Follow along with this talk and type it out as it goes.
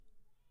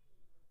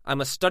I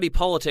must study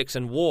politics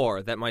and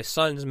war, that my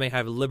sons may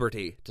have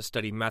liberty to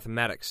study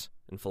mathematics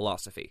and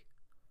philosophy.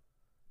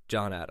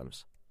 John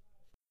Adams.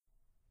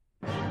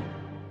 You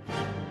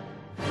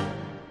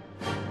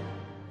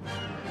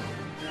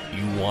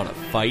want to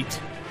fight?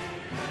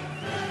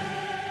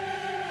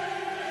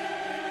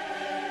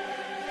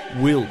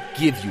 We'll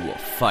give you a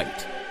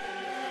fight.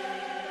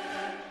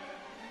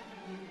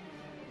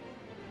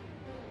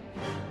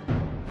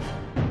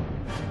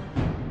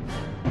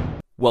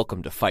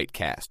 Welcome to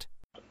Fightcast.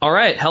 All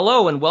right,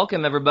 hello and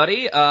welcome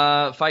everybody.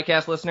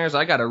 Fightcast listeners,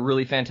 I got a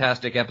really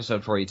fantastic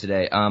episode for you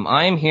today.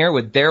 I'm here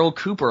with Daryl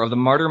Cooper of the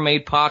Martyr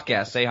Made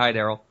podcast. Say hi,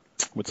 Daryl.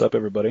 What's up,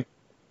 everybody?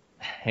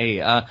 Hey,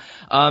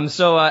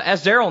 so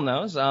as Daryl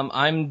knows,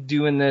 I'm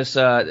doing this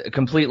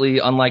completely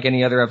unlike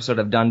any other episode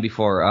I've done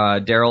before.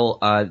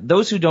 Daryl,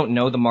 those who don't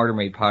know the Martyr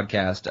Made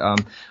podcast,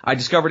 I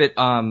discovered it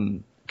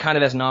kind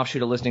of as an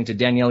offshoot of listening to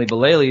Daniele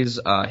Bolelli's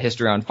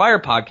History on Fire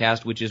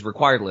podcast, which is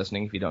required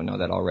listening if you don't know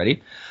that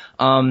already.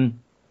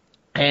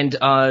 And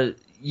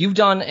you've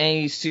done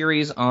a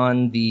series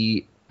on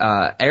the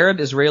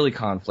Arab-Israeli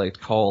conflict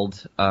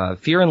called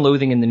Fear and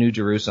Loathing in the New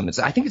Jerusalem.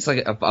 I think it's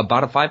like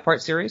about a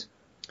 5-part series.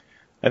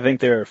 I think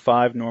there are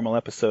 5 normal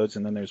episodes,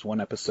 and then there's one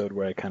episode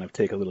where I kind of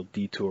take a little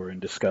detour and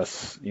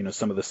discuss,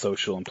 some of the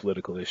social and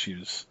political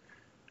issues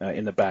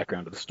in the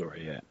background of the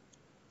story. Yeah.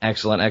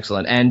 Excellent.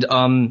 And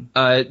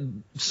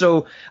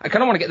so I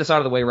kind of want to get this out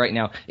of the way right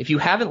now. If you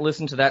haven't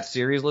listened to that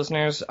series,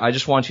 listeners, I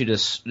just want you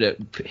to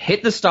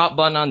hit the stop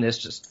button on this.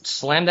 Just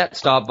slam that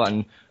stop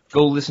button.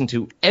 Go listen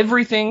to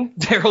everything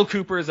Daryl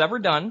Cooper has ever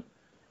done,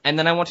 and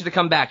then I want you to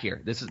come back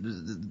here. It's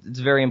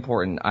very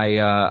important.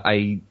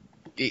 The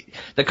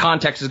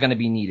context is going to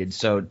be needed.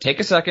 So take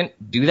a second,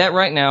 do that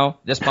right now.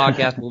 This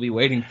podcast will be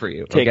waiting for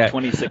you. Take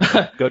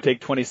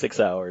 26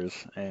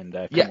 hours and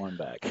come on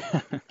back.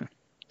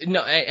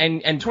 No,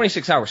 and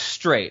 26 hours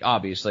straight,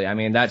 obviously. Take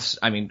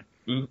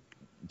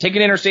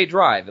an interstate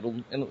drive.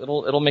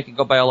 It'll make it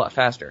go by a lot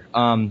faster.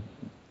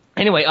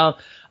 Anyway,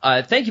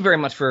 thank you very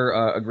much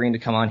for agreeing to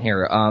come on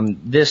here.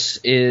 This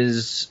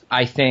is,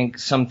 I think,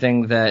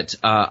 something that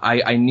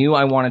I knew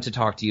I wanted to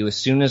talk to you as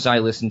soon as I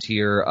listened to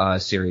your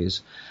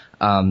series.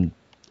 I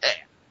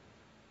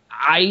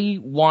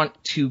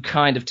want to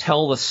kind of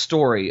tell the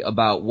story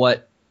about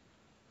what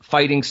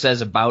fighting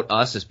says about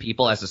us as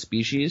people, as a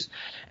species,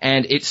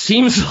 and it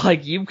seems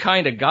like you've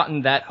kind of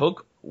gotten that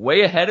hook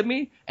way ahead of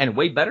me and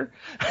way better,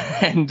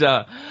 and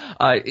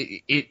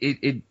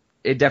it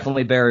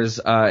definitely bears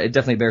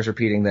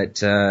repeating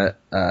that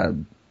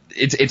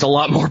it's a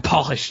lot more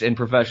polished and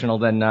professional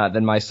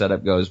than my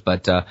setup goes.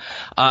 But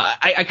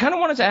I kind of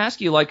wanted to ask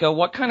you, like,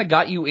 what kind of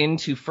got you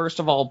into, first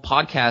of all,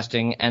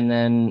 podcasting, and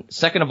then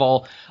second of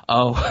all,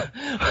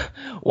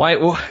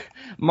 why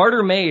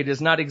Martyr Made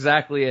is not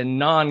exactly a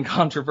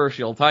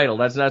non-controversial title.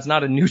 That's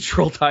not a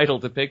neutral title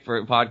to pick for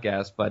a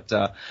podcast. But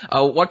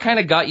what kind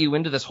of got you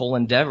into this whole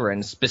endeavor?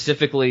 And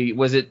specifically,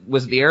 was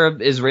the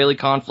Arab-Israeli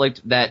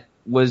conflict that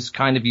was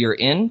kind of your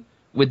in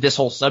with this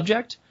whole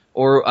subject,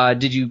 or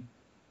did you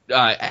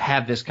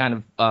have this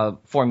kind of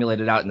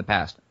formulated out in the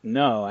past?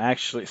 No,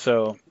 actually.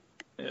 So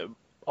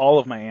all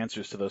of my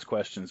answers to those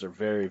questions are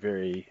very,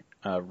 very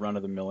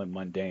run-of-the-mill and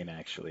mundane,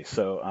 actually.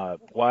 So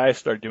why I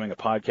started doing a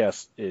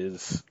podcast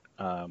is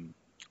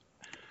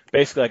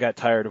basically I got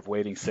tired of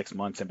waiting 6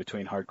 months in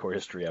between Hardcore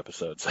History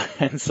episodes.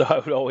 And so I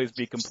would always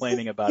be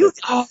complaining about it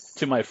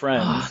to my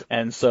friends.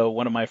 And so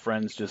one of my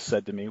friends just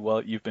said to me,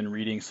 well, you've been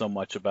reading so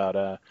much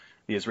about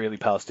the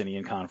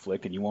Israeli-Palestinian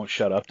conflict, and you won't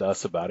shut up to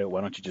us about it.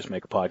 Why don't you just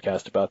make a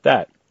podcast about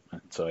that?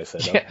 And so I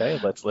said, okay,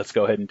 let's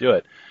go ahead and do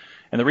it.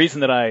 And the reason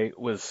that I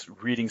was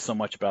reading so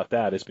much about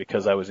that is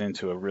because I was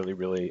into a really,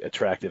 really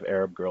attractive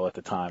Arab girl at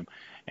the time.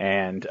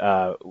 And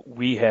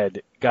we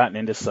had gotten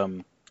into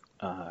some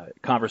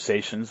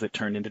conversations that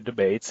turned into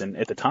debates. And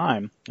at the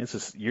time, this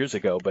is years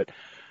ago, but,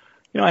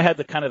 I had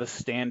the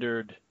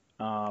standard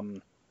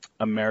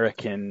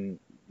American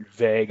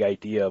vague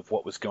idea of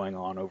what was going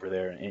on over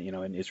there,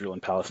 in Israel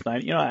and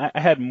Palestine. I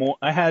had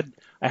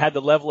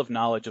the level of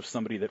knowledge of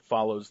somebody that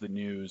follows the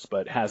news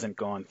but hasn't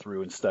gone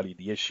through and studied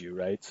the issue,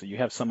 right? So you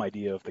have some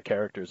idea of the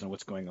characters and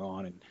what's going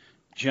on and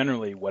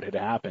generally what had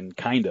happened,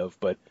 kind of,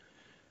 but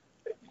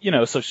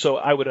so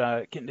I would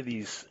get into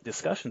these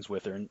discussions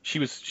with her, and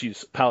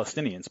she's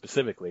Palestinian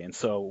specifically, and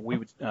so we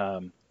would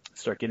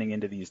start getting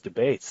into these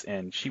debates,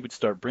 and she would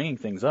start bringing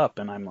things up,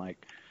 and I'm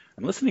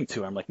listening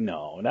to her. I'm like,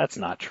 no, that's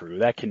not true.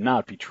 That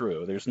cannot be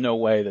true. There's no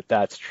way that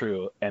that's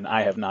true, and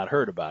I have not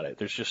heard about it.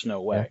 There's just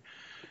no way. Yeah.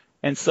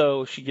 And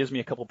so she gives me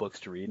a couple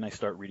books to read, and I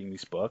start reading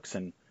these books,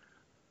 and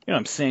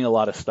I'm seeing a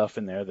lot of stuff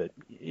in there that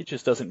it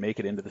just doesn't make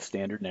it into the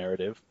standard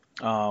narrative.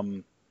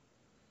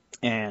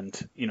 And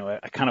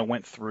I kind of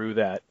went through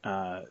that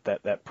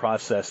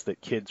process that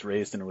kids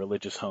raised in a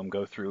religious home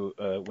go through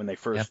when they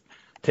first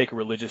take a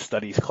religious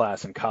studies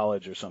class in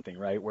college or something,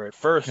 right? Where at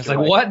first it's like,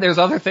 what? There's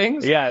other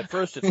things? Yeah, at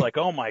first it's like,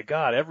 oh my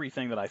God,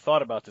 everything that I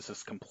thought about this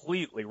is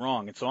completely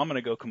wrong. And so I'm going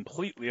to go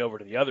completely over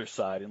to the other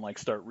side and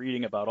start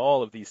reading about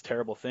all of these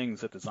terrible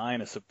things that the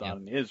Zionists have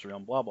done in Israel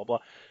and blah, blah, blah.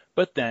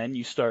 But then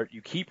you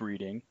keep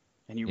reading,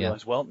 and you Yeah.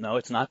 realize, well, no,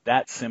 it's not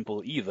that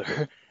simple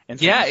either. And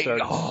so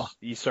Yeah,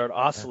 you start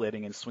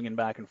oscillating and swinging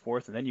back and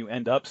forth, and then you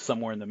end up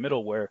somewhere in the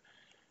middle where,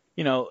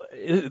 you know,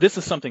 this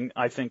is something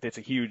I think that's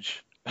a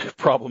huge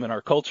problem in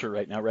our culture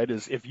right now, right?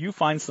 Is if you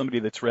find somebody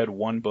that's read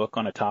one book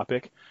on a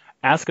topic,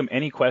 ask them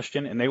any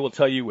question, and they will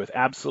tell you with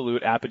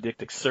absolute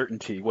apodictic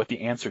certainty what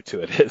the answer to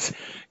it is.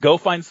 Go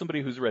find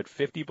somebody who's read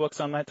 50 books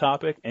on that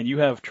topic, and you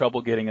have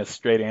trouble getting a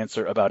straight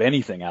answer about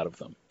anything out of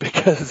them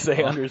because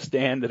they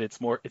understand that it's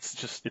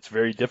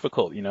very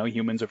difficult. You know,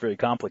 humans are very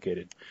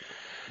complicated.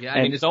 Yeah,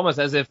 I mean, it's almost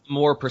as if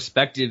more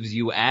perspectives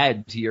you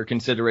add to your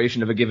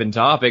consideration of a given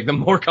topic, the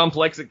more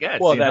complex it gets.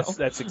 Well, you know?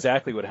 that's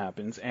exactly what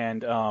happens.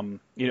 And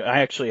you know,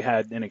 I actually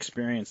had an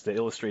experience that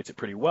illustrates it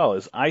pretty well.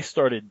 Is I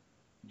started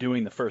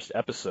doing the first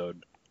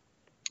episode,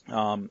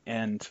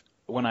 and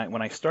when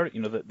I started,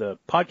 you know, the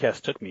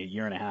podcast took me a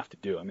year and a half to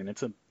do. I mean,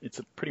 it's a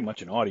pretty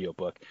much an audio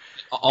book.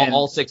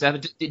 All 6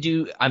 episodes. Did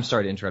you? I'm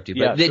sorry to interrupt you,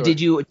 but Yeah, sure.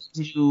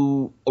 did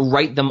you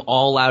write them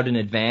all out in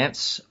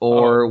advance,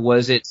 or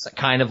was it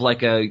kind of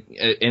like an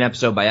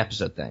episode by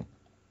episode thing?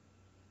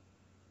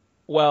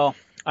 Well,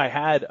 I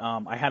had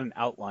an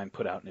outline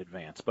put out in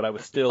advance, but I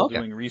was still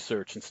doing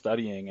research and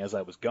studying as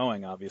I was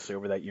going, obviously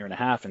over that year and a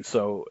half, and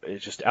so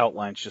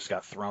outlines just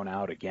got thrown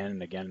out again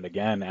and again and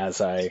again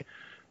as I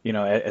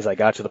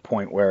got to the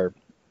point where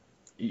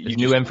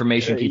new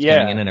information keeps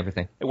coming in and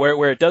everything.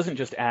 Where it doesn't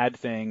just add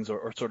things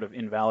or sort of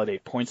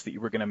invalidate points that you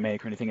were going to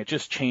make or anything. It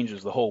just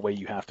changes the whole way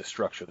you have to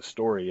structure the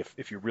story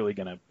if you're really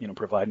going to, you know,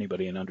 provide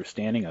anybody an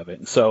understanding of it.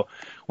 And so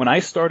when I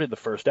started the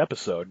first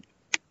episode,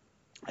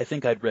 I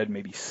think I'd read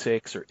maybe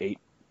 6 or 8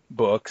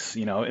 books,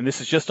 you know, and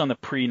this is just on the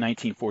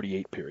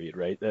pre-1948 period,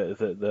 right?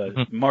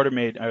 The Martyr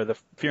Made, or the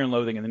Fear and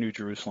Loathing in the New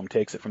Jerusalem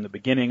takes it from the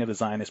beginning of the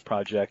Zionist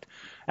project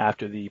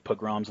after the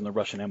pogroms in the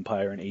Russian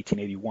Empire in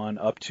 1881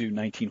 up to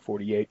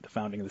 1948, the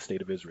founding of the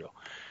State of Israel.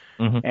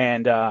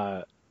 And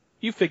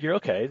you figure,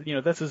 okay, you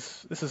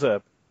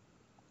know,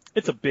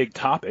 it's a big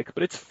topic,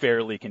 but it's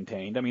fairly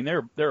contained. I mean,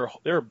 there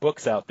are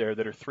books out there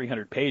that are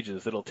 300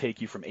 pages that'll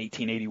take you from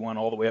 1881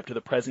 all the way up to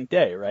the present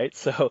day, right?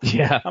 So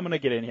yeah. I'm going to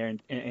get in here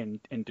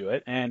and do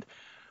it. And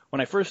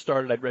when I first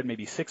started, I'd read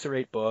maybe 6 or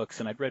 8 books,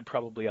 and I'd read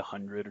probably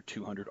 100 or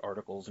 200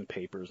 articles and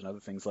papers and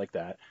other things like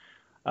that.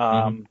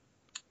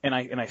 And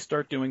I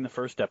start doing the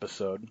first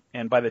episode,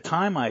 and by the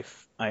time I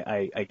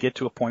get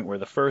to a point where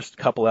the first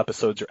couple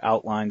episodes are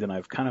outlined and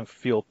I've kind of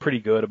feel pretty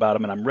good about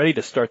them and I'm ready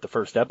to start the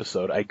first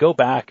episode, I go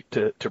back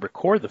to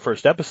record the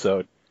first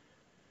episode,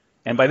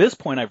 and by this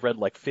point I've read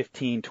like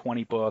 15,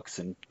 20 books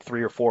and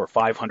 300 or 400 or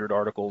 500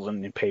 articles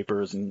and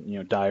papers and, you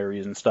know,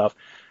 diaries and stuff,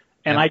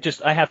 and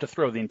I have to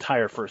throw the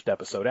entire first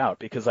episode out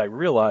because I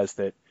realized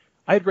that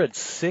I'd read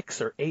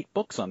 6 or 8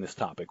 books on this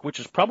topic, which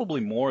is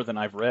probably more than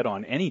I've read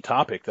on any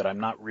topic that I'm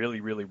not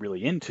really, really,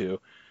 really into.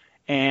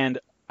 And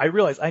I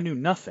realized I knew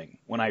nothing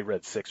when I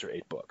read 6 or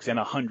 8 books and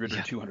 100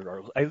 or 200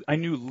 articles. I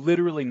knew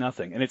literally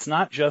nothing. And it's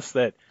not just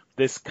that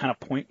this kind of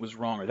point was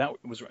wrong or that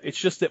was wrong. It's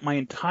just that my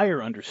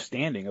entire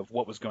understanding of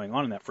what was going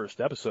on in that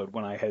first episode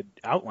when I had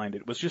outlined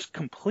it was just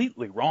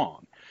completely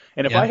wrong.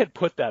 And if I had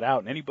put that out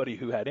and anybody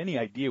who had any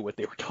idea what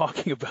they were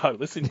talking about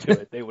listened to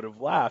it, they would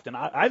have laughed. And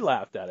I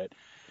laughed at it.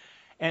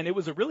 And it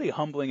was a really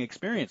humbling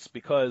experience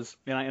because,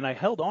 and I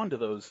held on to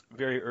those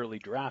very early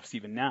drafts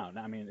even now.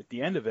 I mean, at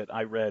the end of it,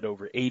 I read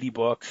over 80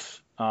 books,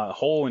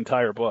 whole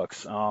entire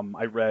books.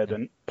 I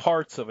read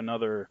parts of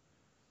another,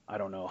 I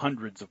don't know,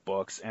 hundreds of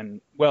books and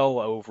well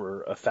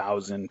over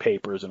 1,000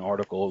 papers and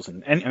articles.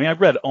 And I mean, I've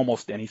read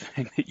almost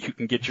anything that you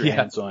can get your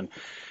hands on.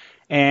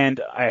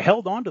 And I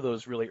held on to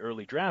those really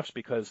early drafts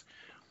because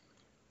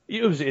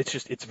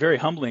it's very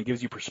humbling. It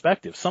gives you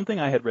perspective. Something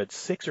I had read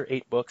 6 or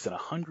 8 books and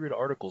 100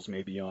 articles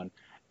maybe on,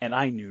 and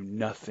I knew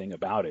nothing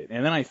about it.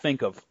 And then I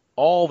think of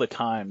all the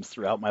times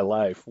throughout my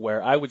life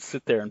where I would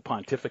sit there and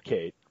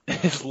pontificate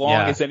as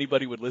long as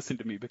anybody would listen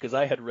to me because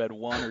I had read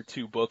 1 or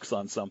 2 books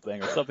on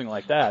something or something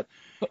like that.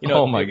 You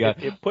know, oh my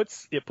God. It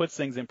puts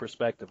things in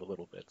perspective a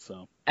little bit.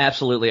 So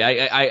absolutely,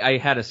 I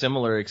had a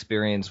similar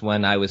experience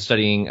when I was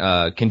studying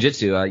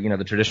Kenjutsu, you know,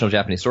 the traditional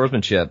Japanese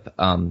swordsmanship.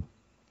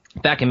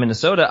 Back in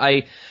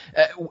Minnesota,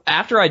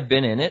 after I'd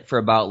been in it for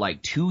about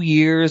like 2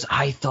 years,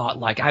 I thought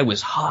like I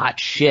was hot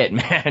shit,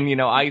 man. You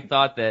know, I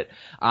thought that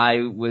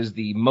I was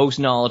the most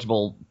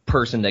knowledgeable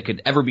person that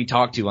could ever be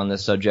talked to on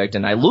this subject.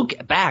 And I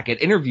look back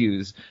at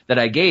interviews that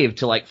I gave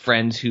to like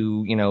friends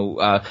who, you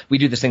know, we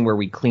do this thing where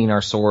we clean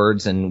our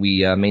swords and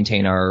we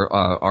maintain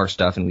our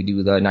stuff and we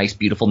do the nice,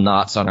 beautiful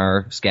knots on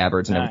our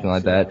scabbards and everything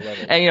like that.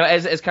 And, you know,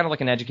 as kind of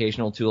like an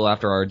educational tool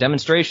after our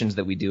demonstrations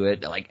that we do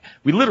it, like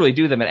we literally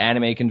do them at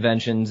anime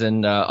conventions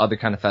and other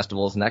kind of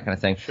festivals and that kind of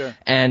thing. Sure.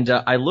 And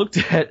I looked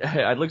at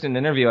an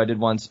interview I did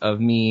once of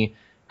me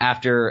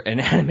after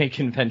an anime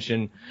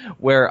convention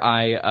where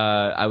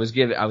I was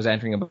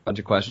answering a bunch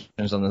of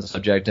questions on the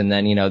subject, and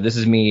then, you know, this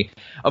is me,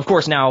 of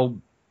course, now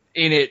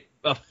in it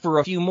for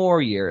a few more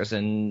years,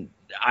 and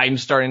I'm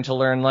starting to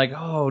learn like,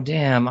 oh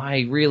damn,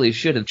 I really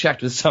should have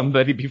checked with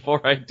somebody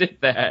before I did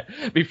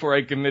that, before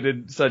I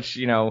committed such,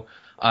 you know,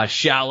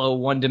 shallow,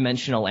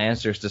 one-dimensional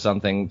answers to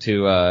something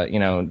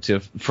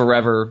to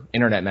forever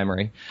internet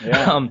memory.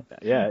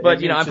 Yeah,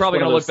 But I'm probably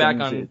going to look back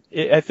on.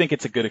 I think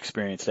it's a good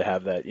experience to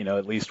have that,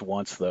 at least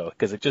once though,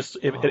 because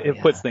it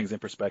puts things in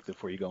perspective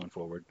for you going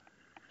forward.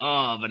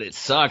 Oh, but it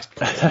sucks.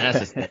 It's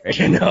necessary,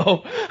 and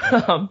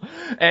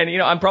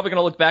I'm probably going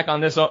to look back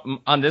on this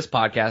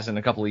podcast in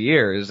a couple of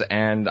years,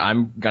 and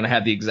I'm going to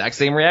have the exact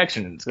same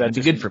reaction. It's going to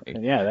be good for me.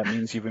 Yeah, that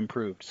means you've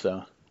improved.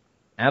 So,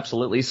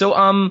 absolutely.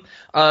 So,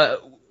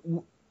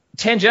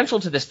 tangential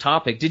to this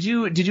topic, did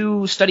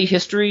you study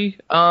history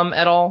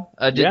at all?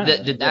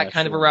 Did that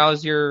kind of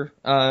arouse your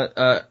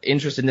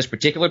interest in this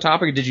particular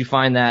topic, or did you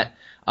find that?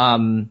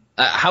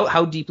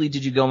 How deeply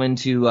did you go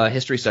into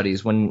history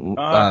studies when?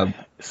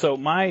 So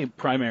my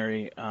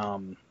primary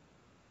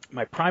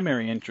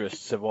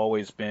interests have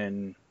always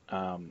been,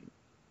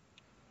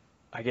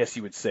 I guess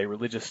you would say,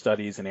 religious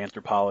studies and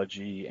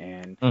anthropology,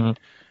 and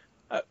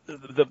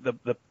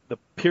the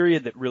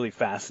period that really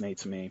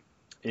fascinates me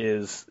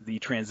is the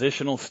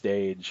transitional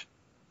stage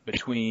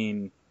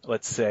between,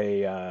 let's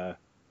say,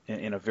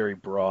 in a very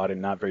broad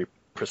and not very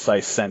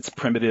precise sense,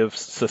 primitive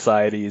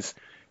societies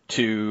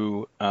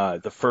to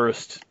the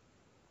first,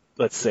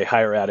 let's say,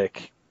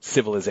 hieratic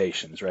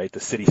civilizations, right? The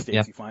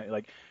city-states you find,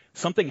 like,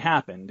 something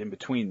happened in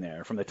between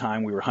there from the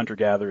time we were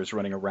hunter-gatherers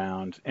running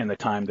around and the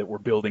time that we're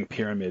building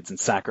pyramids and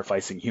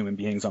sacrificing human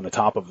beings on the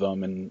top of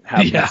them and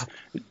having these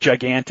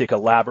gigantic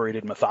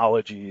elaborated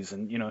mythologies,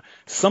 and,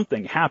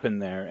 something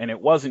happened there. And it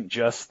wasn't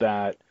just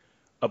that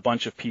a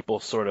bunch of people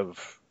sort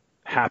of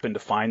happened to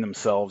find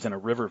themselves in a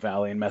river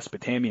valley in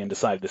Mesopotamia and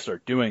decided to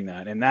start doing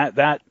that. And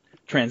that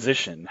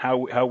transition,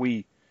 how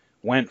we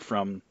went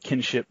from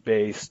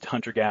kinship-based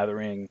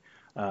hunter-gathering,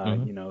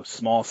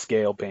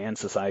 small-scale band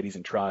societies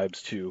and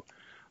tribes to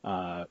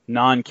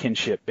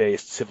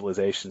non-kinship-based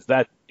civilizations.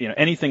 That,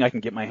 anything I can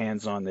get my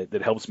hands on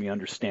that helps me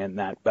understand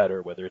that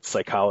better, whether it's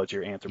psychology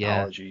or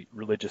anthropology,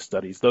 religious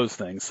studies, those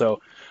things. So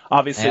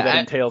obviously that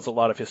entails a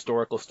lot of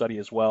historical study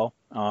as well,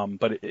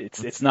 but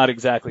it's not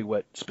exactly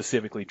what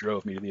specifically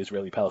drove me to the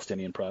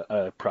Israeli-Palestinian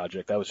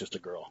project. That was just a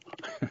girl.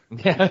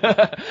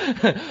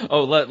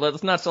 Oh,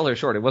 let's not sell her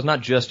short. It was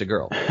not just a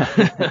girl.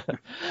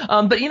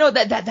 But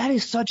that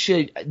is such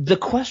the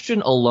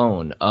question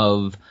alone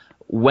of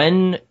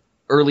when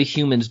early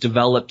humans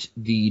developed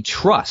the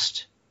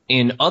trust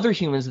in other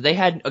humans that they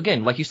had,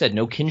 again, like you said,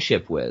 no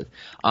kinship with.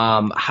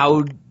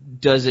 How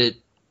do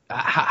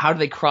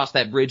they cross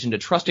that bridge into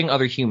trusting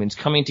other humans,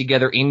 coming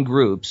together in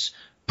groups,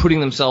 putting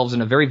themselves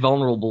in a very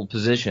vulnerable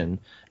position,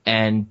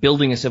 and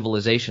building a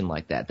civilization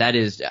like that? That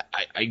is,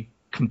 I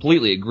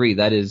completely agree.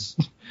 That is,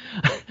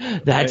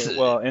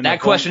 that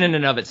question in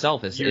and of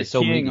itself is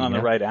so you're keying on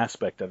the right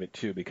aspect of it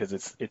too, because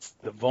it's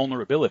the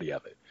vulnerability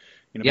of it.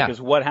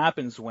 Because what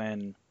happens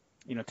when,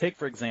 take,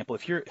 for example,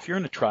 if you're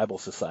in a tribal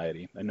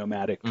society, a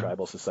nomadic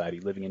tribal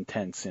society living in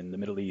tents in the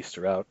Middle East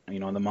or out,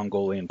 on the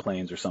Mongolian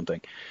plains or something.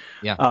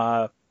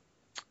 Yeah.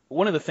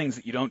 One of the things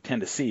that you don't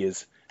tend to see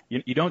is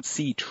you don't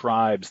see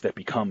tribes that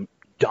become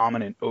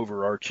dominant,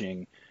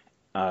 overarching,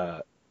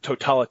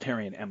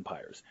 totalitarian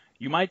empires.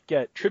 You might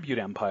get tribute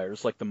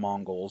empires like the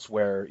Mongols,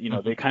 where,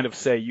 they kind of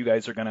say, you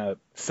guys are going to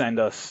send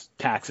us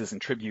taxes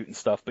and tribute and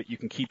stuff, but you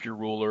can keep your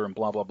ruler and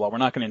blah, blah, blah. We're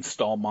not going to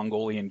install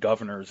Mongolian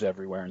governors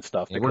everywhere and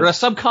stuff. We're going to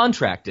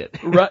subcontract it.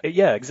 Right,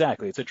 yeah,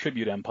 exactly. It's a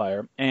tribute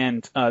empire.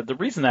 And the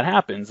reason that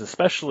happens,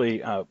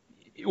 especially,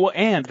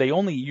 and they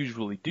only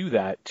usually do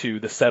that to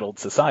the settled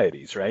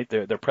societies, right?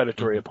 They're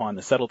predatory upon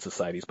the settled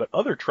societies. But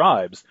other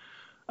tribes,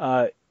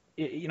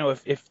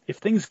 if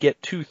things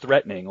get too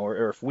threatening,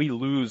 or if we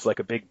lose like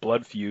a big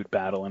blood feud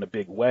battle in a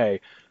big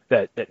way,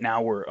 that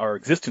now our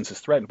existence is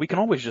threatened, we can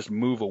always just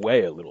move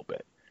away a little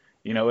bit.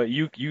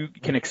 You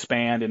can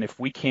expand, and if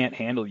we can't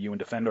handle you and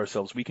defend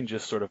ourselves, we can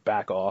just sort of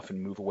back off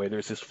and move away.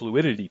 There's this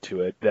fluidity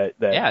to it that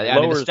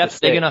lowers the step's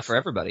big enough for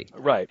everybody.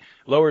 Right,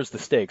 lowers the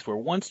stakes. Where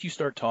once you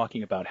start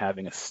talking about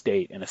having a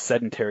state and a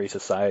sedentary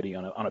society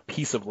on a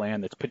piece of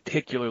land that's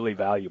particularly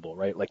valuable,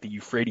 right, like the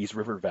Euphrates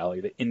River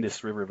Valley, the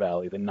Indus River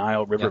Valley, the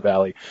Nile River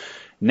Valley,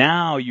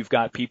 now you've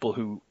got people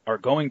who are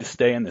going to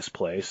stay in this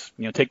place.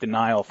 Take the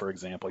Nile, for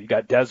example. You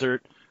got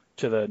desert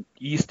to the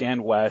east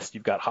and west.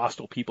 You've got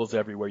hostile peoples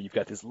everywhere. You've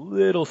got this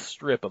little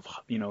strip of,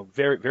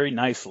 very, very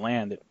nice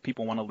land that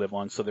people want to live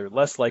on, so they're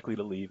less likely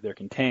to leave. They're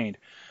contained.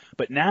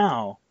 But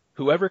now,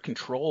 whoever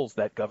controls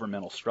that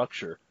governmental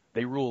structure,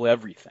 they rule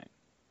everything.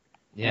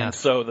 Yeah. And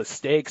so the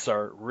stakes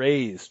are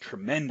raised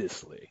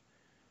tremendously.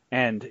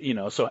 And,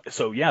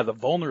 the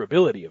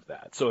vulnerability of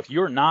that. So if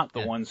you're not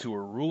the ones who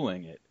are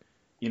ruling it,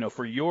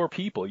 for your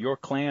people, your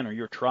clan or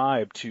your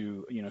tribe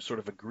to, sort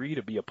of agree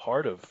to be a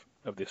part of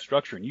this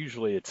structure, and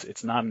usually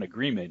it's not an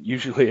agreement.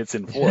 Usually it's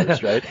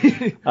enforced, right?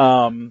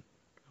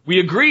 We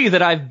agree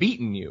that I've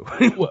beaten you.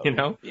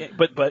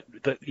 But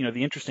the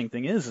interesting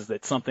thing is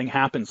that something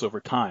happens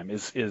over time.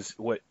 Is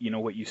what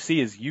you see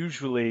is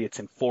usually it's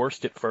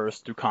enforced at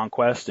first through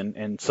conquest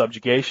and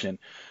subjugation,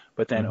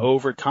 but then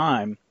over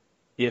time,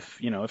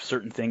 if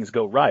certain things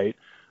go right,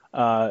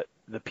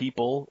 the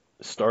people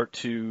start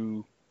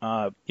to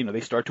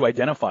they start to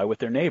identify with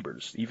their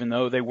neighbors, even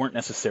though they weren't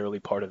necessarily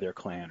part of their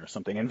clan or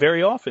something. And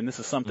very often, this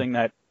is something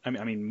that,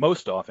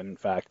 most often, in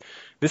fact,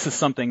 this is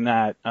something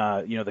that,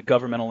 the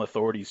governmental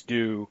authorities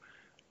do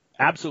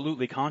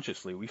absolutely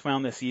consciously. We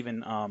found this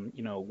even,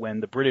 when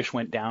the British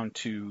went down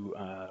to,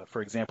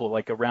 for example,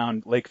 like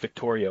around Lake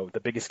Victoria, the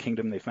biggest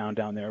kingdom they found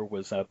down there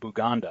was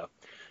Buganda.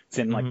 It's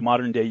in like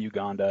modern day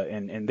Uganda,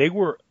 and they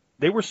were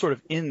sort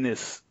of in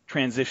this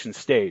transition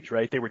stage,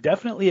 right? They were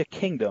definitely a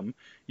kingdom.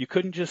 You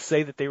couldn't just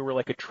say that they were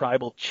like a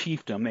tribal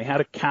chiefdom. They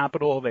had a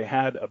capital, they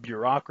had a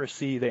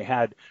bureaucracy, they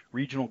had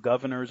regional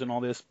governors and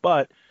all this,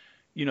 but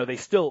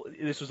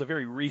this was a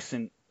very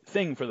recent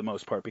thing for the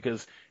most part,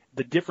 because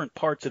the different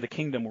parts of the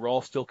kingdom were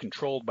all still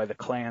controlled by the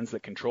clans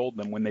that controlled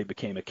them when they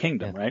became a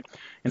kingdom, right?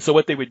 And so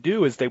what they would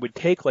do is they would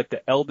take like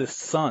the eldest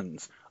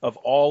sons of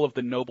all of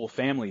the noble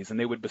families, and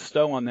they would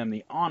bestow on them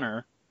the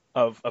honor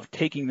of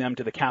taking them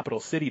to the capital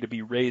city to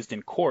be raised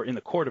in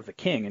the court of the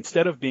king,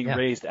 instead of being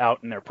raised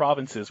out in their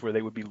provinces where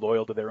they would be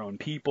loyal to their own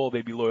people,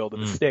 they'd be loyal to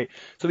the state.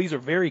 So these are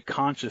very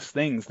conscious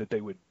things that they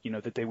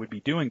would be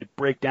doing to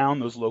break down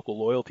those local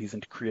loyalties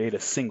and to create a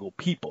single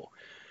people.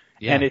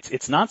 Yeah. And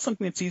it's not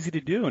something that's easy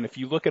to do. And if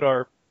you look at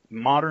our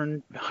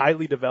modern,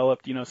 highly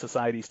developed,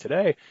 societies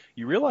today,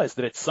 you realize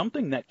that it's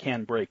something that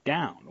can break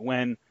down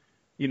when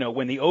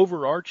the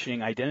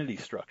overarching identity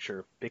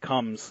structure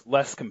becomes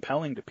less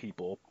compelling to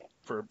people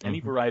for any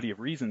variety of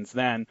reasons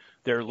than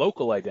their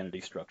local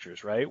identity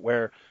structures, right?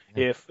 Where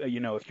if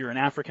you're an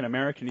African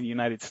American in the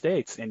United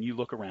States and you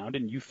look around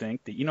and you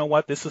think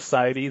that, this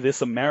society,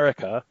 this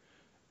America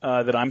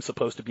that I'm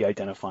supposed to be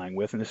identifying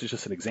with, and this is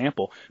just an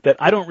example, that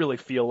I don't really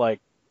feel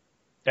like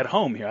at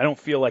home here. I don't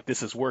feel like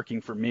this is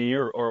working for me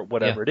or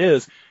whatever it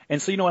is.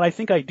 And so, I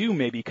think I do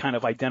maybe kind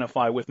of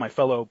identify with my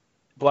fellow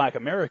Black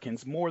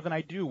Americans more than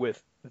I do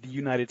with the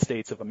United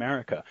States of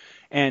America.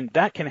 And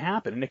that can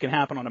happen, and it can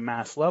happen on a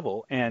mass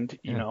level. And,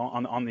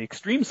 on the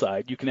extreme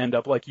side, you can end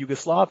up like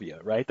Yugoslavia,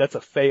 right? That's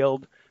a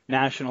failed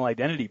national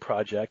identity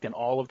project, and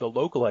all of the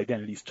local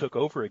identities took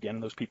over again,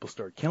 and those people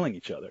started killing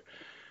each other.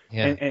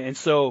 Yeah. And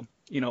so,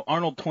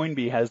 Arnold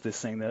Toynbee has this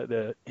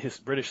saying, his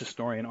British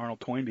historian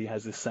Arnold Toynbee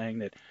has this saying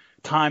that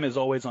time is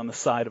always on the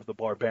side of the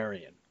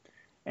barbarian.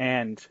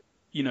 And,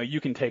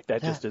 you can take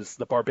that just as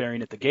the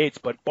barbarian at the gates,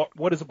 but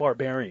what is a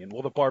barbarian?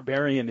 Well, the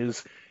barbarian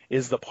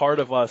is the part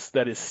of us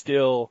that is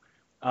still,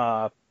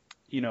 that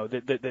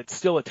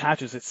still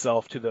attaches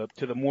itself to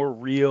the more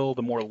real,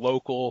 the more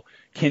local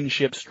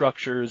kinship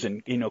structures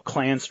and,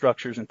 clan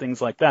structures and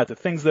things like that, the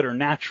things that are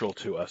natural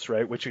to us,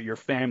 right? Which are your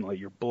family,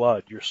 your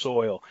blood, your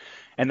soil.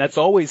 And that's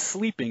always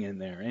sleeping in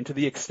there. And to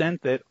the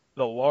extent that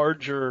the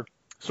larger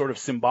sort of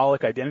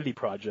symbolic identity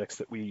projects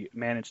that we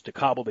managed to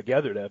cobble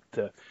together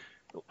to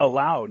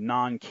allow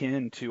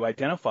non-kin to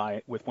identify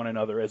with one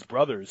another as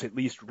brothers, at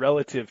least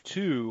relative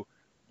to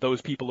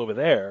those people over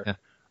there.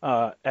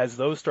 Yeah. As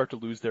those start to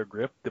lose their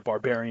grip, the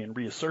barbarian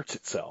reasserts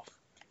itself.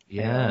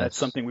 Yeah, that's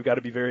something we've got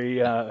to be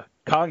very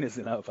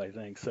cognizant of, I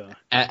think. So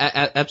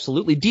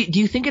absolutely. Do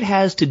you think it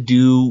has to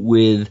do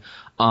with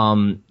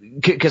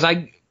because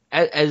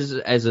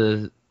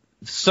as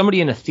somebody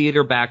in a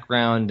theater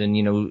background,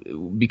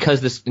 and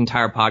because this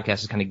entire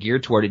podcast is kind of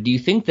geared toward it, do you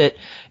think that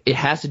it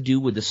has to do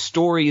with the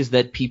stories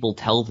that people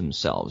tell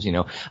themselves?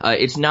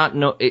 It's not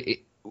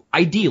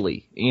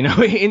ideally, in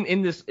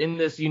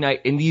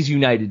these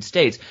United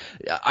States,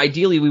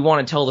 ideally we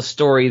want to tell the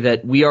story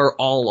that we are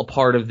all a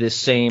part of this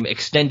same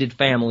extended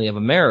family of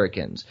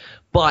Americans.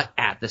 But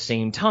at the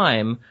same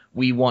time,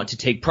 we want to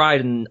take pride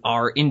in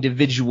our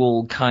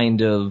individual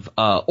kind of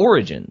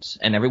origins,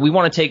 and we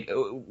want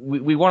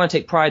to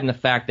take pride in the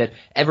fact that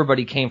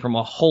everybody came from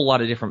a whole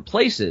lot of different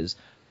places,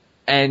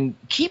 and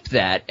keep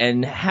that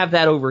and have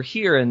that over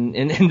here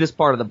in this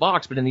part of the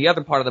box. But in the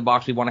other part of the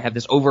box, we want to have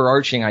this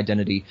overarching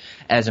identity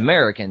as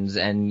Americans,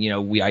 and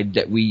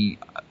we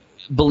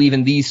believe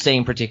in these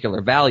same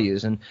particular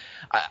values. And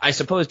I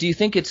suppose, do you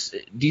think it's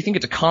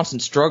a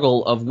constant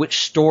struggle of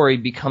which story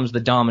becomes the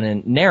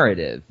dominant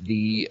narrative?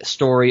 The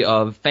story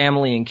of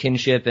family and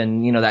kinship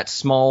and, that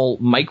small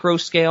micro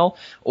scale,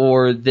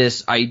 or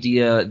this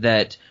idea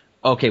that,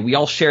 okay, we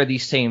all share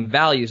these same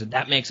values and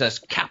that makes us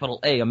capital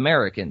A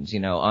Americans,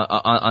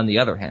 on the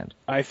other hand?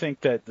 I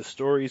think that the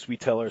stories we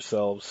tell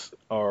ourselves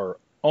are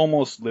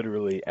almost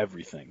literally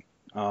everything.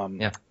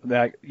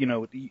 That,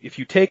 if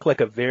you take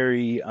like a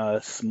very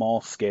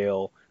small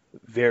scale,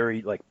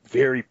 very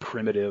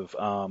primitive,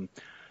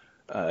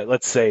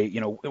 let's say,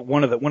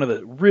 one of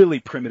the really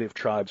primitive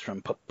tribes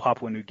from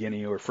Papua New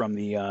Guinea or from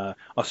the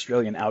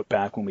Australian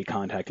outback when we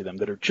contacted them,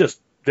 that are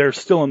they're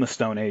still in the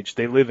Stone Age.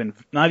 They live in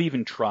not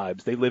even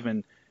tribes. They live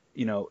in,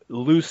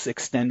 loose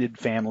extended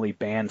family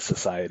band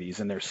societies,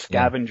 and they're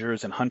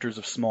scavengers and hunters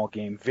of small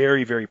game,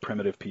 very, very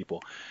primitive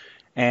people.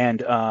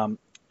 And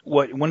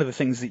one of the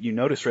things that you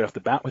notice right off the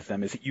bat with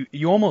them is that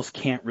you almost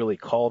can't really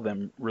call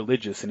them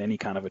religious in any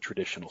kind of a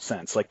traditional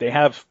sense. Like they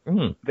have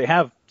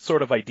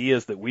sort of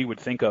ideas that we would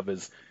think of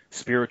as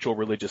spiritual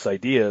religious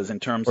ideas in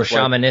terms or of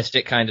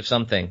shamanistic kind of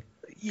something.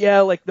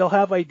 Yeah, like they'll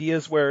have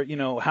ideas where,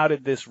 how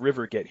did this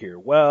river get here?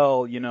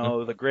 Well,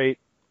 the great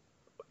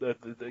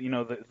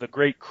the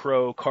great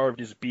crow carved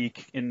his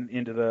beak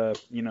into the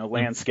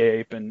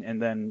landscape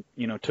and then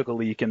took a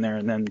leak in there,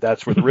 and then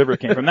that's where the river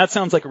came from. That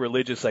sounds like a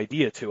religious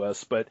idea to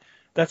us, but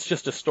that's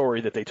just a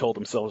story that they told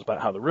themselves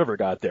about how the river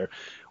got there.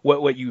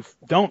 What you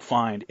don't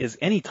find is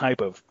any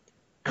type of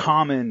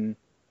common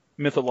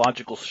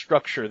mythological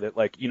structure that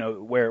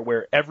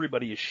where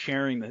everybody is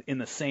sharing in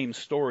the same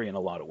story in a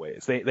lot of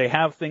ways. They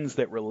have things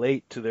that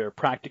relate to their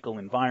practical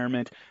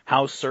environment,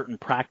 how certain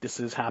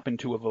practices happen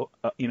to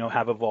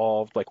have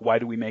evolved, like why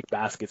do we make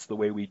baskets the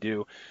way we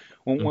do.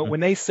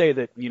 When they say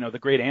that the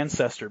great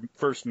ancestor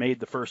first made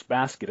the first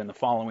basket in the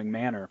following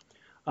manner,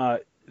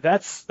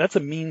 that's a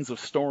means of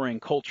storing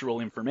cultural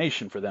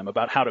information for them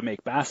about how to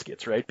make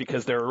baskets, right?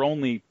 Because there are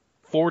only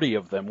 40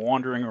 of them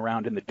wandering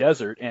around in the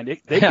desert, and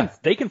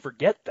they can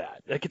forget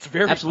that. Like, it's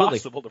very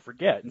possible to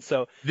forget. And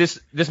so this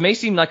may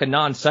seem like a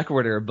non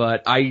sequitur,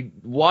 but I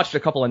watched a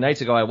couple of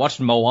nights ago. I watched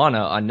Moana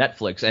on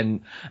Netflix,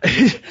 and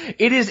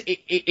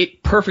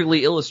it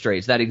perfectly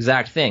illustrates that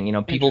exact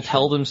thing. People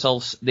tell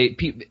themselves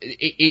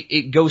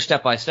it goes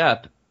step by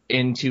step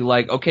into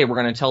like, okay,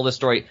 we're going to tell this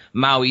story.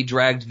 Maui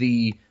dragged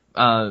the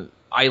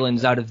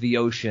islands out of the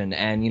ocean,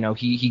 and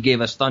he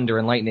gave us thunder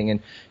and lightning,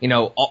 and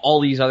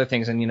all these other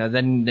things, and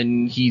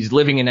then he's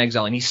living in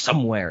exile and he's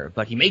somewhere,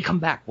 but he may come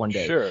back one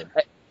day. Sure.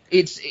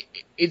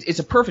 It's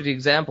a perfect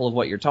example of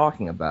what you're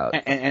talking about.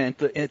 And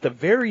at the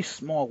very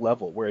small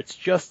level, where it's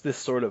just this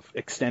sort of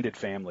extended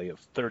family of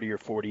 30 or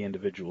 40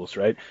 individuals,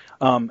 right?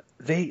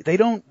 They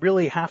don't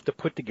really have to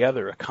put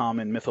together a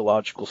common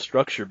mythological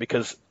structure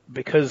because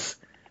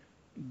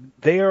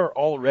they are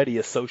already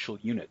a social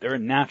unit. They're a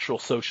natural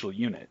social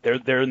unit.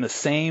 They're in the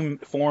same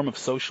form of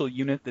social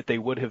unit that they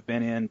would have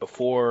been in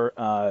before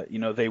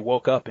they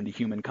woke up into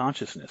human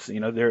consciousness.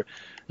 They're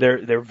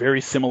a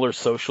very similar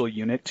social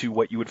unit to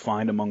what you would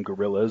find among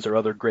gorillas or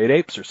other great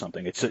apes or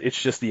something.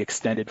 It's just the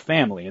extended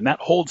family, and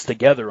that holds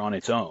together on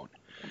its own.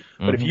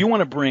 But if you want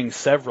to bring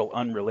several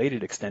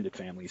unrelated extended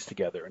families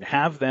together and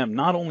have them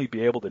not only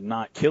be able to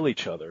not kill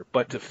each other,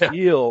 but to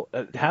feel,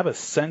 have a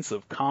sense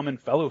of common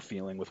fellow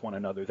feeling with one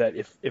another, that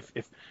if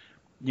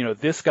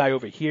this guy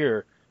over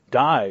here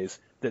dies,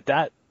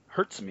 that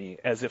hurts me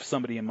as if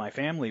somebody in my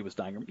family was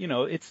dying.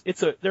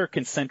 There are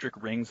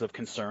concentric rings of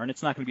concern.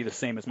 It's not going to be the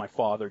same as my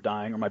father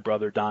dying or my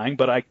brother dying,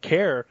 but I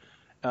care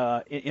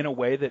in a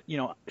way that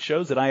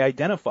shows that I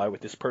identify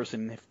with this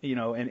person,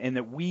 and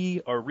that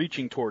we are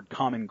reaching toward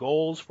common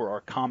goals for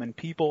our common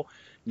people.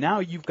 Now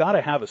you've got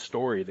to have a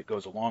story that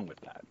goes along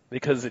with that,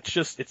 because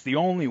it's the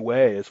only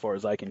way, as far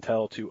as I can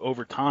tell, to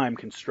over time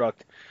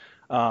construct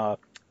an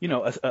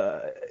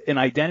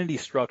identity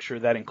structure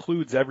that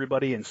includes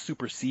everybody and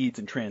supersedes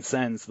and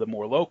transcends the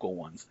more local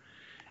ones.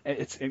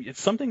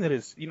 It's something that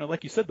is,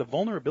 like you said, the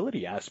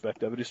vulnerability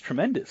aspect of it is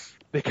tremendous,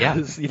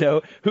 because,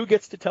 who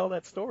gets to tell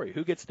that story?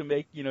 Who gets to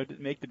make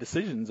the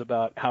decisions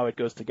about how it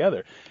goes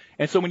together?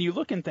 And so when you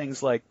look in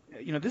things like,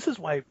 this is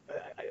why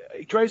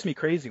it drives me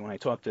crazy when I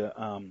talk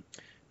to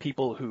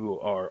people who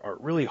are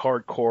really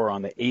hardcore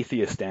on the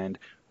atheist end,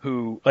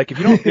 who, like,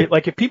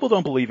 if people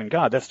don't believe in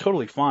God, that's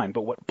totally fine.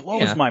 But what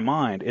blows my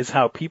mind is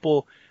how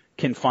people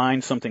can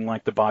find something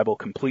like the Bible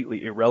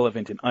completely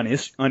irrelevant and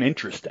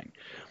uninteresting.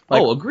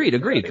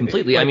 Agreed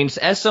completely. I mean,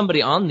 as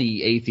somebody on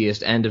the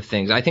atheist end of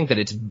things, I think that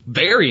it's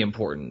very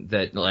important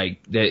that I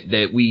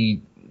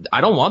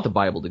don't want the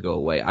Bible to go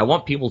away. I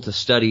want people to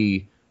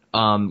study,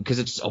 because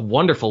it's a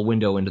wonderful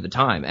window into the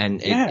time,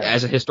 and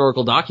as a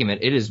historical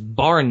document, it is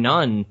bar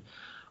none,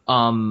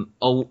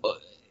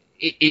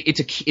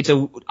 it's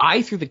a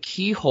eye through the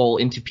keyhole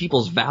into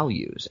people's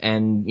values,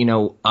 and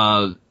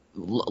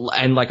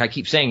and like I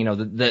keep saying,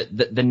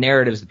 the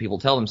narratives that people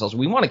tell themselves,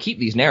 we want to keep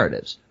these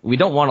narratives. We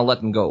don't want to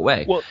let them go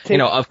away. Well,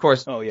 of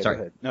course. Oh yeah, sorry.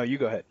 Go ahead. No, you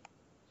go ahead.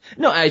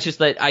 No, it's just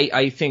that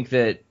I think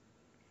that,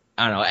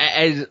 I don't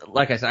know,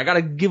 like I said, I got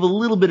to give a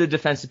little bit of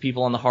defense to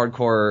people on the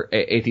hardcore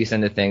atheist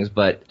end of things,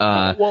 but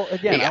well,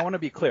 again, I want to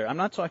be clear. I'm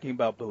not talking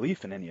about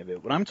belief in any of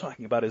it. What I'm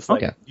talking about is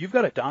you've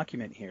got a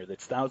document here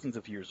that's thousands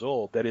of years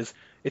old.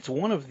 It's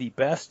one of the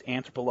best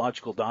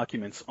anthropological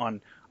documents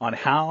on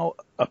how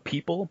a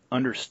people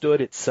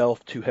understood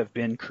itself to have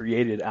been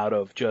created out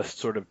of just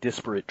sort of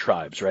disparate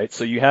tribes, right?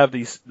 So you have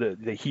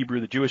the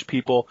Hebrew, the Jewish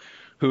people,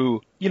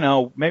 who,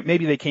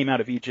 maybe they came out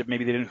of Egypt,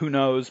 maybe they didn't, who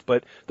knows,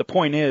 but the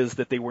point is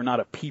that they were not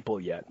a people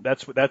yet.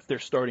 That's their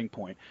starting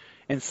point.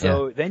 And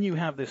so then you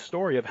have this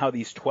story of how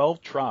these 12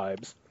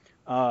 tribes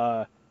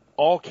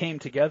all came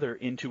together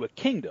into a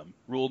kingdom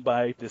ruled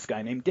by this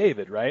guy named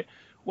David, right?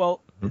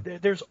 Well,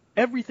 there's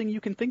everything you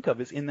can think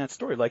of is in that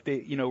story. Like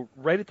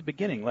right at the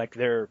beginning, like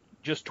they're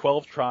just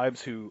 12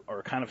 tribes who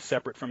are kind of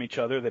separate from each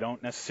other. They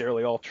don't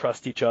necessarily all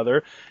trust each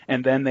other.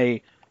 And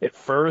then at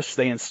first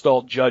they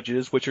installed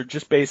judges, which are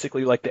just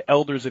basically like the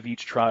elders of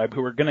each tribe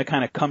who are going to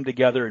kind of come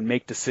together and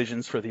make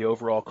decisions for the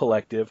overall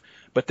collective.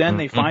 But then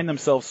they find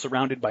themselves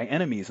surrounded by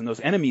enemies, and those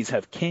enemies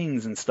have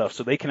kings and stuff,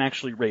 so they can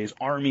actually raise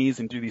armies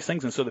and do these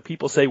things. And so the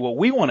people say, well,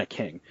 we want a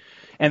king.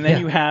 And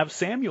then you have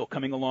Samuel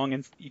coming along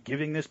and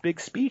giving this big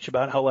speech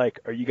about how, like,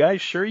 are you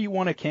guys sure you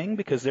want a king?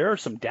 Because there are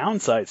some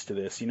downsides to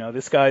this. You know,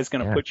 this guy's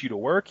going to put you to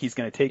work. He's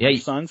going to take your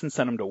sons and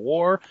send them to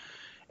war.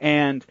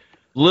 And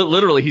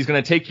literally, he's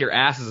going to take your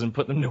asses and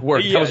put them to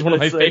work. That was one of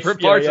my favorite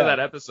parts of that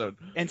episode.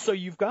 And so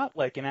you've got,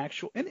 like, an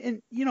actual,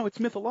 and you know, it's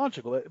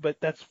mythological, but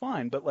that's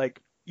fine. But,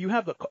 like, you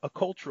have a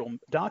cultural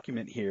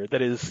document here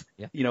that is,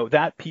 you know,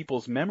 that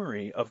people's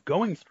memory of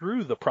going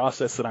through the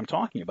process that I'm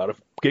talking about,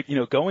 of, you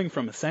know, going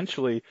from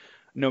essentially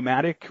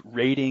nomadic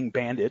raiding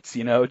bandits,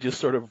 you know, just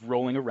sort of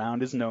rolling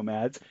around as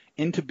nomads,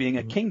 into being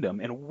a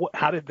kingdom. And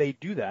how did they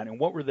do that? And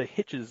what were the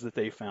hitches that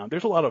they found?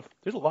 There's a lot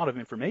of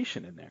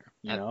information in there,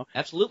 you know?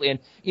 Absolutely. And,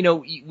 you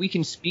know, we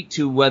can speak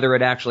to whether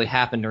it actually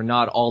happened or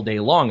not all day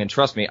long. And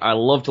trust me, I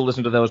love to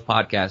listen to those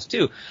podcasts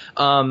too.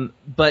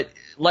 But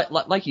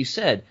like you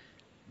said,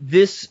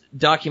 this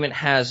document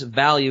has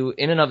value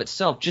in and of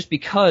itself just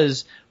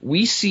because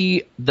we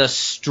see the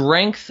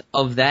strength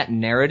of that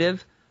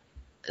narrative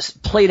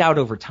played out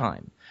over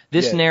time.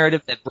 This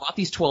narrative that brought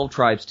these 12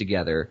 tribes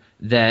together,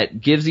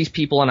 that gives these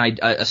people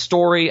a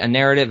story, a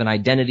narrative, an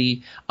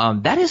identity,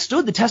 that has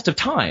stood the test of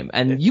time.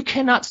 And you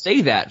cannot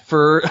say that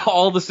for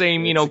all the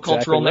same, you know,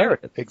 cultural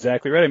narrative.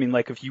 Exactly right. I mean,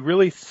 like, if you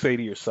really say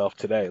to yourself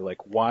today,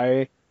 like,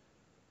 why,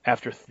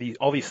 after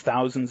all these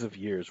thousands of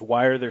years,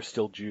 why are there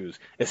still Jews?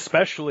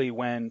 Especially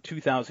when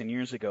 2,000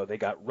 years ago they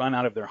got run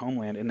out of their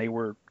homeland and they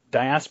were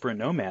diaspora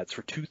nomads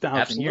for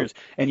 2,000 years,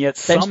 and yet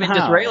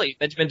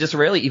Benjamin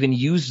Disraeli even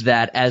used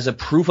that as a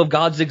proof of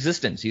God's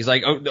existence. He's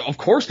like, oh, of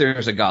course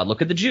there's a God.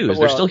 Look at the Jews;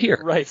 they're still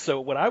here. Right. So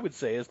what I would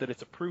say is that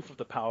it's a proof of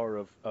the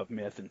power of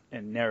myth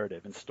and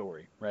narrative and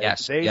story. Right.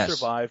 Yes. They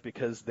survived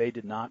because they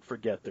did not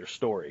forget their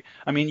story.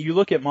 I mean, you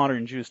look at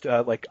modern Jews,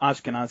 like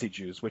Ashkenazi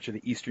Jews, which are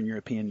the Eastern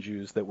European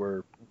Jews that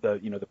were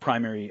the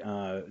primary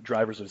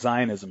drivers of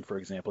Zionism, for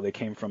example. They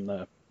came from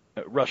the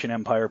Russian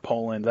Empire,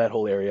 Poland, that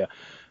whole area.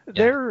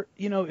 They're,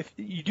 you know, if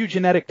you do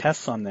genetic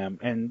tests on them,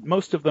 and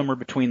most of them are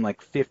between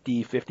like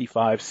 50,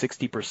 55,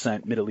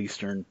 60% Middle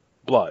Eastern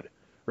blood,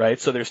 right?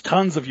 So there's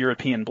tons of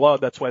European blood.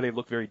 That's why they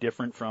look very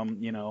different from,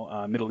 you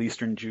know, Middle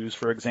Eastern Jews,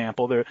 for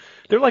example. They're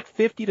like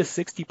 50 to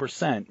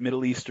 60%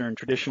 Middle Eastern,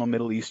 traditional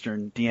Middle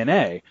Eastern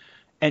DNA,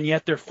 and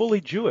yet they're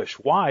fully Jewish.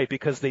 Why?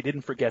 Because they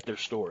didn't forget their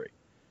story.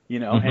 You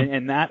know,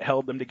 and that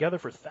held them together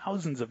for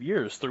thousands of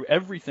years through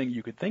everything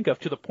you could think of,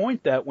 to the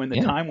point that when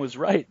the time was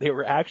right, they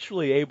were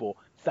actually able,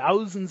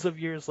 thousands of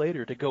years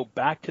later, to go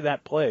back to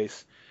that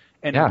place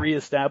and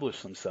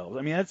reestablish themselves.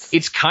 I mean,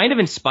 it's kind of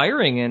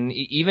inspiring, and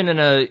even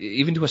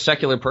to a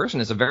secular person,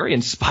 it's a very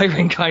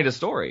inspiring kind of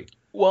story.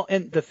 Well,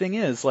 and the thing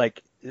is,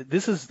 like,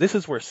 this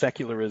is where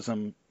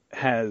secularism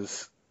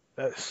has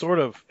sort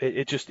of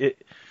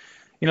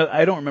you know,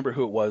 I don't remember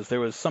who it was. There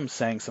was some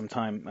saying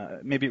sometime,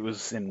 maybe it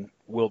was in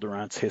Will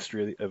Durant's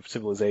History of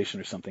Civilization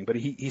or something, but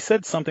he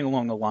said something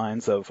along the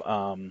lines of,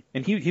 and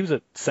he was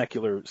a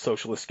secular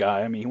socialist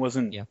guy. I mean, he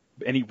wasn't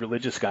any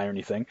religious guy or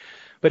anything,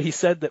 but he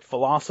said that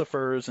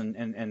philosophers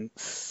and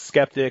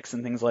skeptics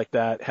and things like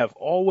that have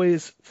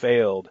always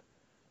failed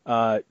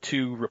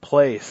to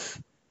replace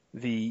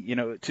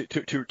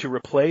to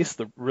replace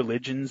the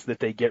religions that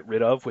they get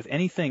rid of with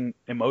anything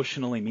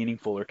emotionally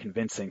meaningful or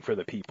convincing for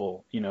the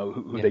people, you know,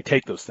 who they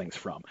take those things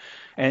from.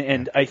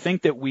 And I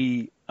think that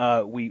we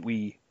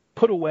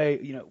put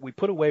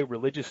away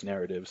religious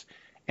narratives,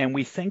 and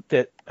we think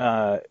that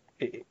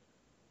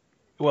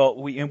what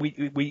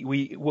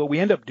we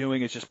end up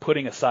doing is just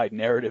putting aside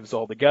narratives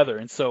altogether.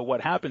 And so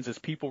what happens is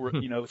people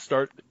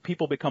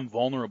become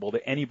vulnerable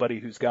to anybody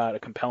who's got a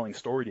compelling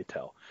story to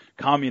tell.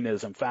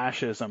 Communism,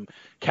 fascism,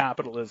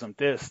 capitalism,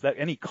 this, that,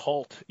 any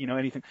cult, you know,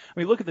 anything. I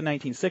mean, look at the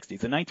 1960s.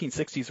 The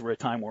 1960s were a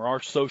time where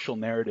our social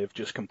narrative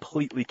just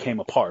completely came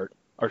apart.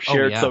 Our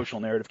shared social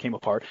narrative came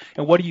apart.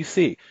 And what do you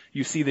see?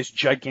 You see this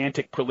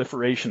gigantic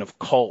proliferation of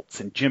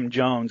cults and Jim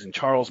Jones and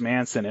Charles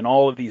Manson and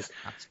all of these,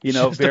 you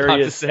know,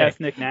 various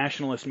ethnic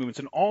nationalist movements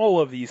and all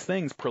of these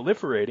things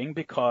proliferating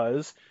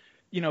because,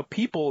 you know,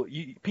 people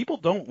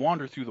don't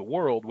wander through the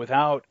world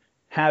without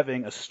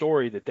having a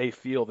story that they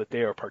feel that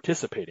they are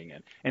participating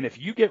in. And if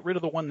you get rid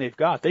of the one they've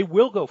got, they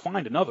will go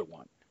find another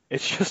one.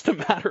 It's just a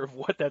matter of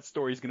what that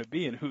story is going to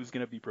be and who's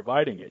going to be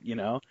providing it, you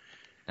know?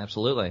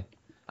 Absolutely.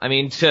 I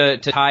mean, to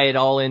tie it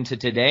all into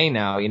today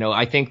now, you know,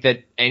 I think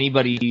that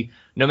anybody,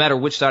 no matter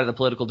which side of the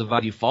political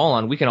divide you fall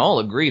on, we can all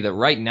agree that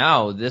right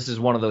now this is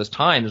one of those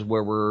times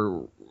where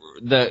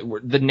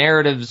the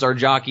narratives are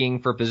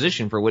jockeying for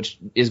position for which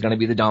is going to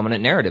be the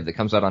dominant narrative that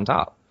comes out on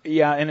top.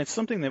 Yeah, and it's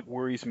something that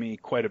worries me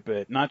quite a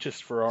bit, not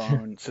just for our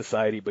own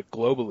society, but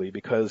globally,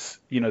 because,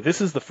 you know,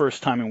 this is the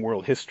first time in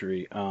world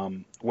history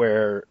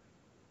where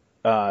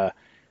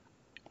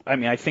I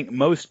mean, I think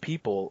most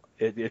people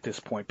at this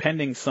point,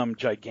 pending some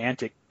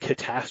gigantic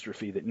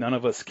catastrophe that none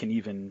of us can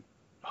even,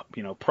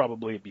 you know,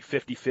 probably be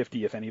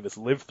 50-50 if any of us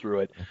live through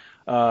it,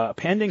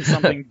 pending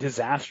something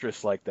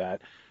disastrous like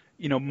that,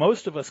 you know,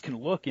 most of us can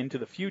look into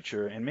the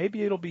future, and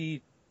maybe it'll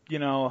be, you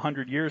know,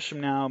 100 years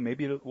from now,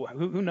 maybe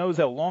who knows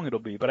how long it'll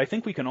be, but I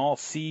think we can all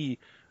see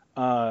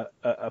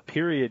a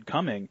period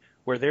coming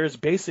where there's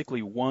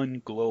basically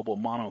one global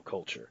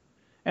monoculture.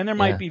 And there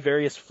might be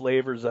various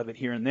flavors of it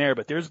here and there,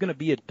 but there's going to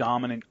be a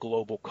dominant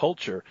global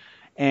culture.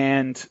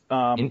 And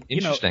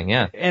interesting,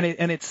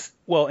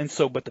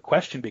 but the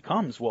question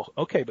becomes, well,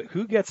 okay, but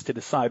who gets to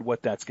decide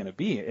what that's going to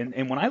be?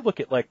 And when I look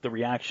at like the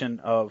reaction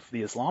of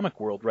the Islamic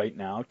world right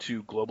now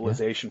to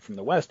globalization from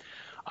the West,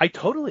 I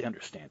totally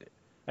understand it.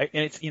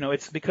 And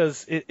it's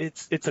because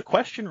it's a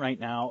question right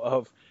now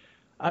of,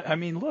 I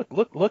mean,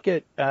 look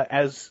at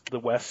as the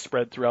West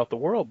spread throughout the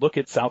world. Look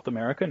at South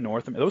America,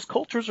 North America. Those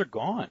cultures are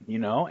gone,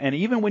 And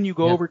even when you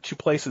go over to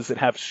places that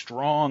have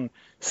strong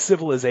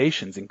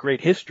civilizations and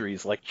great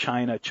histories, like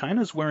China,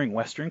 China's wearing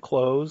Western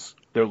clothes.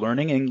 They're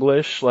learning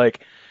English. They've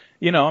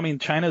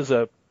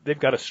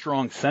got a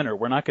strong center.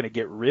 We're not going to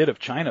get rid of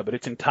China, but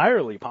it's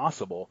entirely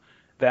possible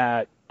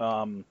that,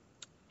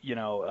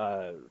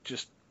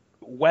 just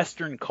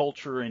Western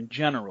culture in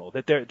general,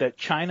 that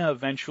China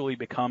eventually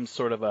becomes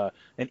sort of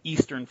an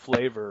Eastern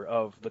flavor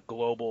of the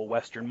global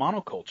Western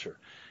monoculture.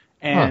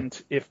 And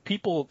if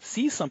people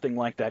see something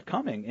like that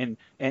coming,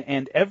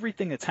 and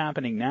everything that's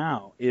happening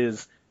now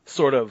is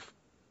sort of,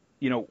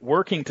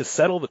 working to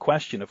settle the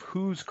question of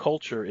whose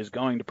culture is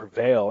going to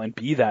prevail and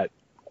be that,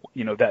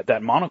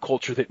 that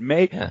monoculture that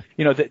may,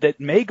 that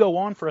may go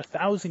on for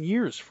 1,000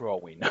 years for all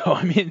we know.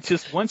 I mean, it's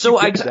just once you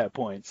get to that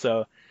point.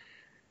 So.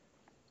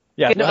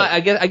 Yeah, I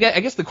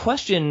guess the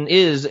question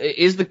is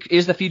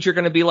the future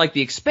going to be like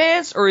The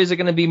Expanse, or is it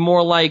going to be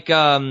more like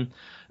Star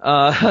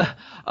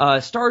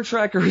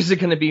Trek, or is it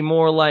going to be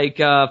more like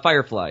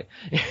Firefly?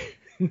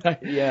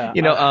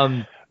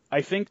 Yeah,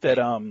 I think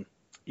that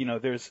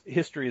there's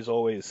history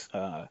always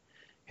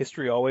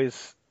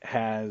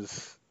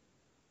has.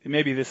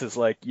 Maybe this is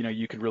like,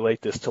 you could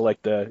relate this to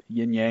like the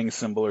yin yang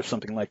symbol or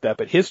something like that.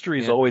 But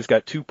history's always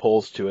got two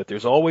poles to it.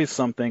 There's always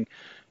something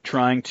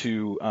trying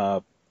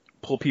to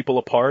pull people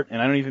apart, and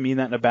I don't even mean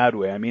that in a bad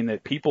way. I mean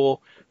that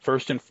people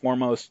first and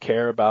foremost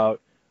care about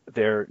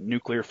their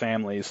nuclear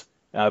families.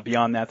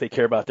 Beyond that, they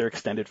care about their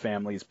extended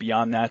families.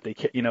 Beyond that,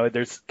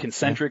 there's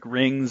concentric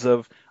rings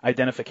of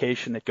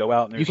identification that go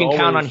out. And you can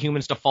count on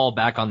humans to fall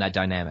back on that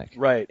dynamic,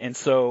 right? And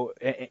so,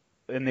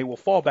 and they will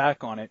fall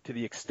back on it to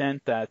the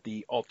extent that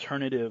the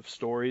alternative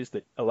stories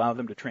that allow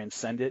them to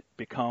transcend it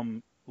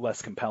become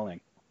less compelling.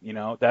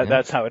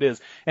 That's how it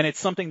is, and it's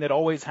something that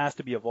always has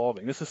to be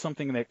evolving. This is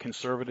something that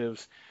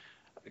conservatives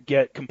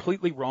get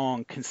completely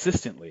wrong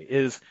consistently.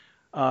 Is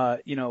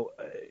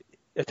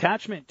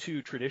attachment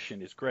to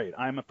tradition is great.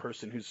 I'm a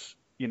person who's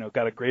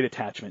got a great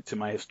attachment to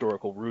my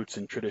historical roots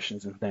and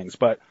traditions and things,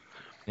 but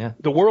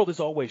the world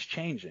is always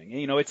changing.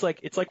 It's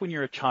like when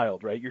you're a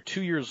child, right? You're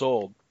 2 years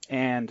old,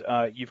 and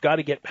you've got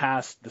to get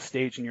past the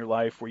stage in your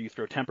life where you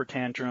throw temper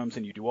tantrums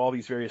and you do all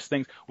these various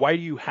things. Why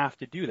do you have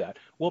to do that?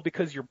 Well,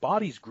 because your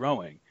body's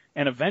growing.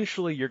 And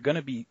eventually you're going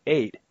to be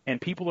 8, and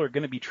people are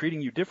going to be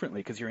treating you differently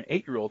because you're an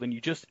 8-year-old, and you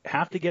just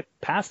have to get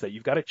past that.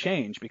 You've got to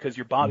change because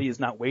your body is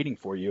not waiting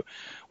for you.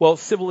 Well,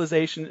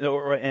 civilization,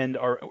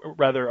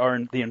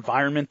 the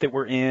environment that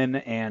we're in,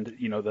 and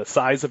the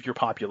size of your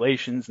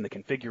populations and the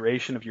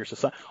configuration of your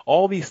society,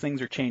 all these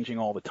things are changing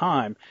all the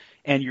time.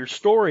 And your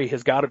story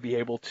has got to be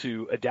able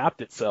to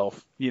adapt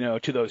itself,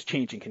 to those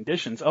changing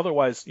conditions.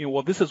 Otherwise,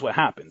 this is what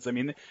happens. I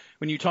mean,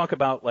 when you talk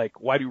about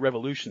like, why do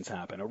revolutions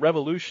happen? A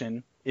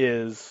revolution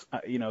is,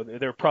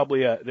 there are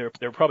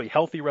probably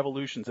healthy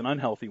revolutions and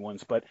unhealthy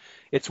ones, but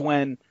it's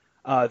when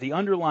the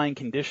underlying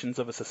conditions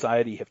of a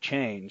society have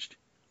changed,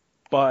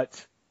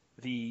 but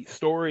the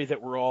story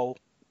that we're all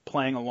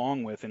playing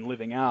along with and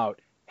living out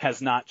has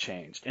not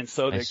changed. And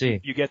so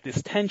you get this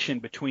tension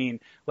between,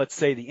 let's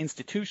say, the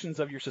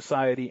institutions of your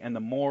society and the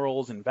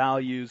morals and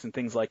values and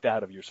things like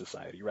that of your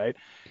society, right?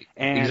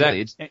 And,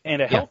 exactly.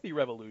 And a healthy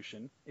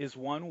revolution is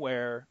one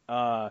where,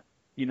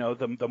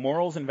 the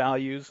morals and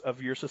values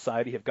of your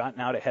society have gotten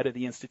out ahead of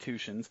the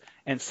institutions,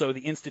 and so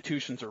the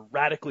institutions are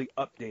radically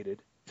updated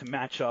to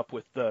match up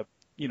with the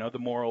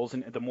morals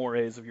and the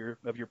mores of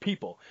your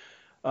people.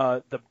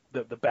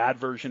 The bad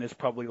version is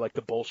probably like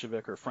the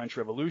Bolshevik or French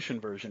Revolution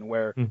version,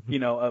 where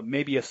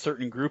maybe a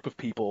certain group of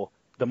people,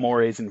 the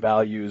mores and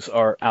values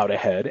are out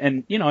ahead.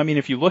 And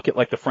if you look at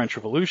like the French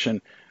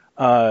Revolution,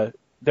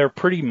 they're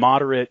pretty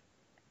moderate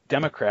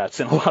Democrats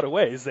in a lot of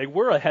ways. They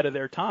were ahead of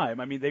their time.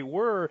 I mean, they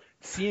were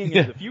seeing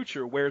into the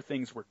future where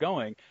things were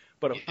going,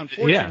 but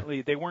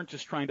unfortunately, they weren't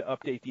just trying to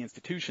update the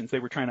institutions; they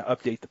were trying to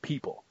update the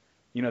people.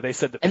 They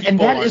said that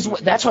people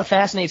that's what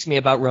fascinates me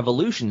about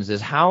revolutions is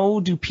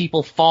how do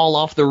people fall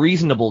off the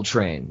reasonable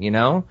train,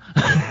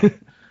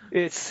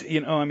 It's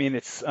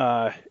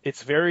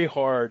it's very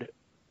hard,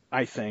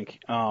 I think,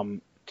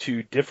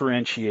 to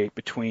differentiate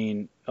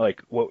between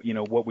like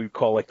what we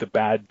call like the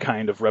bad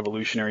kind of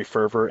revolutionary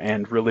fervor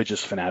and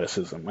religious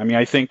fanaticism. I mean,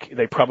 I think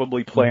they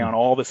probably play on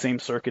all the same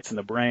circuits in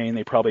the brain.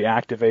 They probably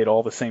activate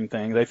all the same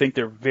things. I think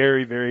they're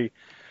very, very.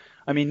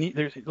 I mean,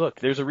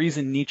 there's a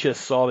reason Nietzsche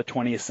saw the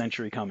 20th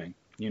century coming.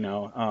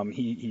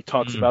 He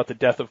talks about the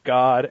death of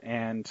God,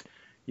 and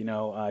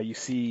you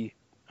see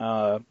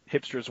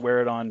hipsters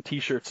wear it on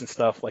T-shirts and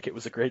stuff like it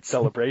was a great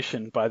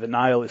celebration by the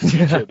nihilist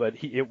Nietzsche,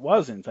 but it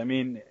wasn't. I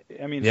mean,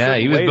 Yeah,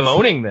 he was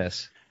bemoaning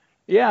this.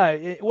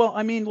 Yeah, well,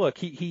 I mean,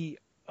 look, it's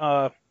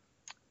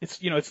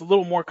it's a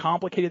little more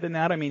complicated than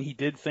that. I mean, he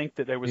did think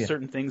that there was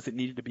certain things that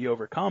needed to be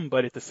overcome,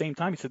 but at the same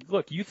time, he said,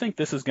 look, you think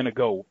this is going to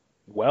go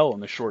well in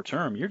the short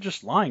term, you're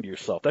just lying to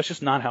yourself. That's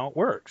just not how it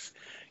works.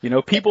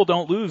 People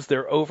don't lose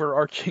their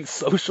overarching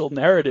social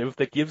narrative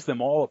that gives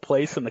them all a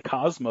place in the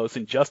cosmos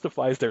and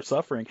justifies their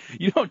suffering.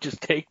 You don't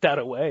just take that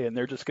away and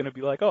they're just going to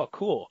be like, oh,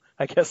 cool,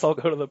 I guess I'll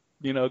go to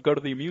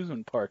the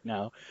amusement park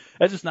now.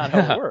 That's just not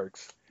how it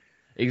works.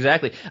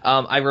 Exactly.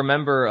 I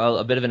remember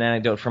a bit of an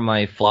anecdote from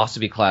my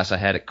philosophy class I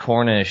had at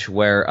Cornish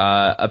where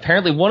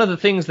apparently one of the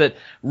things that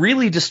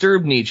really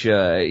disturbed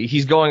Nietzsche,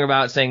 he's going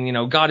about saying,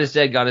 God is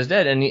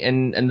dead,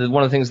 and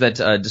one of the things that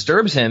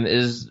disturbs him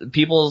is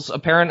people's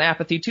apparent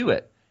apathy to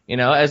it.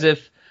 As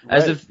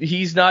if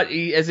he's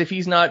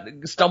not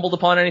stumbled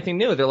upon anything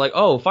new. They're like,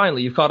 oh,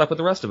 finally, you've caught up with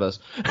the rest of us.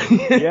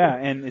 Yeah,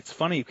 and it's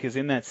funny because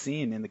in that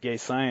scene in The Gay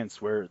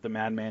Science where the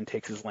madman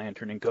takes his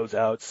lantern and goes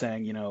out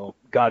saying,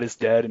 God is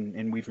dead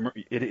and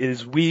it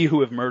is we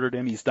who have murdered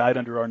him. He's died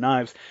under our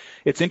knives.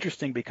 It's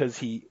interesting because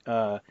he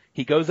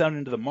goes out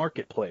into the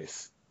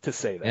marketplace to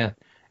say that. Yeah.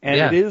 And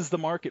it is the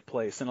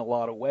marketplace in a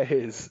lot of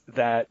ways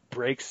that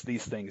breaks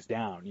these things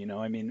down.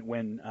 I mean,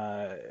 when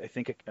I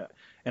think,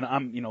 and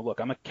I'm, look,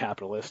 I'm a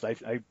capitalist.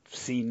 I've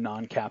seen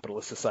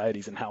non-capitalist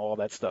societies and how all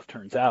that stuff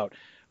turns out.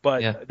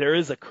 But there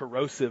is a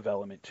corrosive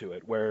element to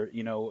it where,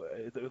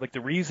 like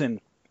the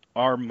reason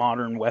our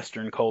modern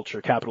Western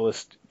culture,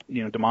 capitalist,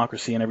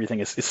 democracy and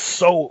everything is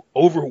so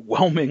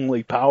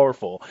overwhelmingly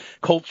powerful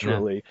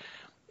culturally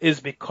is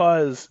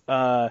because,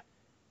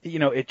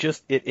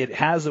 it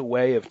has a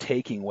way of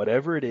taking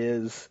whatever it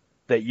is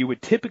that you would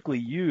typically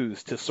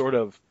use to sort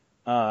of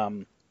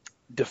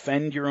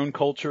defend your own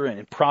culture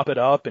and prop it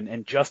up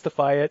and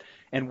justify it,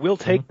 and we'll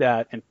take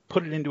that and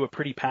put it into a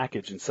pretty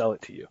package and sell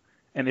it to you.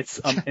 And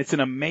it's an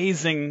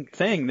amazing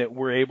thing that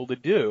we're able to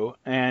do,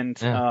 and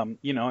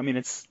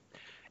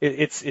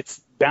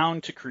it's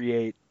bound to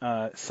create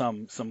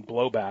some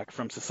blowback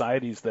from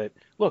societies that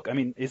look. I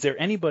mean, is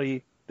there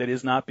anybody that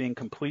is not being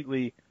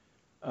completely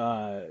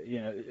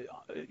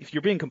if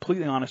you're being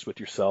completely honest with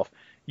yourself,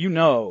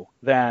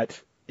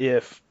 that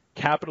if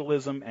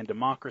capitalism and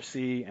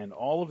democracy and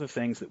all of the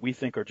things that we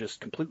think are just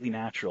completely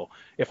natural,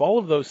 if all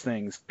of those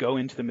things go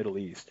into the Middle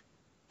East,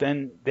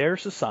 then their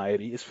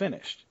society is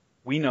finished.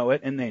 We know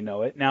it and they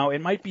know it. Now,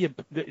 it might be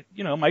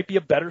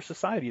a better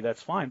society.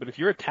 That's fine. But if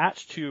you're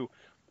attached to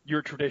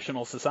your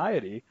traditional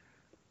society,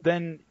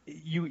 then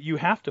you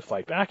have to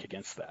fight back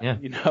against that,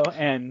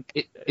 and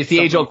it's the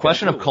age-old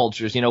question of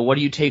cultures. What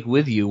do you take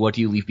with you? What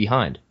do you leave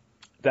behind?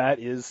 That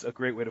is a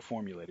great way to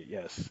formulate it.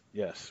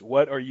 Yes.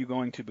 What are you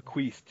going to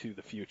bequeath to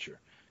the future?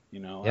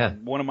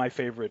 One of my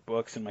favorite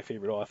books and my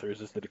favorite authors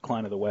is The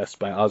Decline of the West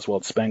by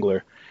Oswald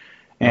Spengler.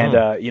 And,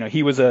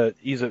 he's a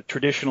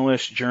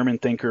traditionalist German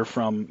thinker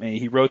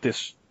he wrote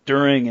this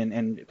during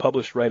and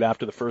published right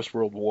after the First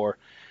World War.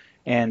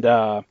 And,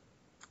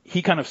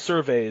 he kind of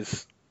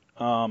surveys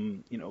a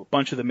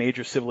bunch of the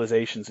major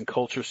civilizations and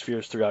culture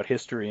spheres throughout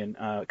history and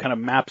kind of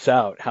maps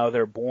out how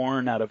they're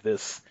born out of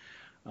this,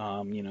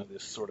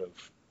 this sort of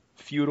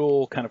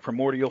feudal, kind of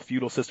primordial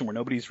feudal system where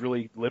nobody's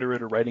really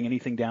literate or writing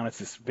anything down. It's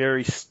this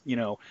very,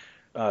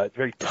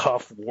 very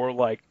tough,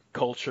 warlike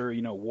culture,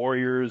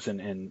 warriors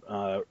and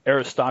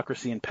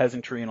aristocracy and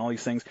peasantry and all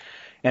these things,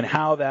 and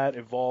how that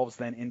evolves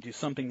then into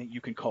something that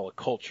you can call a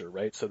culture,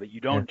 right? So that you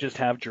don't just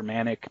have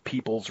Germanic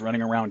peoples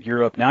running around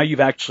Europe. Now you've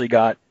actually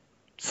got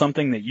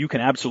something that you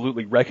can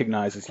absolutely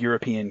recognize as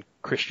European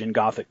Christian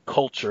Gothic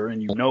culture,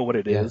 and you know what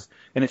it is,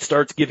 and it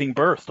starts giving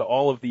birth to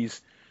all of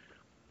these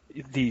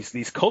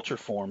culture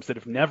forms that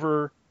have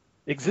never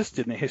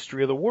existed in the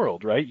history of the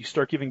world, right? You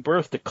start giving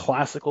birth to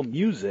classical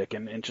music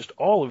and just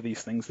all of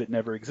these things that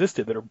never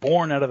existed that are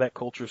born out of that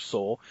culture's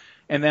soul.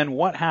 And then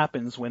what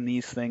happens when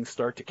these things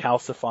start to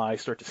calcify,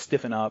 start to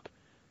stiffen up,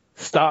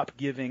 stop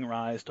giving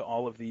rise to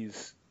all of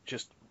these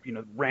just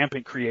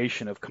rampant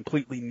creation of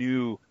completely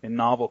new and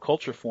novel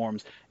culture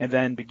forms, and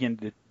then begin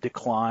to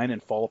decline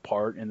and fall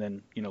apart, and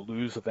then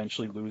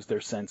eventually lose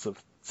their sense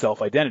of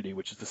self-identity,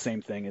 which is the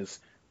same thing as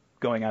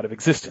going out of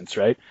existence,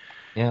 right?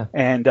 Yeah.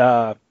 And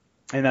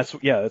that's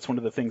one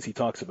of the things he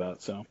talks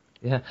about. So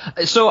yeah.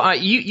 So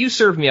you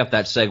served me up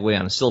that segue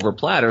on a silver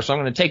platter, so I'm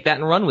going to take that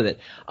and run with it.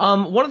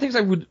 One of the things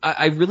one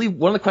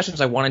of the questions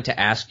I wanted to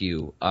ask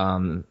you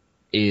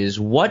is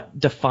what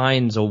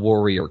defines a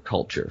warrior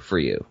culture for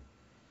you?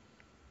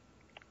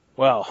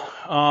 Well,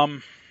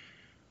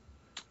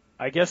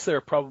 I guess there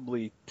are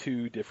probably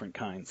two different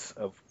kinds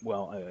of.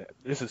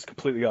 This is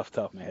completely off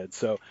the top of my head.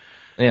 So,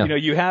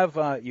 you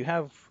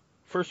have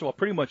first of all,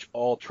 pretty much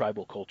all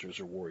tribal cultures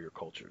are warrior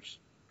cultures,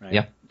 right?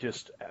 Yeah.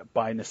 Just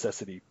by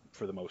necessity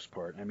for the most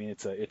part. I mean,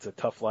 it's a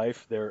tough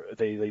life.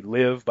 They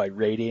live by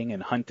raiding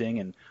and hunting,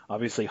 and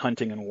obviously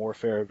hunting and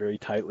warfare are very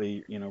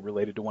tightly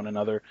related to one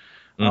another.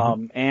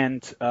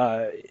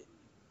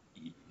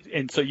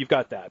 And so you've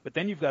got that, but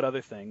then you've got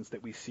other things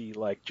that we see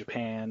like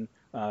Japan,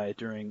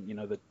 during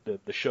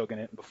the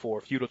shogunate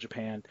before feudal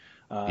Japan,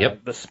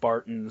 Yep. the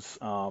Spartans.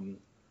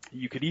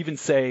 You could even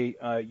say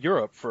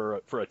Europe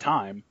for a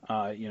time,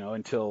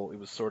 until it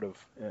was sort of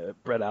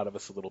bred out of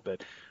us a little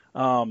bit.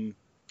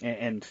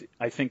 And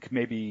I think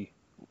maybe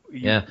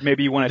you want to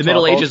The talk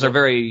Middle Ages also.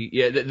 are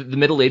the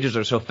Middle Ages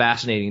are so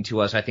fascinating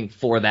to us. I think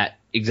for that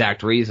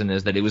exact reason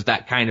is that it was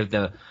that kind of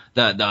the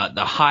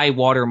high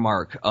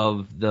watermark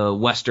of the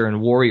Western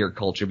warrior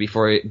culture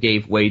before it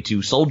gave way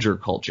to soldier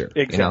culture.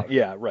 Exactly.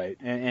 Yeah, right.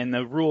 And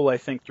the rule, I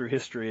think, through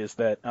history is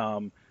that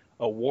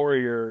a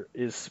warrior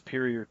is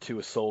superior to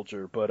a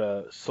soldier, but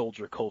a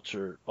soldier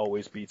culture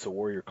always beats a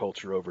warrior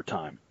culture over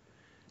time.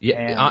 Yeah,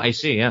 And I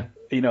see. Yeah.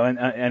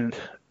 and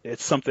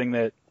it's something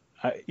that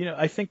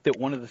I think that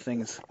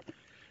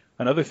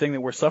another thing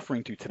that we're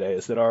suffering to today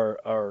is that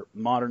our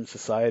modern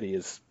society,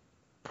 is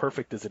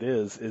perfect as it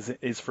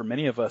is for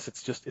many of us,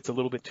 it's a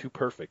little bit too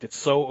perfect. It's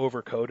so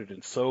overcoded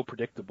and so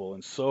predictable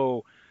and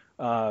so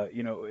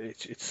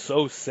it's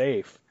so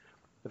safe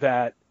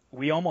that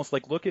we almost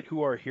like look at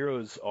who our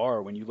heroes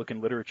are when you look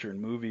in literature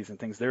and movies and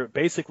things. They're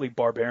basically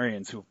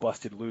barbarians who've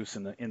busted loose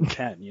in the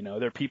pen.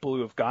 They're people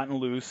who have gotten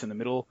loose in the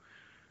middle,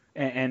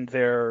 and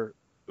they're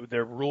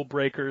rule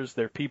breakers.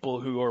 They're people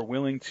who are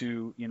willing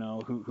to,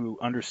 who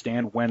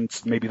understand when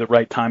it's maybe the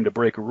right time to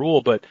break a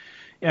rule. But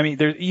I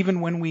mean, even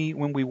when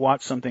we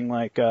watch something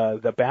like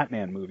the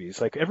Batman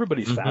movies, like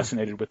everybody's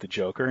fascinated with the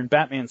Joker, and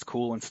Batman's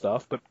cool and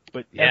stuff, but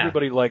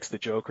everybody likes the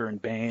Joker and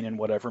Bane and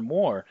whatever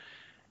more.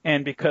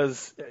 And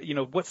because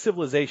what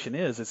civilization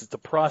is it's a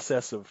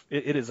process of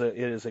it is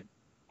a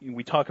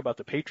we talk about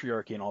the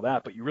patriarchy and all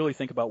that, but you really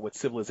think about what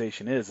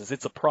civilization is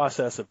it's a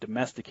process of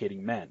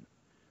domesticating men.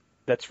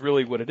 That's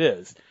really what it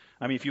is.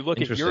 I mean, if you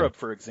look at Europe,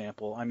 for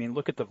example, I mean,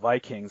 look at the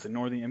Vikings and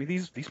Northern. I mean,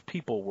 these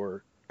people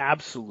were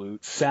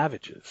absolute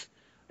savages,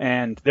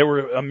 and there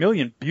were a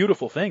million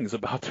beautiful things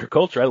about their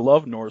culture. I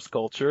love Norse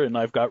culture, and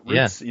I've got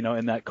roots,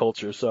 in that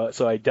culture. So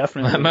I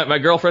definitely my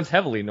girlfriend's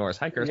heavily Norse.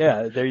 Hi, Kirsten.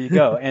 Yeah, there you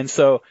go. And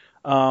so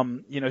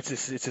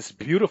it's this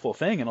beautiful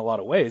thing in a lot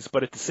of ways,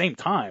 but at the same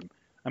time,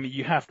 I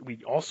mean,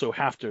 we also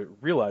have to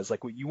realize,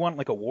 like, what you want,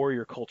 like a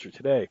warrior culture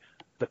today.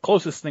 The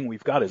closest thing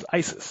we've got is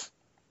ISIS.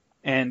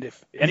 And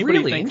if anybody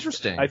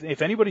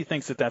if anybody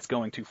thinks that that's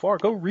going too far,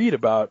 go read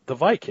about the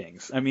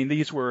Vikings. I mean,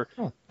 these were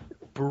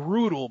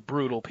brutal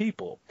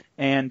people.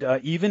 And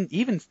even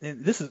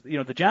this is,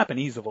 the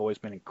Japanese have always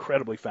been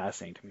incredibly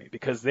fascinating to me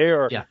because they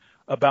are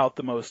about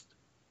the most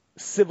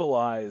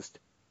civilized,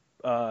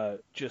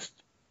 just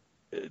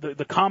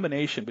the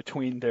combination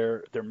between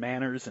their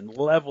manners and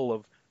level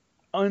of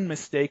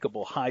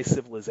unmistakable high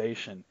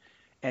civilization,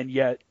 and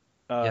yet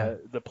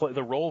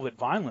the role that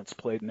violence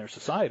played in their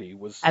society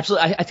was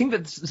absolutely. I think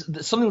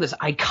that's something that's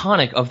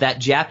iconic of that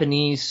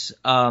Japanese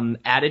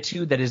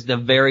attitude. That is the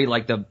very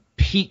the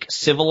peak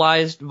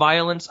civilized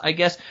violence, I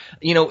guess.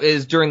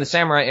 Is during the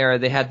samurai era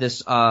they had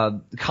this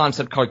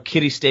concept called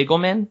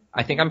kiristegomen.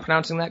 I think I'm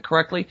pronouncing that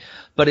correctly,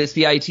 but it's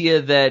the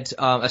idea that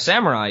a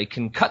samurai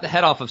can cut the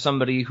head off of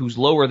somebody who's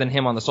lower than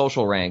him on the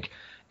social rank.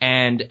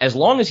 And as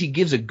long as he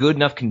gives a good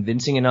enough,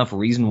 convincing enough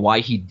reason why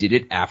he did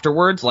it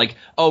afterwards, like,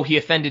 oh, he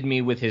offended me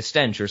with his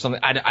stench or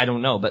something, I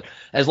don't know. But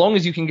as long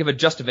as you can give a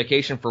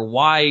justification for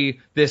why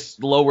this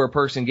lower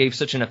person gave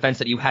such an offense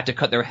that you had to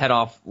cut their head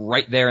off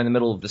right there in the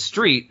middle of the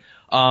street,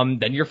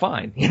 then you're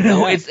fine.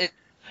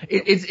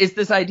 It's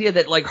this idea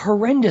that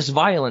horrendous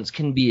violence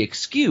can be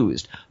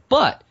excused,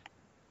 but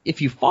if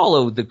you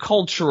follow the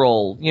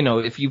cultural,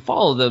 if you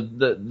follow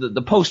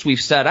the post we've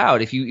set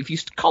out, if you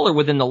color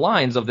within the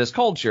lines of this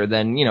culture,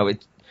 then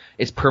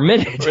it's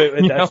permitted.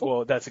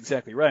 That's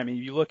exactly right. I mean,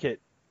 you look at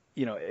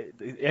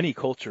any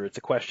culture, it's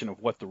a question of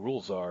what the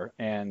rules are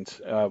and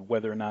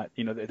whether or not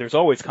there's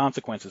always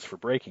consequences for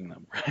breaking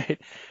them,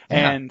 right?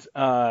 Yeah.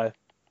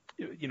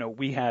 And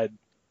we had,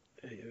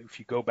 if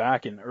you go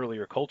back in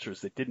earlier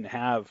cultures that didn't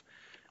have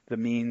the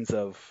means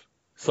of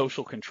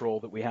social control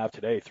that we have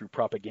today through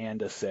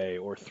propaganda, say,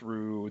 or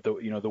through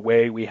the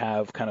way we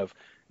have kind of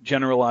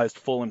generalized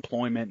full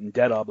employment and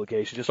debt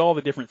obligation, just all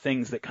the different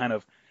things that kind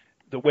of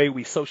the way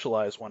we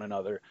socialize one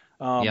another.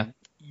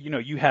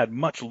 You had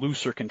much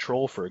looser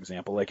control, for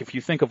example. Like if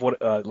you think of what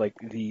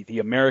the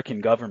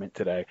American government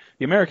today,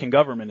 the American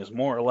government is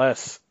more or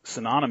less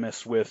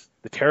synonymous with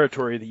the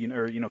territory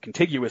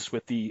contiguous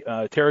with the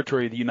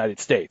territory of the United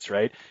States,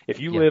 right?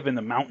 If you live in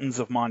the mountains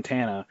of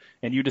Montana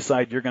and you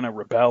decide you're going to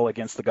rebel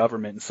against the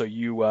government, and so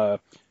you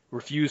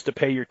refuse to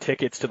pay your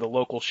tickets to the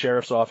local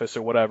sheriff's office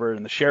or whatever,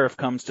 and the sheriff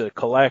comes to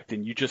collect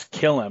and you just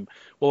kill him,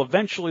 well,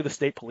 eventually the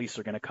state police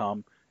are going to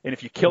come. And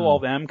if you kill all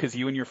them because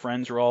you and your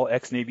friends are all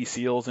ex-Navy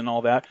SEALs and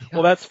all that,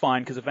 well, that's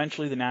fine because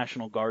eventually the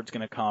National Guard's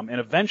going to come. And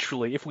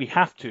eventually, if we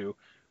have to,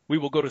 we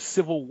will go to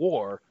civil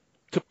war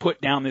to put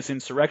down this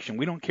insurrection.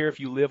 We don't care if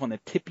you live on the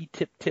tippy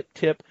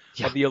tip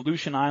of the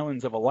Aleutian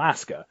Islands of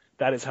Alaska.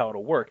 That is how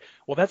it'll work.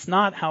 Well, that's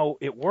not how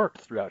it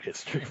worked throughout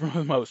history for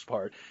the most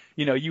part.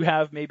 You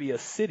have maybe a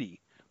city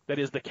that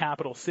is the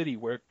capital city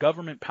where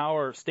government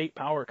power, state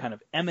power kind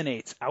of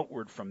emanates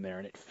outward from there,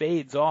 and it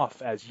fades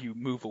off as you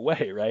move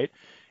away, right?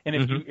 And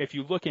if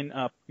you look in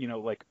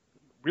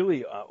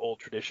really old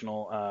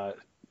traditional.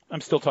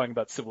 I'm still talking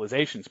about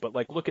civilizations, but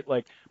like look at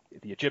like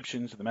the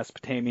Egyptians, the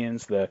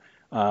Mesopotamians, the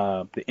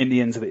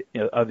Indians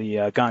of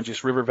the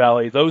Ganges River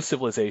Valley, those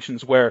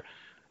civilizations where,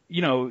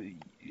 you know,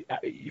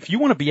 if you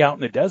want to be out in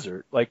the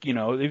desert, like, you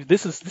know,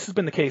 this has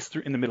been the case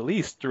in the Middle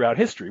East throughout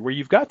history, where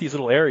you've got these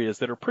little areas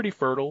that are pretty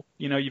fertile.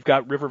 You know, you've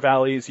got river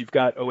valleys, you've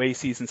got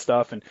oases and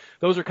stuff, and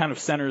those are kind of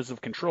centers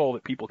of control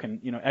that people can,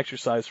 you know,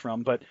 exercise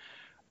from. But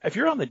if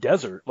you're on the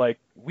desert, like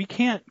we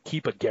can't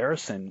keep a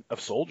garrison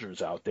of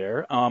soldiers out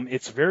there.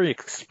 It's very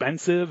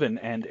expensive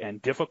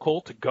and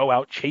difficult to go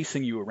out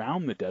chasing you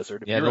around the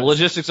desert. Yeah, the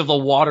logistics of the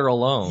water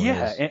alone.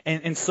 Yeah,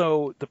 and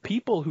so the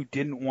people who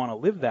didn't want to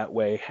live that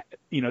way,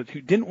 you know,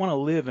 who didn't want to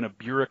live in a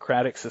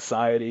bureaucratic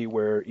society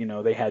where, you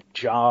know, they had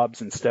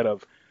jobs instead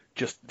of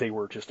they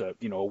were just a,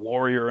 you know, a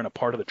warrior and a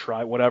part of the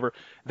tribe, whatever,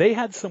 they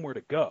had somewhere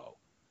to go.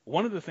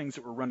 One of the things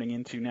that we're running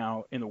into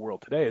now in the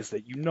world today is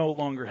that you no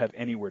longer have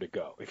anywhere to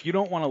go. If you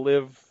don't want to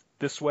live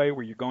this way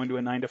where you're going to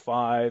a 9 to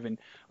 5, and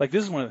like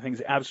this is one of the things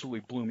that absolutely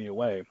blew me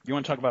away. You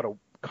want to talk about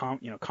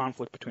a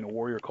conflict between a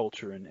warrior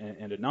culture and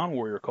a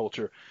non-warrior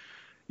culture.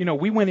 You know,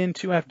 we went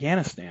into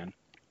Afghanistan.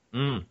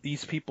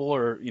 These people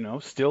are, you know,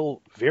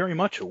 still very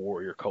much a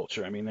warrior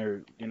culture. I mean,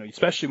 they're, you know,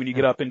 especially when you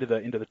get up into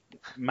the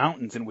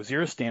mountains in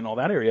Waziristan, all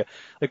that area.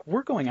 Like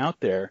we're going out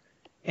there,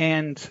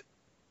 and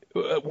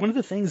one of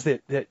the things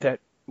that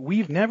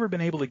we've never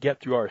been able to get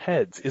through our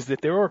heads is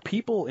that there are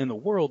people in the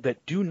world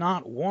that do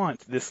not want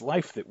this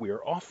life that we are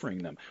offering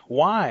them.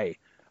 Why?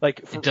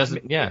 Like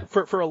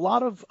for a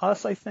lot of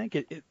us, I think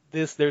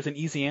there's an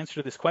easy answer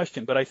to this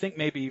question, but I think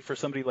maybe for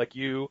somebody like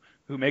you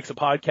who makes a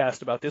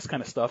podcast about this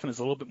kind of stuff and is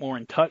a little bit more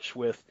in touch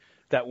with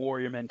that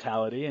warrior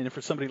mentality, and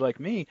for somebody like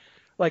me,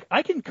 like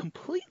I can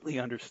completely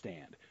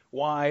understand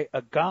why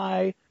a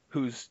guy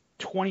who's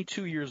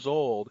 22 years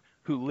old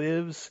who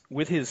lives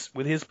with his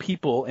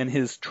people and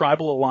his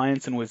tribal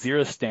alliance in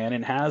Waziristan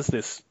and has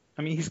this,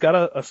 I mean, he's got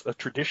a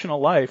traditional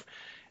life,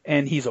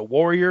 and he's a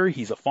warrior,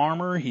 he's a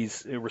farmer,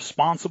 he's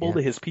responsible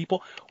to his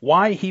people,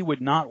 why he would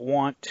not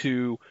want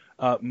to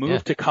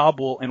move to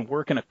Kabul and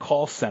work in a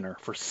call center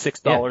for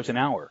 $6 an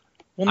hour.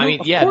 Well, no,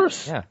 of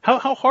course. Yeah.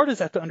 How hard is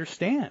that to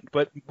understand?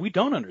 But we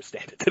don't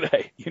understand it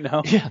today, you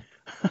know? Yeah.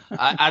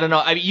 I don't know.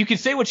 I mean, you can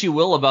say what you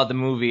will about the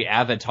movie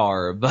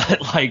Avatar,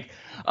 but like,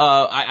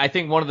 I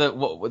think one of the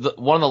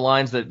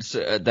lines that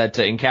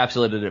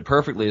encapsulated it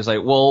perfectly is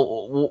like,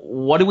 well,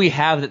 what do we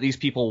have that these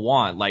people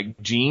want? Like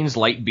jeans,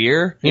 light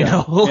beer, you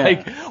know?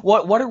 Like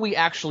what are we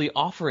actually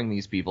offering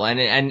these people? And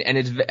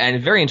it's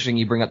very interesting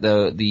you bring up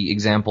the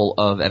example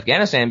of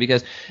Afghanistan,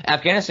 because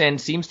Afghanistan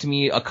seems to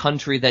me a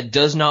country that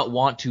does not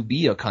want to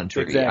be a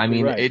country. Exactly I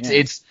mean,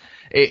 right,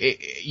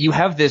 you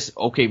have this,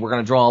 okay, we're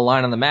going to draw a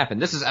line on the map,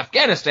 and this is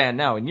Afghanistan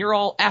now, and you're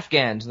all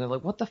Afghans. And they're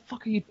like, what the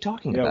fuck are you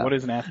talking about? Yeah, what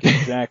is an Afghan?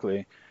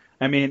 Exactly.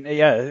 I mean,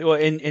 yeah, well,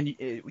 and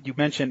you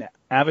mentioned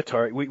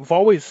Avatar. We've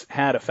always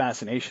had a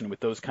fascination with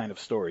those kind of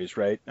stories,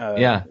 right?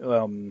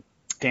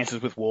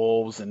 Dances with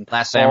Wolves and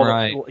Last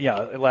Samurai.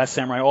 Last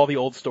Samurai, all the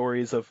old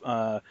stories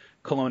of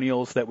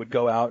colonials that would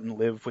go out and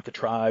live with the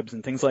tribes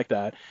and things like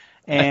that.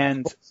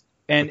 And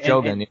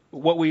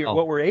what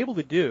we're able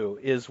to do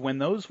is when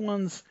those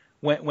ones,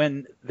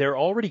 when they're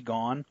already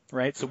gone,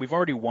 right? So we've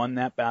already won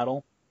that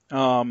battle.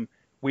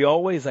 We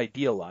always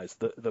idealize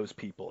those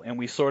people, and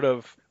we sort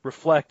of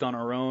reflect on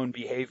our own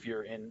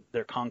behavior in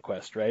their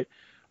conquest, right?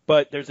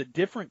 But there's a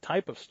different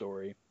type of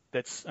story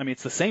it's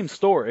the same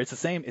story, it's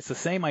the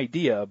same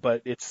idea,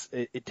 but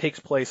it takes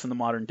place in the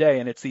modern day,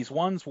 and it's these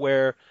ones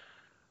where,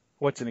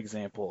 what's an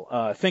example?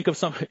 Think of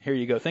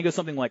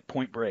something like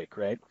Point Break,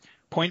 right?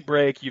 Point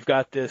Break, you've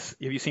got this.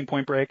 Have you seen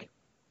Point Break?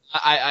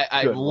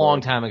 A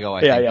long time ago,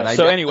 I think. Yeah.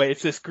 So anyway,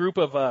 it's this group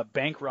of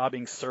bank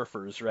robbing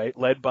surfers, right,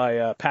 led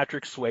by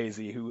Patrick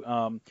Swayze,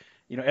 who,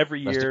 every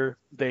year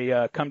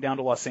they come down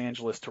to Los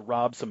Angeles to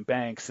rob some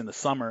banks in the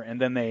summer, and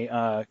then they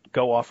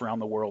go off around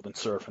the world and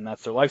surf, and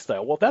that's their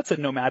lifestyle. Well, that's a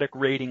nomadic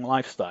raiding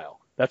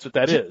lifestyle. That's what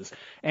that is.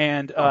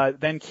 And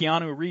then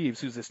Keanu Reeves,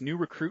 who's this new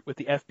recruit with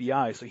the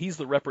FBI, so he's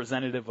the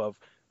representative of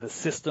the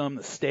system,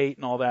 the state,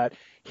 and all that.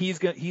 He's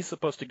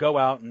supposed to go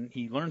out, and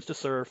he learns to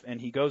surf, and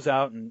he goes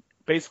out and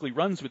basically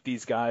runs with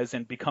these guys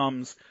and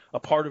becomes a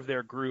part of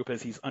their group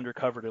as he's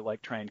undercover to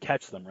like try and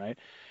catch them, right?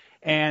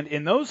 And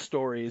in those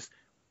stories,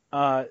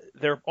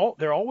 they're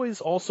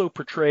always also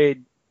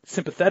portrayed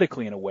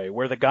sympathetically in a way,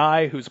 where the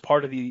guy who's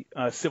part of the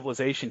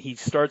civilization, he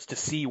starts to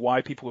see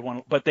why people would want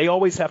to, but they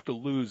always have to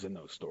lose in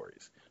those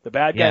stories. The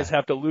bad guys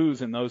have to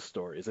lose in those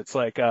stories. It's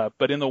like,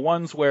 but in the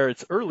ones where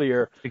it's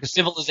earlier, because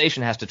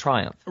civilization has to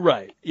triumph.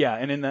 Right. Yeah.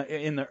 And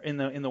in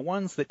the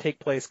ones that take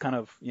place kind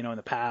of, in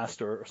the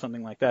past or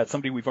something like that,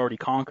 somebody we've already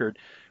conquered,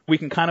 we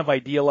can kind of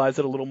idealize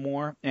it a little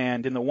more.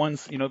 And in the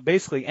ones,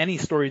 basically any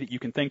story that you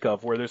can think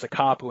of where there's a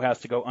cop who has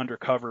to go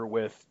undercover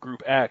with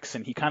Group X,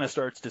 and he kind of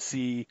starts to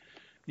see,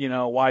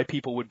 why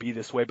people would be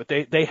this way, but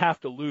they have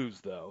to lose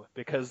though,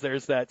 because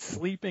there's that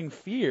sleeping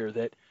fear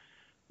that,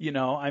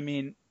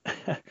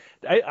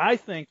 I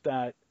think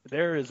that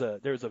there's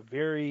a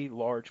very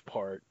large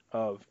part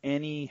of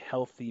any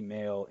healthy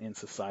male in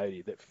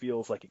society that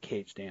feels like a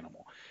caged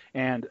animal,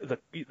 and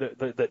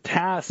the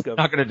task of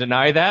Not going to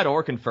deny that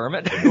or confirm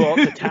it. well,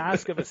 the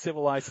task of a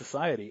civilized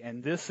society,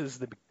 and this is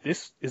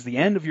the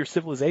end of your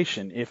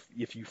civilization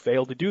if you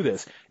fail to do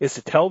this, is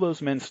to tell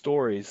those men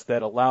stories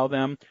that allow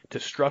them to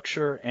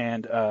structure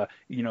and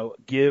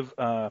give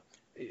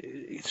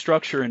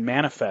structure and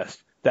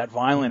manifest that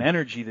violent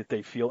energy that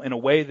they feel in a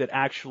way that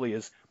actually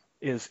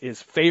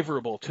is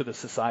favorable to the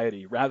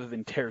society rather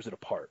than tears it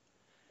apart.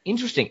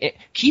 Interesting.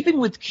 Keeping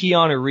with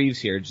Keanu Reeves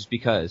here, just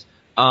because.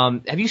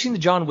 Have you seen the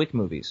John Wick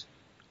movies?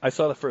 I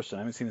saw the first one.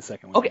 I haven't seen the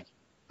second one. Okay.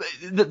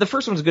 The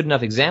first one's a good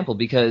enough example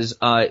because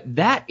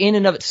that in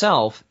and of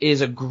itself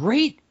is a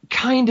great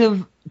kind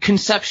of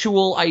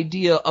conceptual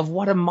idea of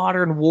what a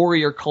modern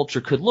warrior culture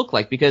could look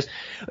like. Because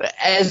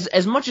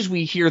as much as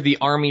we hear the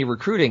army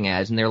recruiting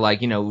ads and they're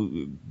like,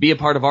 be a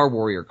part of our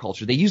warrior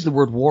culture, they use the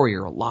word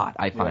warrior a lot,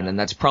 I find, and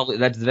that's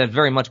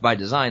very much by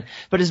design.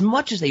 But as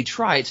much as they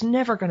try, it's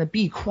never going to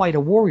be quite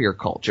a warrior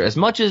culture. As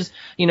much as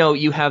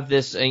you have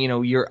this, I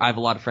have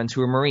a lot of friends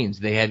who are Marines.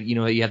 They have,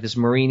 you have this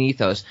Marine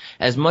ethos.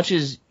 As much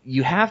as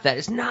you have that,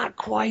 it's not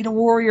quite a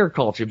warrior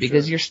culture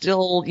because you're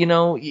still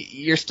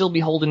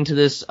beholden to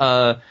this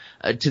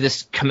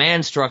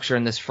command structure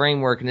and this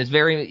framework, and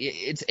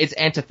it's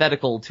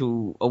antithetical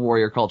to a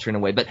warrior culture in a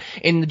way. But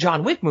in the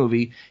John Wick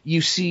movie, you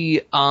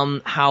see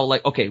how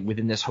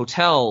within this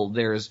hotel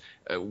there's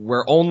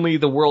where only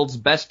the world's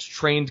best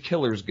trained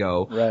killers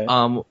go.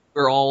 Right.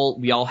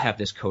 We all have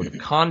this code of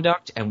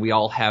conduct, and we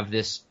all have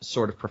this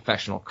sort of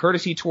professional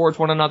courtesy towards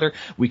one another.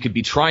 We could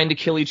be trying to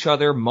kill each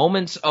other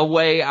moments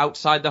away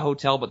outside the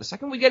hotel, but the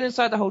second we get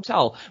inside the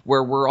hotel,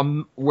 where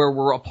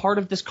we're a part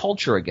of this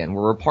culture again,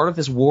 we're a part of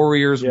this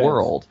warrior's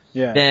world,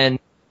 then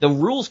the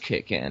rules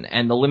kick in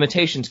and the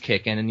limitations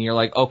kick in, and you're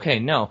like, okay,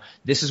 no,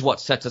 this is what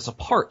sets us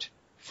apart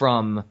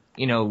from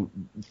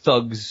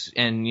thugs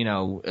and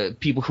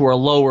people who are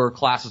lower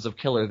classes of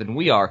killer than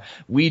we are.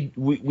 We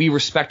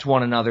respect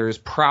one another's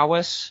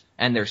prowess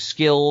and their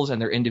skills and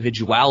their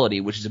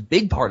individuality, which is a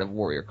big part of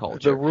warrior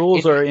culture. The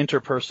rules are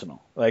interpersonal.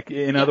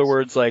 In other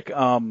words, what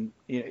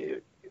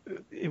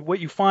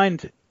you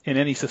find in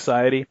any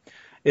society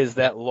is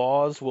that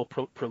laws will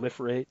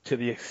proliferate to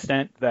the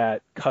extent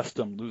that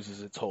custom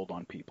loses its hold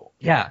on people.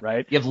 Yeah.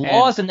 Right? You have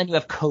laws and then you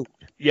have code.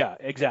 Yeah,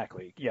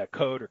 exactly. Yeah,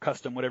 code or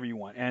custom, whatever you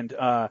want.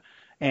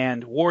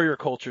 And warrior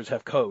cultures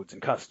have codes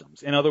and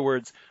customs. In other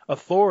words,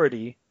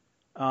 authority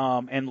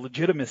and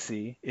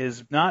legitimacy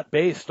is not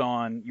based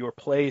on your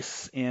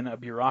place in a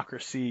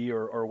bureaucracy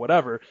or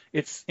whatever.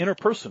 It's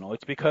interpersonal.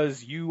 It's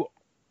because you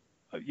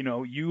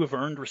have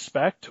earned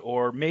respect,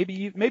 or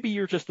maybe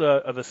you're just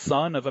the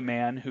son of a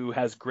man who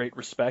has great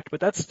respect, but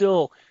that's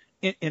still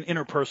an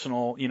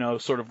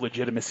interpersonal, sort of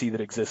legitimacy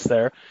that exists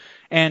there.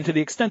 And to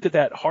the extent that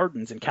that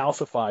hardens and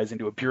calcifies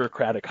into a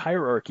bureaucratic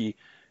hierarchy,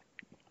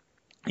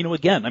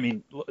 again, I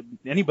mean,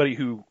 anybody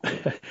who,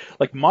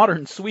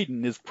 modern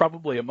Sweden is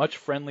probably a much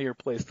friendlier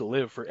place to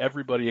live for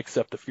everybody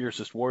except the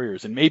fiercest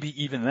warriors, and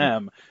maybe even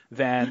them,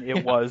 than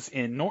it was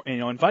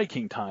in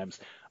Viking times.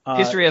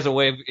 History has a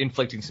way of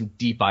inflicting some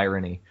deep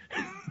irony.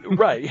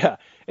 Right, yeah.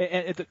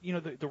 And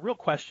the real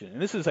question,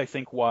 and this is, I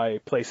think,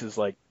 why places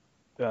like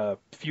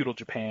feudal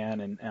Japan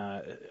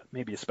and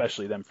maybe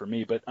especially them for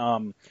me, but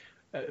all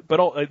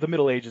the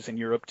Middle Ages in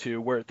Europe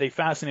too, where they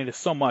fascinate us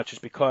so much, is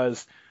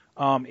because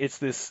it's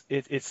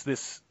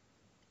this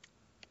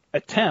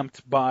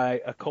attempt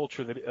by a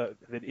culture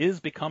that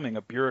is becoming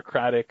a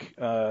bureaucratic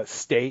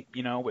state,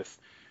 with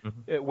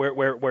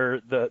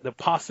where the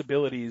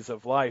possibilities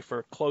of life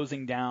are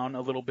closing down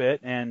a little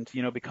bit and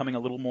becoming a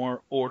little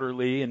more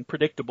orderly and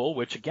predictable,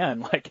 which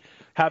again,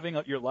 having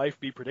your life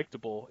be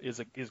predictable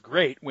is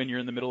great when you're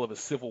in the middle of a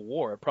civil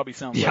war. It probably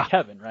sounds like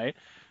heaven, right?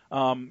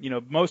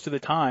 Most of the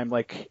time,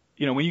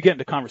 when you get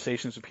into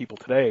conversations with people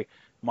today,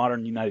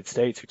 modern United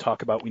States, who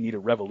talk about we need a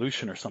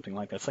revolution or something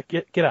like that, it's like,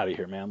 get out of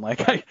here, man.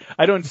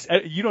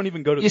 You don't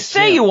even go to the gym. You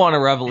say you want a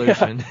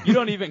revolution. Yeah, you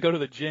don't even go to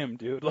the gym,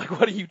 dude.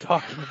 What are you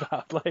talking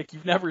about?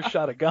 You've never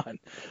shot a gun.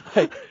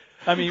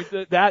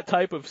 That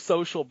type of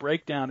social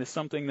breakdown is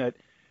something that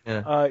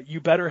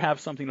you better have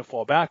something to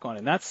fall back on.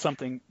 And that's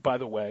something, by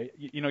the way,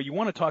 you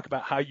want to talk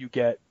about how you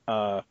get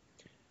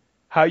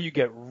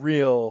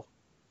real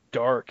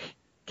dark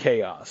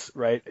chaos,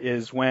 right?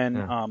 Is when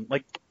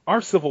our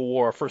first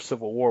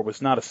civil war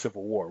was not a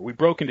civil war. We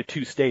broke into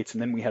two states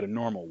and then we had a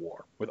normal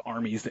war with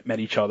armies that met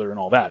each other and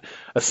all that.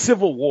 A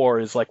civil war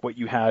is like what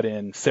you had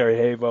in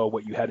Sarajevo,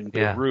 what you had in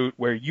Beirut,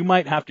 where you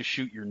might have to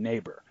shoot your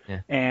neighbor.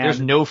 Yeah. And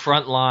there's no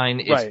front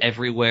line. It's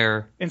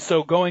everywhere. And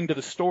so going to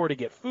the store to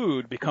get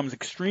food becomes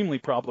extremely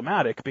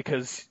problematic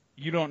because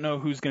you don't know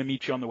who's going to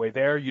meet you on the way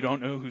there. You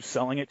don't know who's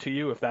selling it to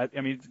you.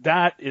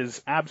 That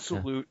is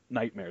absolute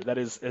nightmare. That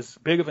is as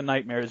big of a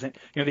nightmare as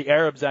the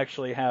Arabs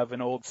actually have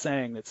an old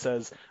saying that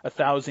says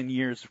 1,000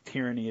 years of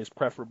tyranny is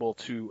preferable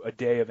to a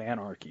day of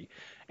anarchy.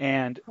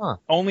 And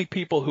only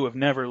people who have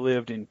never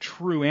lived in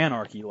true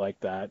anarchy like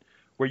that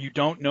where you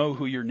don't know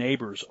who your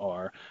neighbors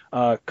are,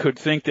 could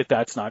think that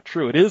that's not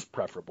true. It is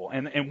preferable.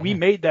 And we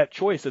made that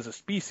choice as a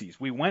species.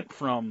 We went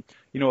from,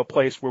 a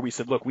place where we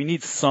said, look, we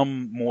need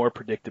some more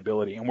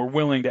predictability, and we're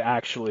willing to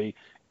actually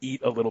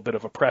eat a little bit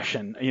of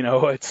oppression,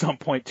 at some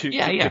point to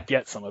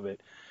get some of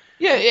it.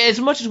 Yeah, as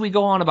much as we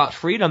go on about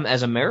freedom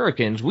as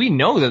Americans, we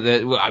know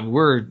that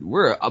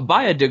we're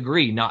by a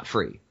degree not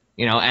free.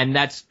 And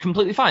that's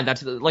completely fine.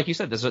 That's, like you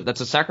said, that's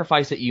a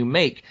sacrifice that you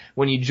make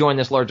when you join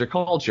this larger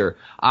culture.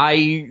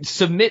 I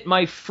submit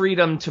my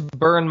freedom to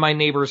burn my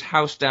neighbor's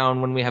house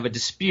down when we have a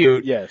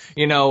dispute. Yes.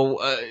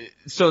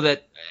 So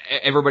that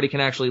everybody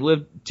can actually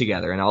live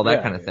together and all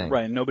that kind of thing.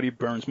 Right. And nobody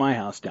burns my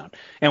house down.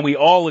 And we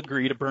all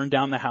agree to burn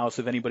down the house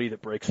of anybody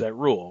that breaks that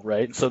rule,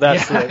 right? And so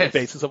that's the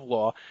basis of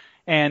law.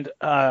 And,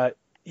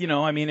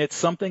 it's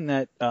something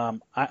that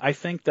I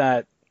think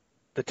that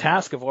the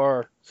task of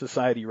our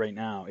society right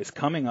now is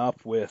coming up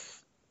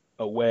with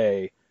a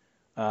way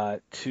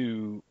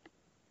to,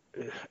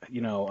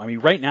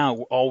 right now,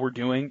 all we're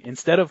doing,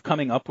 instead of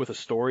coming up with a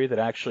story that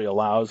actually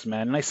allows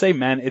men, and I say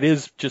men,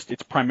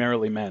 it's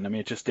primarily men.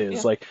 It just is.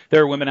 Yeah. Like,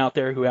 there are women out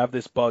there who have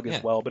this bug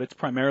as well, but it's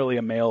primarily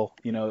a male,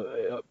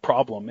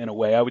 problem in a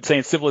way. I would say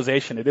in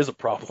civilization, it is a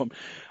problem.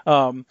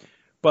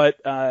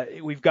 But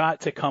we've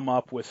got to come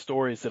up with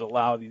stories that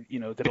allow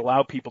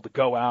people to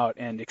go out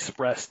and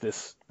express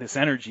this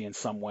energy in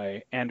some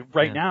way. And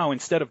right now,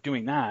 instead of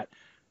doing that,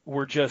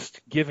 we're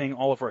just giving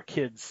all of our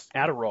kids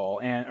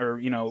Adderall or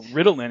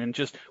Ritalin,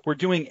 and we're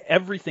doing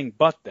everything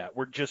but that.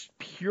 We're just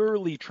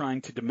purely trying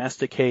to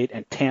domesticate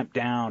and tamp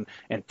down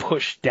and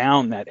push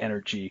down that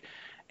energy.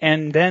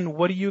 And then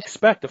what do you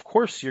expect? Of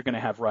course you're going to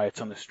have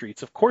riots on the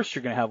streets. Of course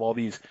you're going to have all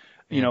these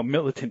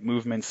militant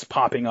movements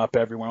popping up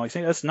everywhere. Like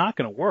saying that's not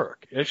going to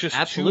work. It's just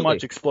too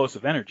much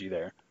explosive energy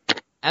there.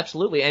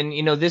 Absolutely,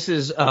 and this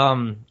is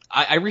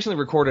I recently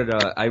recorded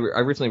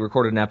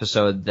an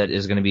episode that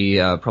is going to be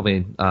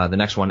probably the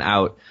next one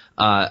out.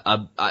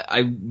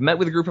 I met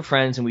with a group of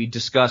friends and we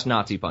discussed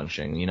Nazi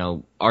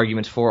punching.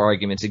 Arguments for,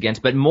 arguments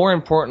against, but more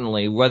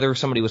importantly, whether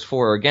somebody was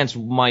for or against.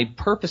 My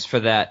purpose for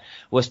that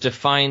was to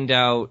find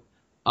out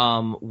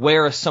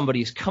where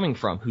somebody's coming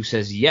from who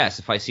says, yes,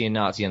 if I see a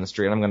Nazi on the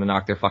street, I'm going to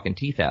knock their fucking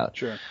teeth out.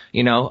 Sure.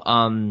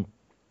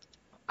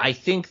 I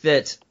think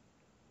that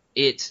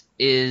it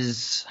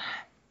is,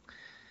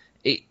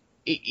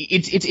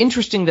 it's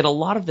interesting that a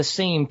lot of the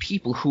same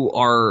people who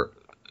are,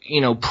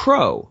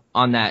 pro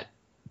on that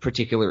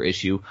particular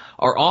issue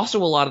are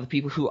also a lot of the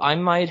people who I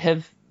might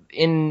have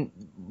in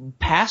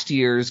past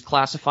years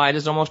classified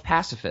as almost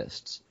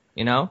pacifists,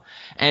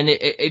 and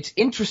it's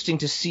interesting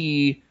to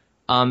see,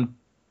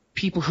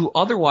 people who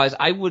otherwise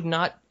I would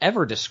not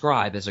ever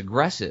describe as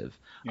aggressive,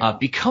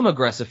 become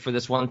aggressive for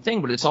this one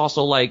thing. But it's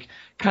also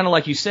kind of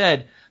like you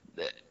said,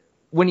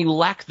 when you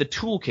lack the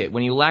toolkit,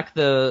 when you lack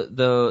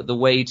the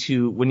way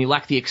to, when you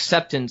lack the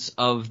acceptance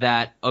of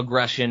that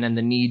aggression and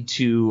the need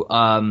to,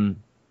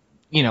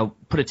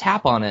 put a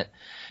tap on it,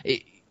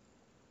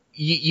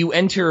 you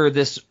enter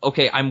this,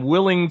 okay, I'm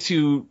willing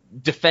to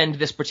defend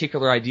this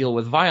particular ideal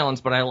with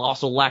violence, but I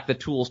also lack the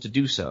tools to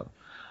do so.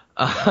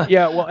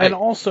 And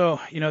also,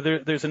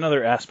 there's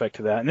another aspect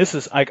to that, and this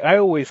is I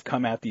always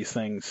come at these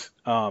things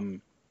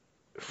from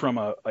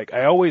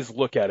I always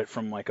look at it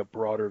from a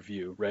broader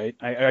view, right?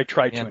 I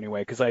try to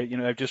anyway, because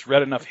I've just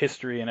read enough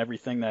history and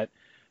everything that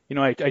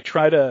I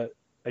try to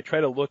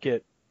look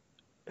at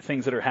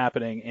things that are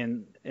happening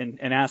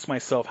and ask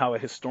myself how a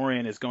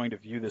historian is going to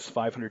view this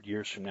 500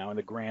 years from now in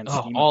the grand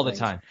scheme all of the things.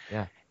 time.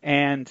 Yeah.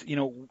 And,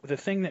 the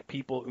thing that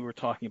people who are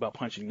talking about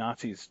punching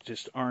Nazis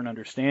just aren't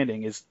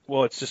understanding is,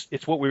 well,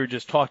 it's what we were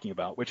just talking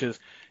about, which is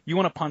you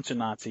want to punch a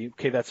Nazi.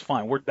 Okay, that's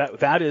fine.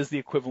 That is the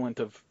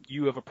equivalent of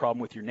you have a problem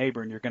with your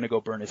neighbor and you're going to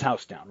go burn his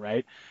house down,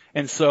 right?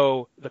 And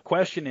so the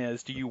question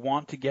is, do you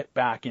want to get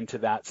back into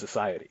that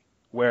society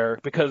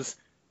because,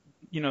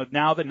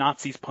 now the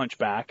Nazis punch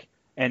back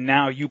and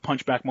now you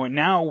punch back more.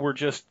 Now we're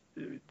just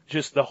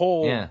the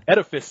whole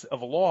edifice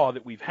of a law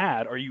that we've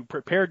had. Are you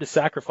prepared to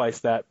sacrifice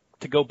that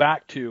to go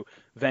back to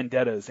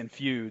vendettas and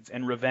feuds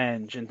and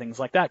revenge and things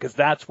like that? Because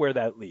that's where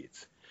that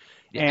leads.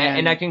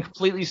 And I can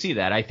completely see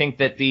that. I think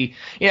that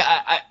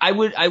I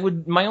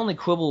would my only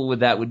quibble with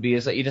that would be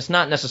is that it's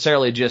not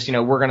necessarily just,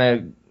 we're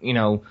going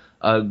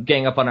to,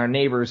 gang up on our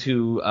neighbors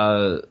who,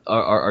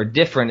 are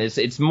different.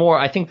 It's more,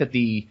 I think that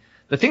the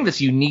thing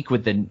that's unique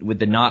with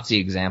the Nazi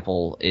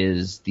example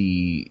is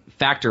the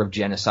factor of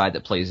genocide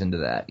that plays into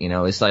that.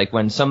 It's like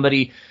when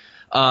somebody,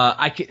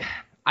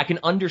 I can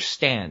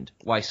understand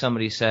why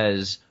somebody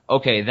says,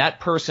 okay, that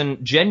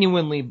person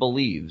genuinely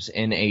believes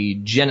in a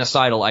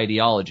genocidal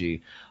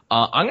ideology.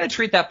 I'm going to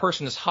treat that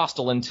person as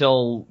hostile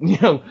until,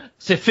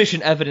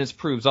 sufficient evidence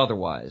proves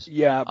otherwise.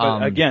 Yeah,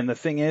 but again, the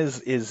thing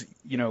is,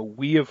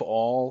 we have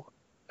all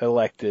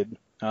elected,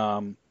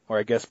 or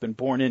I guess been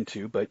born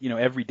into, but,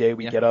 every day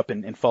we get up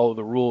and follow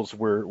the rules.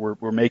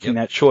 We're making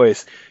that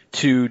choice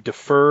to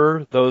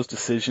defer those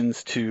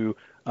decisions to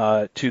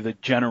the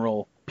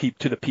general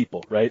to the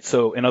people, right?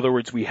 So in other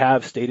words, we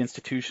have state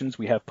institutions,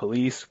 we have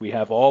police, we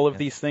have all of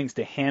these things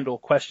to handle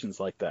questions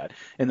like that.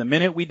 And the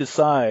minute we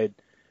decide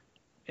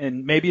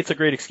and maybe it's a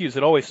great excuse.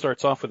 It always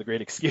starts off with a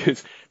great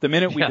excuse. The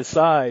minute we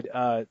decide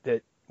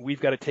that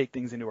we've got to take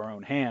things into our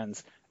own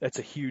hands, that's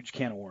a huge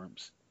can of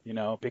worms,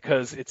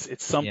 because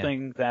it's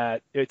something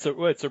that it's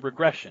a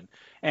regression.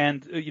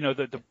 And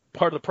the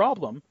part of the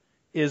problem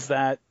is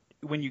that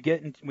when you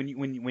get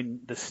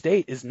when the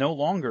state is no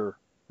longer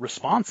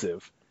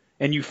responsive,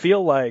 and you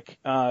feel like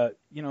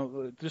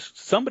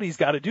somebody's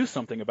got to do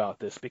something about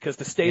this because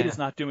the state is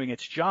not doing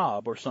its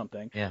job or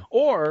something.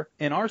 Or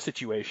in our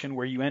situation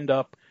where you end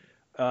up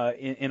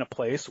in a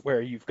place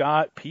where you've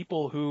got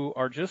people who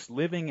are just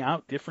living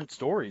out different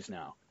stories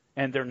now,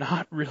 and they're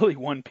not really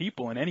one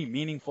people in any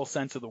meaningful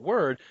sense of the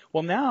word.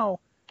 Well, now,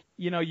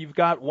 you've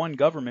got one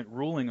government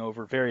ruling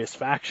over various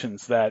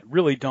factions that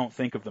really don't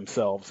think of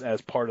themselves as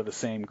part of the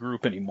same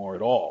group anymore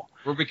at all.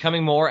 We're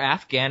becoming more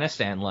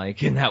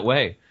Afghanistan-like in that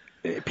way.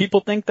 People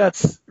think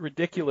that's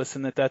ridiculous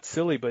and that's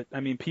silly, but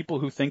I mean, people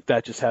who think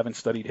that just haven't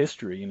studied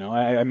history.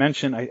 I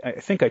mentioned, I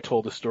think I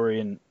told a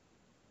story in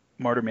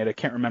Martyr Made, I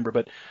can't remember,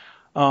 but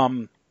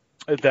the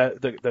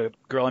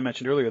girl I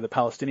mentioned earlier, the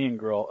Palestinian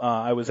girl,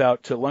 I was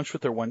out to lunch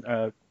with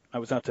her I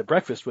was out to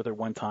breakfast with her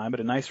one time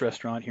at a nice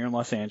restaurant here in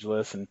Los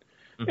Angeles, and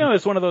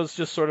it's one of those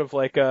just sort of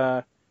like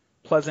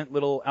pleasant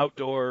little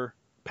outdoor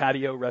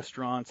patio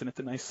restaurants, and it's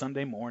a nice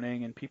Sunday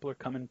morning, and people are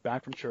coming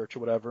back from church or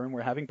whatever, and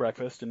we're having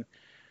breakfast, and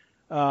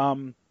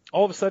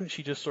all of a sudden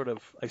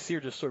I see her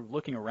just sort of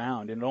looking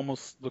around, and it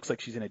almost looks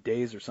like she's in a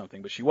daze or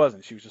something, but she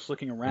wasn't. She was just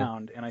looking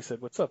around, and I said,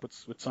 "What's up?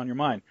 What's on your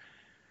mind?"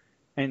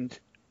 And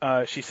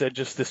she said,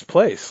 "Just this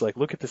place. Like,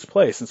 look at this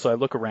place." And so I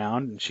look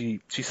around, and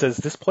she says,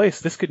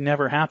 "This could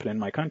never happen in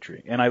my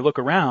country." And I look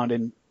around,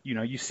 and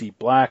you see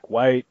black,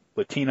 white,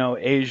 Latino,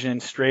 Asian,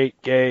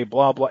 straight, gay,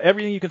 blah blah,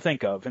 everything you can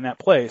think of in that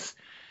place.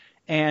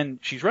 And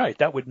she's right.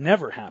 That would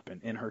never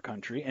happen in her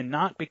country, and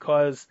not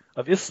because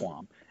of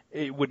Islam.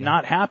 It would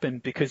not happen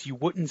because you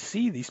wouldn't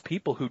see these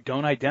people who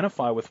don't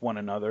identify with one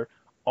another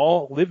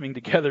all living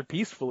together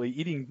peacefully,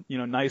 eating,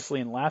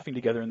 nicely and laughing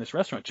together in this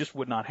restaurant. It just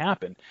would not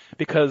happen,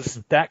 because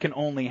that can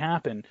only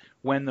happen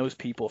when those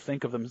people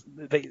think of them.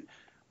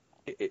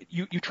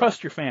 You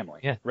trust your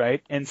family,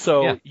 right? And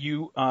so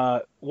you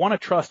want to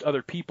trust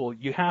other people.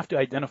 You have to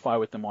identify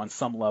with them on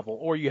some level,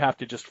 or you have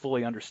to just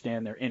fully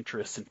understand their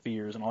interests and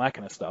fears and all that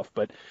kind of stuff.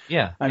 But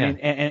I mean,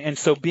 and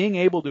so being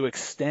able to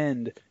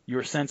extend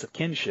your sense of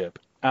kinship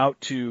out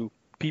to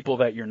people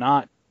that you're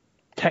not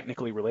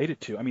technically related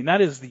to, I mean,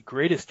 that is the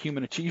greatest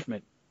human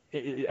achievement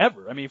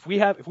ever. I mean, if we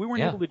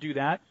weren't able to do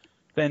that,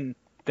 then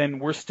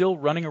we're still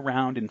running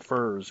around in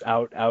furs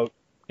out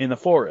in the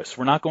forest.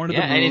 We're not going to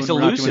the moon. And it's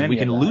elusive. We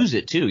can lose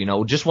it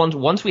too. Just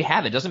once we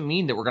have it, doesn't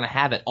mean that we're going to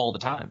have it all the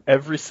time.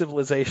 Every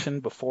civilization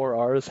before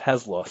ours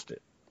has lost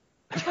it.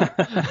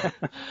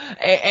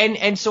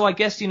 and so I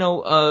guess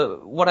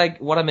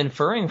what I'm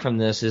inferring from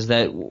this is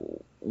that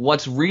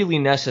what's really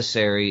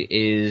necessary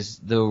is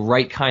the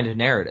right kind of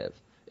narrative.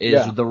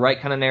 The right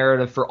kind of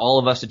narrative for all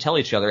of us to tell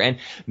each other. And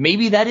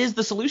maybe that is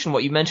the solution,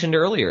 what you mentioned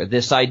earlier,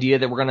 this idea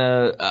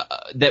that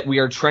that we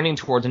are trending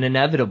towards an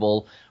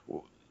inevitable.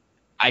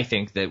 I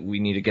think that we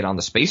need to get on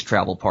the space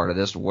travel part of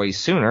this way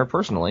sooner,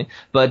 personally.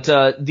 But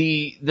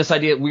this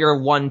idea that we are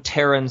one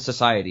Terran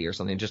society or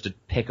something, just to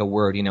pick a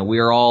word, we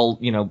are all,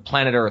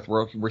 planet Earth.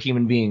 We're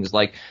human beings.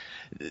 Like,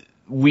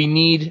 we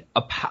need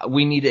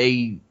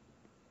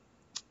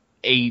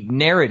a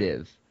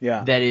narrative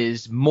that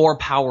is more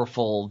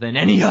powerful than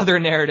any other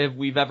narrative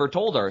we've ever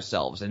told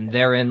ourselves, and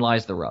therein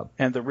lies the rub.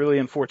 And the really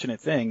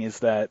unfortunate thing is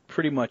that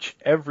pretty much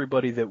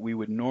everybody that we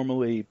would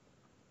normally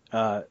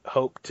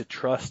hope to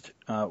trust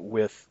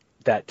with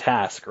that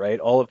task, right?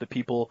 All of the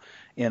people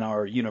in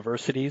our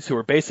universities who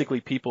are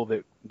basically people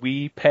that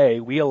we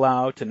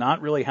allow to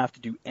not really have to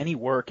do any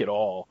work at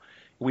all.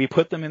 We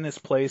put them in this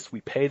place,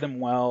 we pay them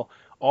well.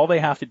 All they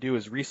have to do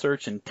is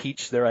research and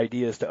teach their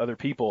ideas to other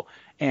people.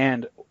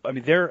 And, I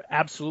mean, they're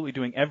absolutely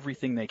doing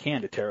everything they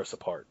can to tear us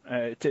apart,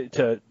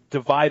 to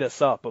divide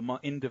us up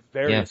into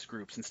various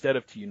groups instead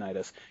of to unite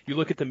us. You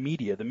look at the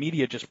media. The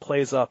media just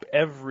plays up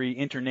every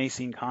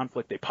internecine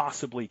conflict they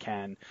possibly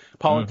can.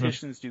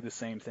 Politicians do the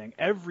same thing.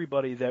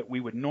 Everybody that we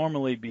would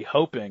normally be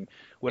hoping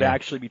would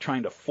actually be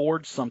trying to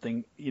forge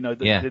something,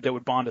 that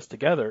would bond us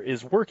together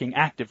is working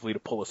actively to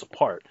pull us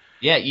apart.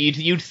 Yeah,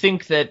 you'd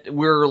think that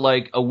we're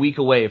like a week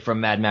away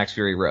from Mad Max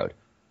Fury Road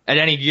at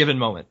any given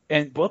moment.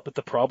 But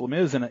the problem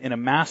is in a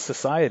mass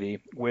society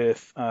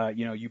with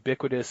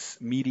ubiquitous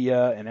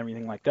media and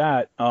everything like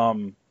that,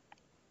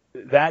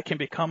 that can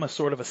become a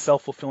sort of a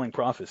self-fulfilling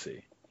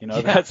prophecy.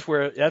 That's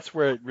where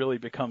it really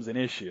becomes an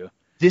issue.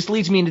 This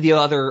leads me into the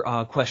other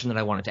question that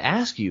I wanted to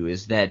ask you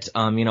is that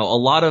a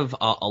lot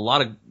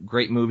of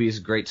great movies,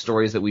 great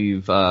stories that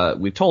we've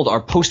told are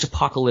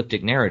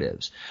post-apocalyptic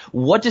narratives.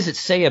 What does it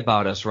say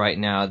about us right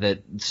now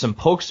that some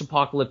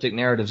post-apocalyptic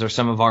narratives are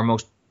some of our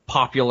most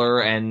popular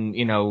and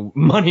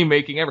money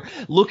making ever?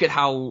 Look at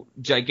how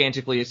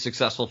gigantically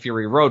successful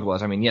Fury Road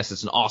was. I mean, yes,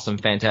 it's an awesome,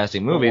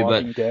 fantastic movie,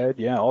 Walking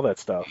Dead, all that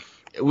stuff.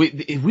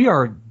 we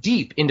are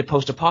deep into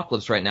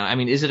post-apocalypse right now. I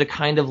mean, is it a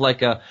kind of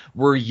like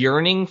we're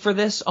yearning for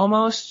this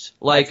almost?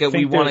 Like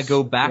we want to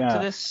go back to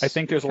this? I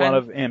think there's a lot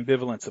of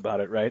ambivalence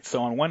about it, right?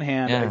 So on one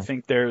hand, I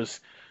think there's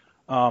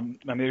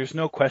there's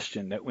no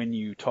question that when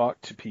you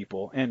talk to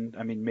people, and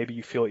I mean, maybe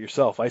you feel it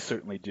yourself, I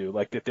certainly do,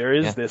 like that there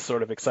is this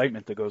sort of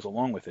excitement that goes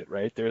along with it,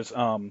 right? There's,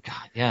 I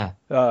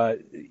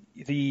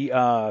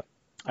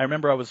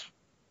remember I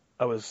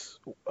was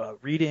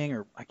reading,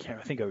 or I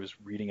think I was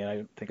reading it, I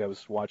don't think I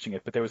was watching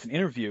it, but there was an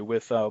interview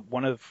with a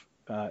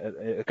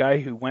guy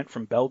who went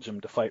from Belgium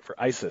to fight for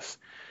ISIS,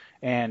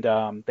 and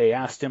they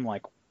asked him,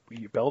 like,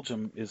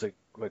 Belgium is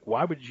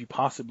why would you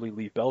possibly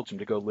leave Belgium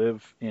to go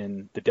live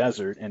in the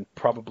desert and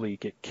probably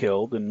get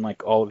killed and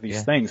like all of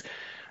these things?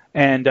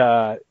 And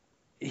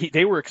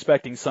they were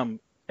expecting some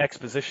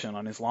exposition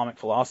on Islamic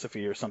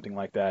philosophy or something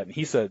like that. And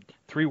he said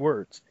 3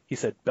 words. He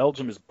said,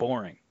 Belgium is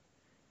boring.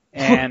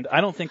 And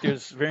I don't think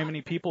there's very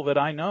many people that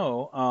I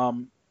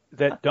know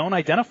that don't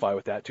identify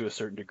with that to a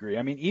certain degree.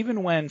 I mean,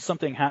 even when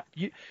something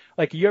you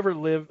ever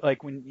live,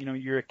 like when,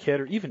 you're a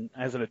kid or even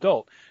as an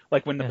adult,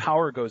 like when the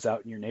power goes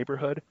out in your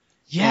neighborhood,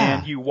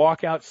 and you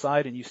walk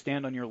outside and you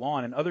stand on your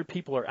lawn and other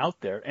people are out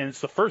there. And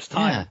it's the first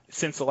time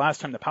since the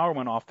last time the power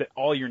went off that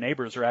all your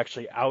neighbors are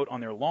actually out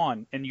on their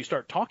lawn, and you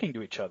start talking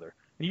to each other.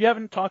 And you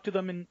haven't talked to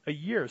them in a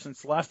year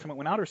since the last time it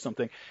went out or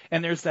something.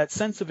 And there's that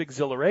sense of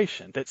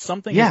exhilaration that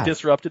something has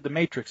disrupted the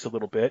matrix a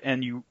little bit.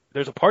 And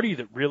there's a part of you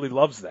that really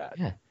loves that.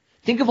 Yeah.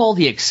 Think of all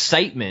the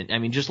excitement. I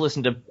mean, just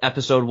listen to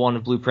episode 1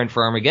 of Blueprint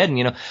for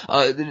Armageddon.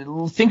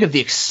 Think of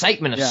the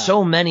excitement of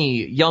so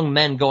many young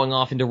men going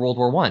off into World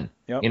War I.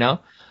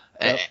 Yep.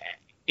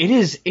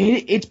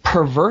 It's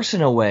perverse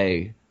in a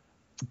way,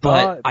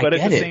 but I get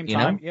at the same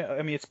time,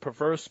 I mean, it's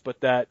perverse, but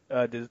that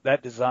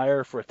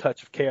desire for a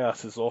touch of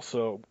chaos is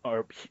also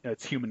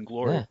it's human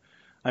glory. Yeah.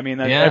 I mean,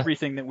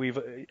 everything that we've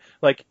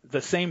like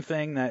the same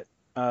thing that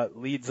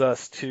leads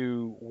us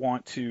to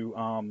want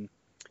to.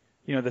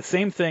 The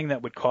same thing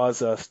that would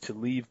cause us to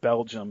leave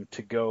Belgium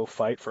to go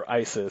fight for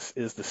ISIS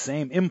is the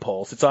same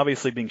impulse. It's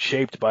obviously being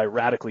shaped by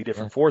radically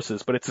different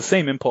forces, but it's the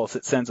same impulse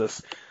that sends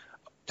us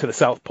to the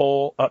South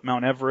Pole, up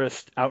Mount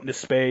Everest, out into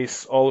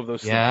space, all of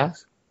those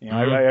things.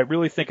 I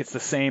really think it's the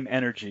same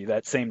energy,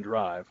 that same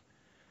drive.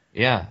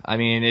 Yeah, I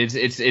mean,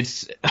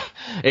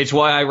 it's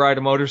why I ride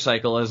a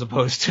motorcycle as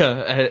opposed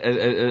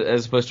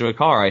to a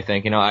car. I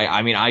think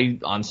I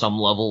on some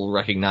level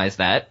recognize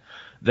that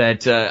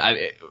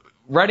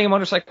riding a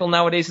motorcycle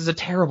nowadays is a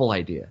terrible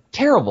idea.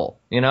 Terrible,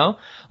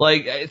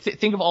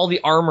 think of all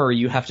the armor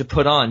you have to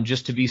put on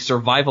just to be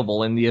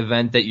survivable in the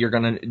event that you're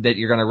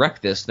gonna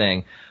wreck this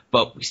thing.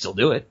 But we still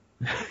do it,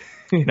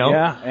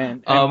 Yeah,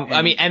 and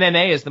I mean,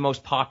 MMA is the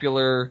most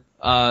popular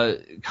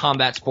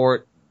combat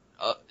sport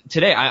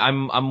today.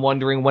 I'm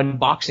wondering when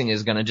boxing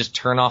is gonna just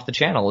turn off the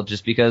channel,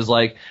 just because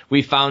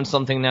we found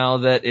something now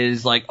that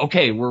is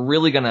okay, we're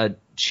really gonna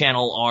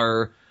channel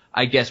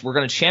we're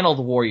going to channel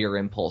the warrior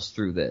impulse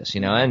through this,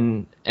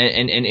 and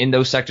in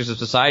those sectors of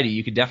society,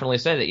 you could definitely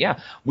say that,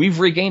 we've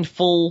regained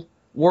full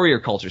warrior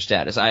culture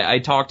status. I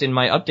talked in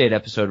my update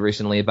episode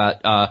recently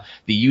about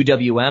the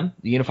UWM,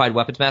 the Unified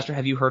Weapons Master.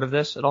 Have you heard of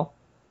this at all?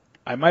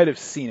 I might have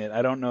seen it.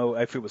 I don't know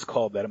if it was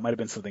called that. It might have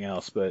been something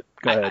else, but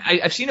go ahead.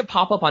 I've seen it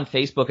pop up on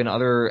Facebook and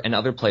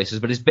other places,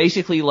 but it's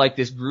basically like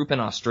this group in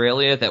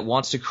Australia that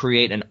wants to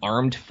create an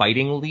armed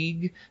fighting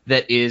league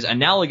that is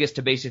analogous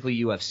to basically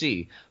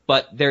UFC,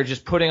 but they're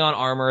just putting on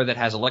armor that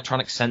has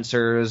electronic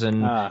sensors,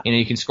 and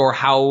you can score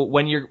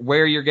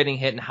where you're getting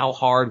hit and how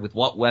hard with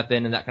what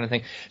weapon and that kind of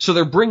thing. So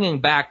they're bringing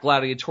back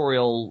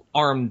gladiatorial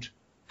armed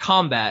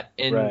combat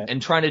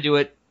and trying to do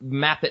it,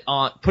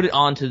 put it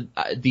onto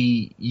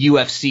the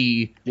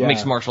UFC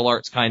mixed martial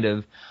arts kind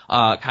of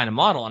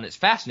model, and it's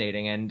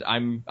fascinating, and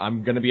I'm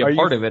going to be a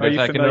part of it if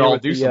I can at all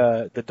do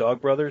something. The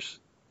Dog Brothers?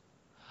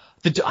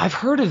 I've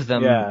heard of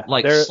them. Yeah,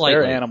 slightly.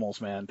 They're animals,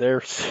 man.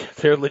 They're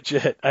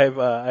legit.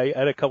 I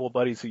had a couple of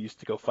buddies who used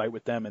to go fight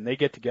with them, and they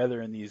get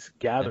together in these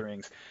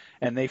gatherings,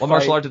 and they. What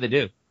martial art do they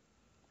do?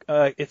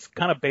 It's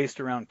kind of based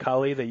around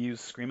Kali. They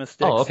use Screama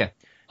sticks. Oh, okay.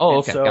 Oh,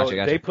 okay. So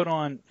gotcha. They put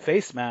on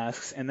face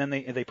masks, and then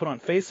they put on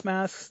face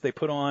masks. They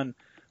put on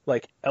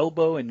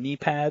elbow and knee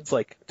pads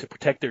to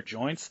protect their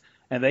joints,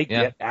 and they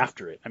get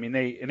after it. I mean,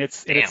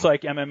 it's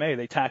like MMA.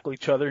 They tackle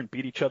each other and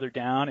beat each other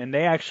down. And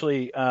they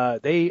actually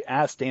they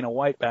asked Dana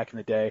White back in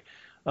the day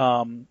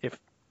if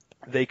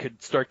they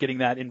could start getting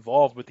that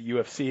involved with the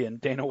UFC. And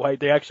Dana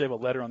White, they actually have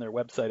a letter on their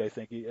website, I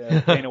think.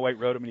 Dana White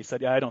wrote him, and he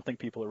said, "Yeah, I don't think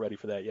people are ready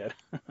for that yet."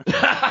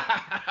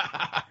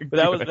 But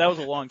that was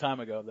a long time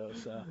ago, though.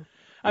 So,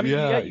 I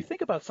mean, you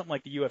think about something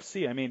like the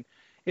UFC. I mean,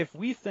 if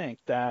we think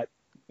that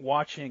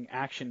watching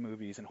action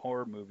movies and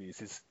horror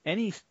movies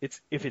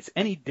if it's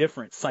any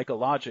different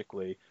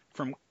psychologically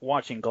from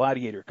watching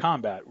gladiator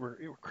combat, we're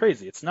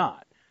crazy. It's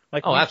not. We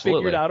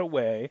absolutely. Figured out a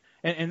way,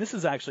 and this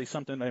is actually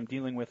something that I'm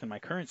dealing with in my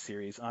current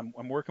series.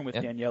 I'm working with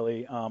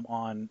Daniele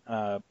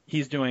on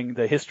he's doing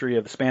the history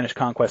of the Spanish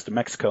conquest of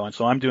Mexico, and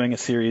so I'm doing a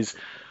series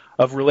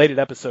of related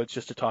episodes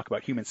just to talk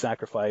about human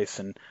sacrifice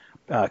and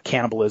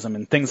cannibalism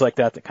and things like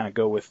that kind of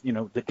go with,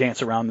 that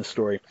dance around the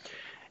story.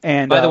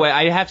 And by the way,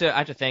 I have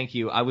to thank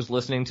you. I was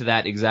listening to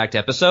that exact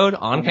episode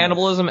on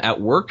cannibalism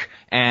at work,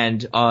 and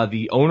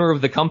the owner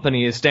of the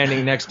company is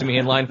standing next to me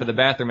in line for the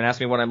bathroom and asked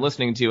me what I'm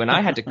listening to, and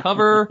I had to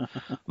cover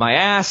my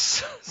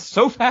ass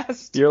so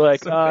fast. You're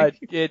like,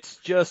 it's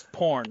just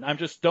porn.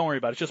 Don't worry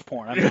about it. It's just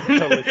porn. I'm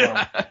totally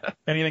fine.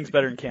 Anything's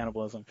better than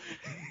cannibalism.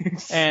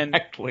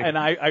 Exactly. And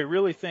I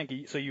really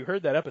think, so you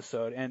heard that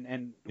episode,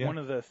 and one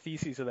of the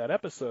theses of that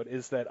episode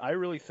is that I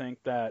really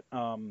think that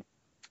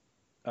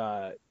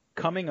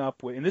coming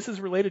up with, and this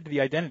is related to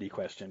the identity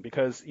question,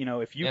 because,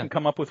 if you can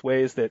come up with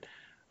ways that,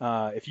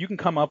 if you can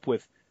come up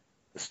with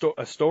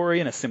a story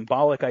and a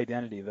symbolic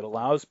identity that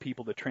allows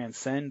people to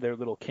transcend their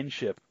little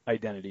kinship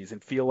identities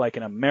and feel like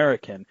an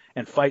American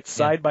and fight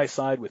side by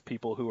side with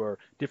people who are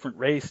different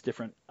race,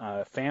 different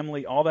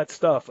family, all that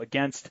stuff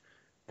against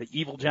the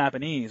evil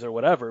Japanese or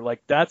whatever,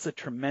 like that's a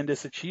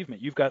tremendous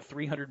achievement. You've got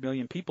 300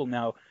 million people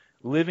now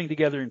living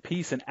together in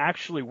peace and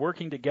actually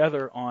working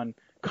together on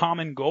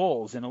common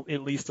goals in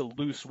at least a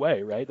loose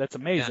way, right? That's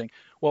amazing. Yeah.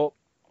 Well,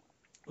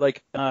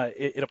 like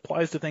it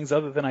applies to things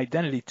other than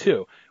identity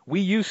too.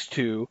 We used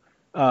to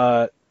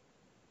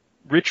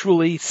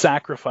ritually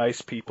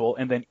sacrifice people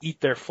and then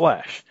eat their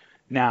flesh.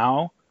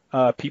 Now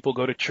people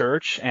go to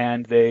church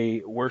and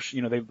they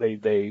worship.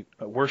 They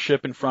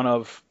worship in front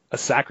of a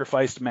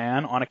sacrificed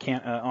man on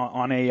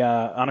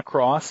a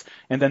cross,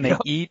 and then they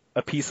eat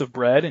a piece of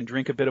bread and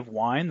drink a bit of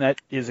wine that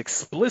is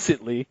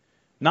explicitly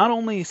not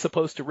only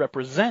supposed to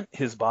represent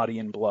his body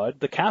and blood.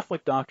 The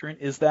Catholic doctrine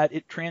is that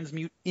it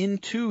transmute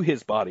into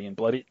his body and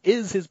blood. It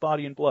is his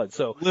body and blood.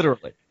 So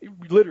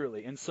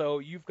literally. And so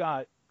you've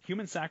got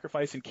human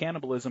sacrifice and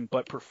cannibalism,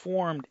 but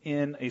performed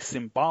in a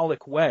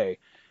symbolic way.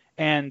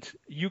 And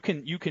you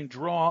can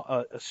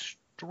draw a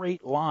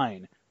straight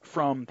line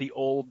from the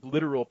old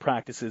literal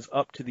practices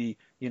up to the,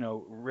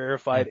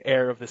 rarefied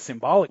air of the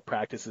symbolic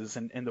practices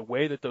and the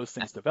way that those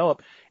things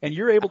develop. And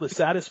you're able to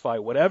satisfy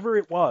whatever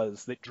it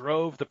was that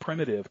drove the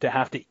primitive to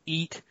have to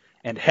eat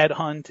and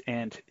headhunt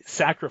and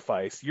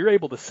sacrifice. You're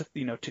able to,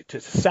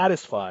 to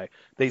satisfy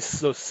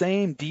those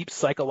same deep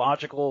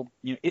psychological,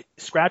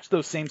 scratch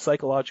those same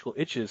psychological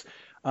itches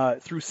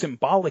through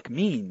symbolic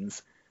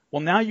means.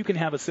 Well, now you can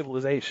have a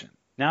civilization.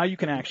 Now you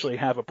can actually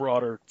have a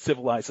broader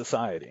civilized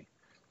society.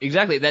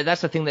 Exactly.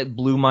 That's the thing that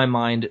blew my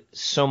mind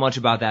so much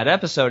about that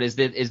episode is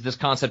this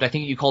concept. I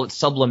think you call it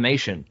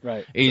sublimation.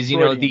 Right. Is,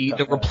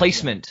 the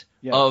replacement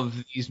of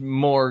these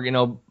more,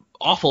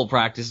 awful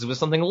practices with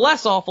something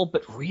less awful,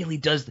 but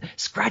really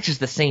scratches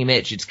the same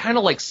itch. It's kind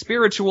of like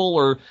spiritual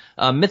or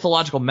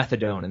mythological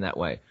methadone in that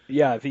way.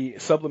 Yeah. The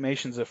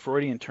sublimation's a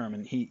Freudian term,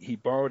 and he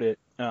borrowed it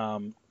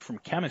from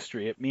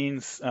chemistry. It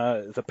means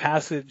the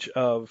passage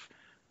of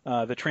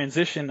the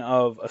transition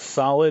of a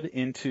solid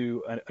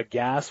into a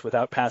gas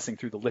without passing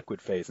through the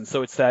liquid phase. And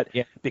so it's that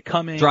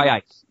becoming dry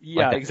ice.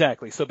 Yeah, like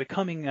exactly. So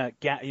becoming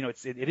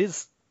it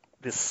is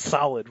this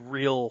solid,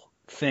 real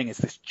thing. It's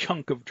this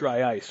chunk of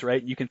dry ice,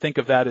 right? You can think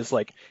of that as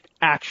like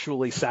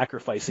actually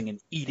sacrificing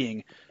and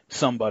eating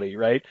somebody,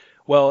 right?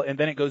 Well, and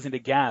then it goes into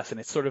gas, and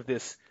it's sort of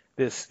this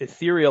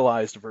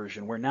etherealized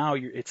version where now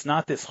it's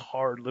not this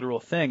hard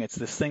literal thing. It's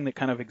this thing that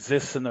kind of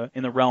exists in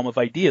the realm of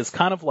ideas,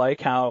 kind of like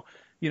how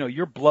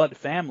your blood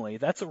family,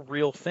 that's a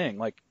real thing.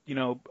 Like,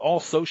 all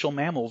social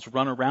mammals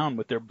run around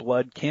with their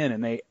blood kin,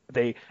 and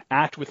they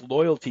act with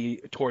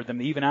loyalty toward them.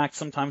 They even act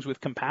sometimes with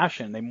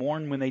compassion. They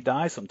mourn when they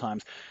die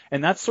sometimes.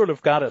 And that's sort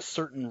of got a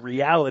certain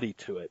reality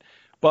to it.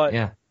 But,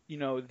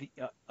 the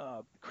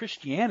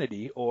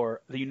Christianity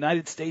or the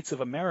United States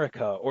of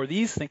America or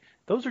these things,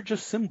 those are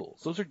just symbols.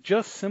 Those are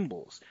just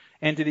symbols.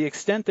 And to the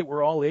extent that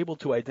we're all able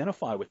to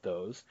identify with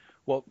those,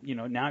 well,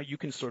 now you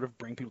can sort of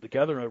bring people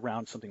together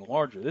around something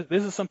larger.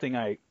 This is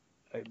something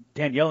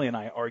Daniele and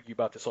I argue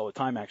about this all the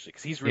time, actually,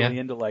 because he's really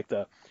into like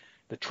the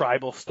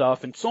tribal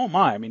stuff, and so am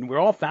I. I mean, we're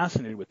all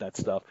fascinated with that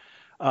stuff.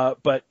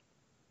 But,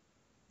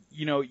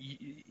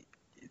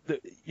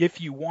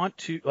 if you want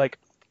to, like,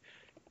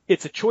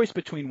 it's a choice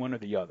between one or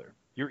the other.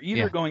 You're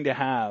either going to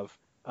have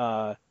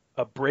a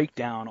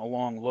breakdown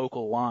along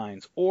local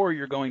lines, or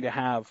you're going to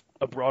have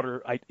a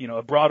broader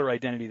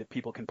identity that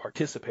people can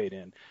participate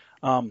in.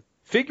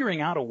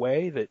 Figuring out a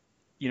way that,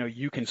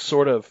 you can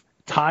sort of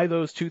tie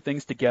those two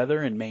things together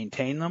and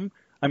maintain them.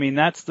 I mean,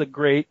 that's the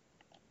great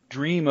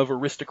dream of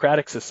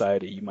aristocratic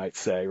society, you might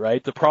say,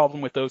 right? The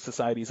problem with those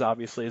societies,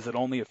 obviously, is that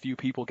only a few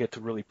people get to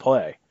really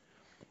play.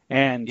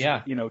 And,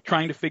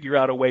 trying to figure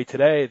out a way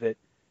today that,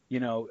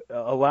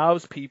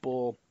 allows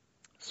people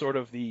sort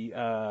of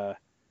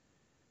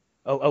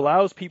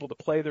allows people to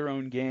play their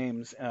own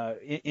games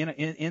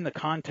in the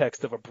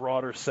context of a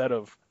broader set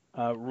of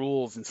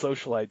rules and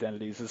social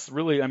identities is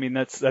really, I mean,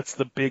 that's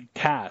the big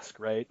task,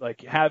 right?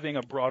 Like having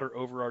a broader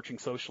overarching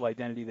social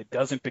identity that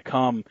doesn't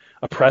become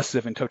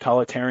oppressive and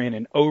totalitarian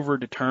and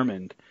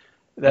over-determined.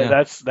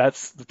 That's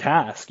the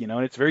task, and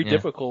it's very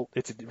difficult.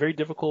 It's a very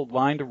difficult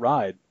line to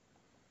ride.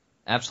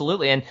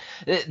 Absolutely. And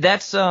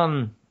that's,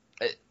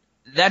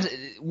 that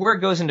where it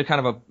goes into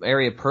kind of a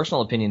area of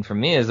personal opinion for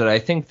me is that I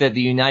think that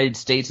the United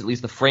States, at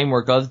least the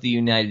framework of the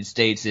United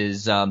States,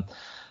 is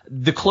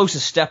the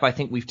closest step I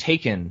think we've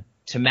taken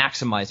to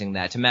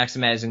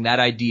maximizing that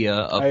idea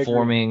of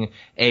forming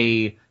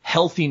a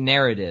healthy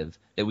narrative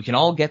that we can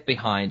all get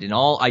behind and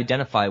all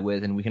identify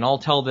with, and we can all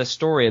tell this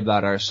story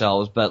about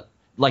ourselves, but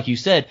like you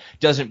said,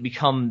 doesn't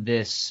become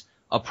this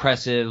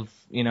oppressive,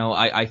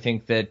 I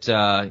think that,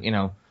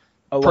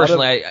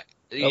 personally,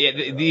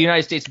 the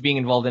United States being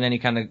involved in any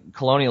kind of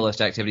colonialist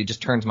activity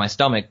just turns my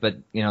stomach, but,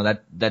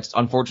 that's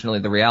unfortunately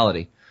the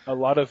reality. A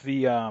lot of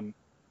the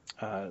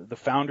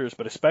founders,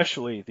 but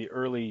especially the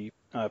early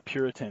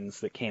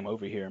Puritans that came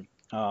over here,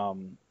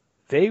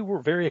 they were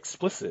very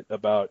explicit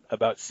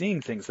about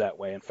seeing things that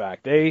way. In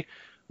fact, they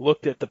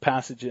looked at the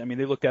passages. I mean,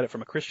 they looked at it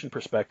from a Christian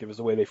perspective, is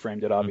the way they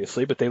framed it,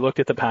 obviously. But they looked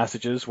at the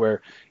passages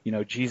where,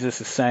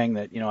 Jesus is saying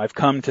that, I've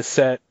come to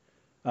set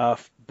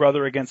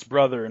brother against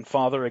brother and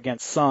father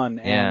against son,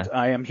 and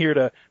I am here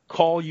to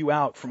call you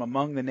out from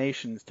among the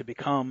nations to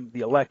become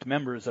the elect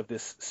members of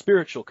this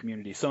spiritual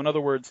community. So, in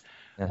other words,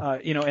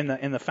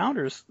 in the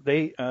founders,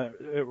 they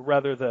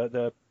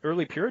the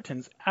early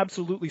Puritans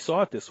absolutely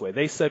saw it this way.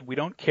 They said, we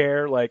don't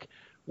care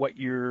what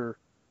your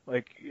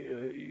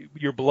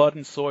blood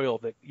and soil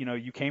that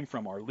you came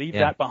from are. Leave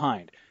that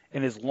behind.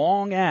 And as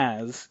long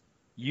as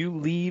you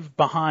leave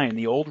behind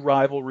the old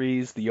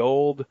rivalries, the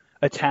old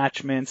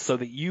attachments, so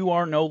that you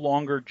are no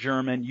longer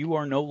German, you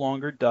are no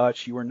longer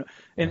Dutch, and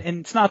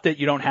it's not that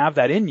you don't have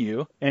that in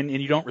you and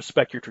you don't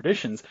respect your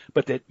traditions,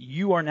 but that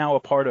you are now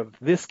a part of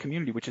this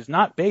community, which is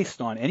not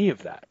based on any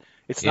of that.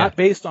 It's not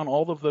based on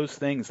all of those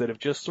things that have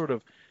just sort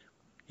of,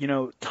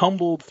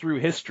 tumbled through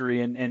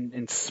history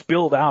and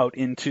spilled out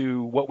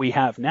into what we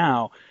have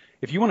now.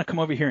 If you want to come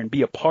over here and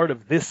be a part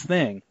of this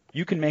thing,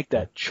 you can make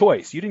that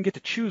choice. You didn't get to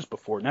choose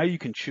before. Now you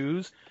can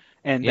choose.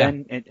 And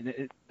then,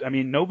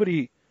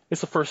 nobody, it's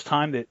the first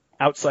time that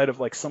outside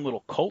of some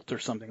little cult or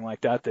something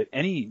like that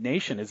any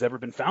nation has ever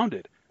been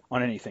founded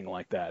on anything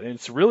like that. And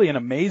it's really an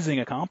amazing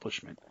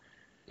accomplishment.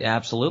 Yeah,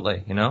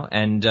 absolutely.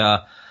 And,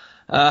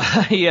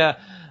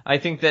 I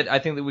think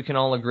that we can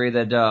all agree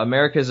that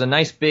America is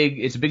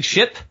it's a big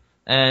ship,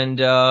 and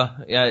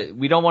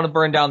we don't want to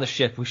burn down the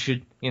ship. We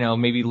should,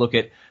 maybe look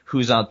at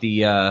who's at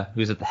the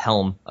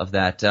helm of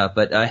that.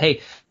 But hey,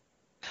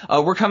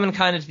 we're coming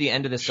kind of to the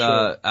end of this.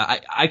 Sure.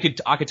 I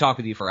could talk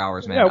with you for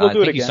hours, man. Yeah, we'll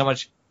do it thank you again. so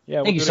much.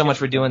 Yeah, thank you so much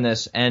for doing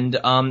this. And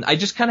I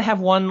just kind of have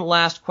one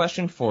last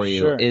question for you.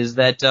 Sure. Is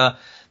that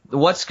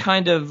what's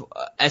kind of,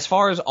 as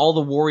far as all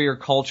the warrior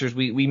cultures,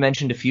 we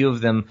mentioned a few of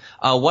them,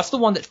 what's the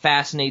one that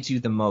fascinates you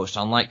the most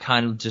on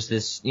kind of just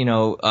this,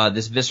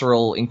 this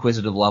visceral,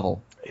 inquisitive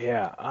level?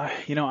 Yeah,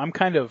 I'm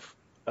kind of,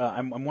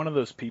 I'm one of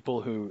those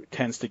people who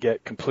tends to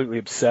get completely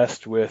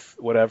obsessed with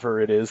whatever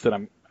it is that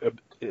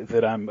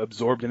I'm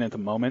absorbed in at the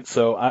moment.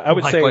 So I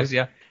would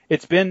say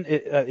it's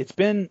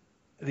been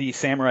the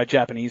samurai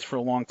Japanese for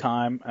a long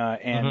time,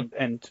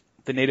 and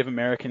the Native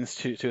Americans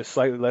to a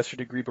slightly lesser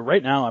degree, but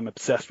right now I'm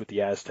obsessed with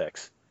the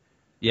Aztecs.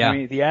 Yeah. I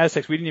mean, the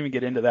Aztecs, we didn't even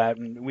get into that,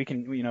 and we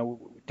can,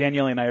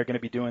 Danielle and I are going to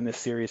be doing this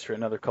series for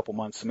another couple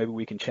months, so maybe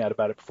we can chat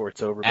about it before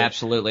it's over. But,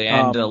 absolutely.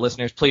 And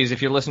listeners, please,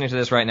 if you're listening to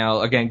this right now,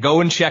 again,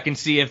 go and check and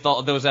see if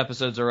those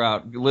episodes are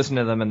out. Listen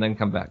to them and then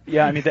come back.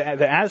 Yeah, I mean,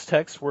 the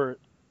Aztecs were,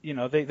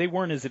 they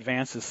weren't as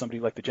advanced as somebody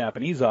like the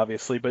Japanese,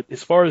 obviously, but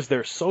as far as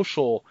their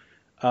social,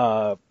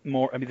 they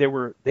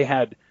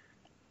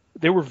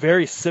were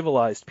very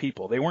civilized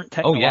people. They weren't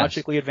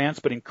technologically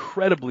advanced, but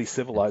incredibly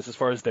civilized as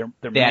far as their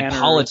they manners.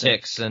 Had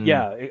politics and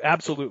yeah,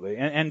 absolutely,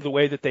 and the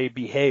way that they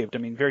behaved. I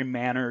mean, very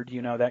mannered,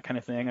 that kind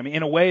of thing. I mean,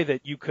 in a way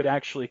that you could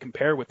actually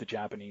compare with the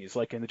Japanese.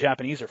 And the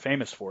Japanese are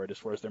famous for it as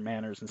far as their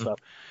manners and stuff.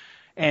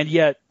 And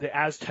yet the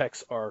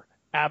Aztecs are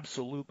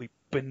absolutely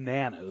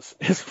bananas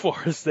as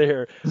far as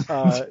their,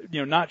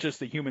 not just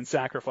the human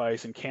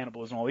sacrifice and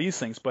cannibalism and all these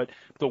things, but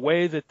the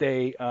way that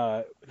they,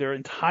 their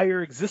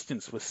entire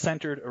existence was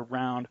centered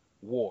around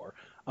war.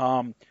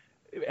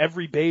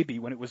 Every baby,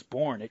 when it was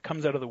born, it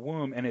comes out of the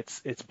womb, and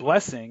its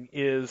blessing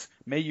is,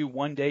 may you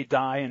one day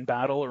die in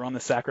battle or on the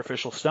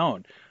sacrificial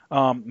stone.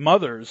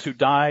 Mothers who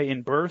die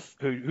in birth,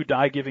 who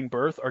die giving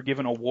birth, are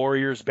given a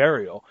warrior's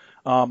burial.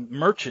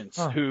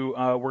 Merchants who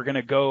were going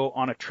to go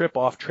on a trip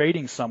off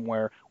trading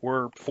somewhere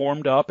were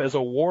formed up as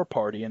a war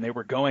party, and they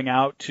were going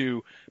out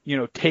to,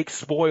 take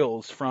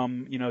spoils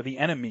from, the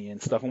enemy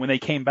and stuff. And when they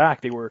came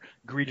back, they were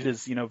greeted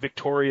as,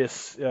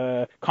 victorious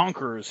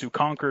conquerors who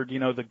conquered,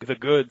 the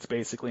goods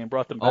basically and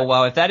brought them back. Oh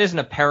wow! If that isn't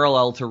a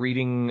parallel to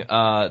reading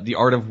The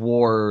Art of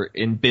War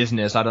in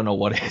business, I don't know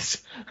what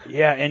is.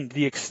 Yeah, and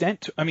the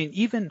extent,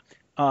 even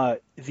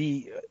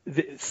the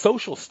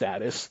social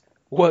status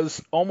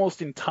was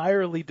almost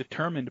entirely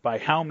determined by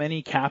how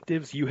many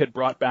captives you had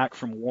brought back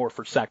from war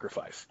for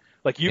sacrifice.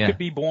 You could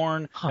be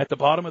born at the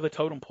bottom of the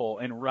totem pole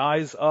and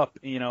rise up,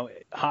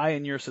 high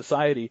in your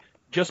society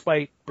just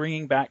by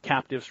bringing back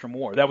captives from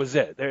war. That was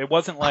it. It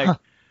wasn't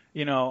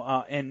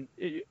and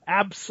it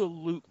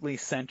absolutely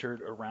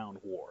centered around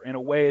war in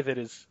a way that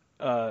is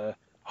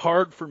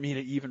hard for me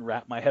to even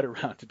wrap my head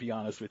around, to be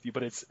honest with you.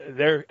 But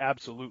they're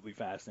absolutely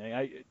fascinating.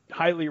 I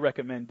highly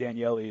recommend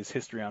Daniele's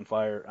History on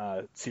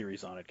Fire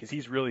series on it, because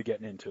he's really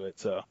getting into it.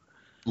 So.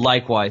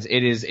 Likewise,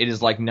 it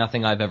is like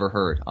nothing I've ever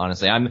heard.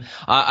 Honestly, I'm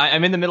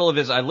in the middle of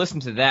his. I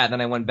listened to that, then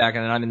I went back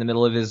and I'm in the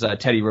middle of his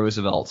Teddy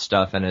Roosevelt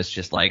stuff, and it's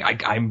just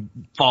like I'm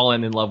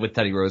falling in love with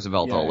Teddy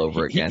Roosevelt all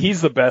over again.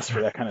 He's the best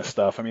for that kind of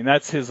stuff. I mean,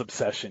 that's his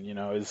obsession.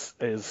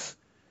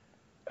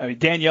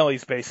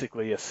 Daniele's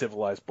basically a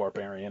civilized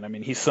barbarian. I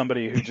mean, he's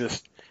somebody who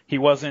he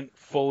wasn't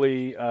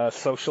fully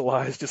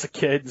socialized as a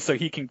kid, so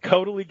he can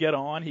totally get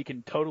on. He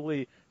can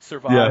totally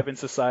survive in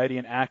society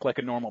and act like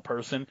a normal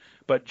person.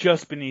 But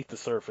just beneath the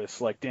surface,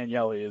 like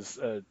Daniele is,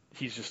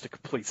 he's just a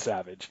complete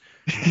savage.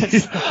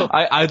 So,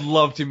 I'd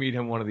love to meet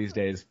him one of these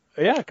days.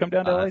 Yeah, come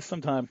down to LA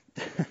sometime.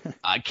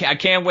 I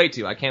can't wait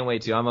to.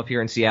 I'm up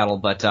here in Seattle,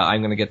 but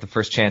I'm going to get the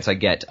first chance I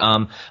get.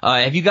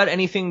 Have you got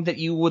anything that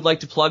you would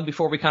like to plug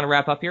before we kind of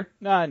wrap up here?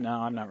 No,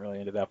 I'm not really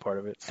into that part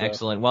of it. So.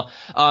 Excellent. Well,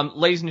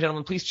 ladies and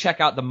gentlemen, please check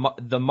out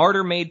the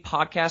Martyr Made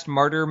podcast.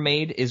 Martyr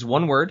Made is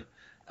one word.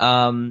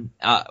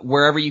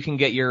 Wherever you can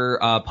get your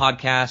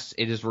podcasts,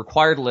 it is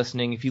required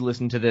listening if you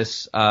listen to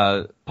this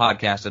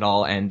podcast at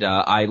all. And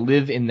I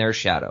live in their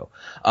shadow.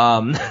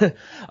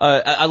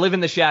 I live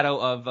in the shadow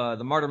of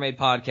the Martyr Made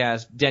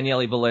podcast,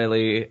 Daniele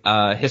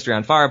Vallely, History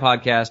on Fire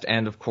podcast,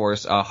 and of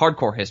course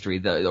Hardcore History,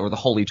 or the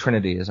Holy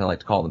Trinity, as I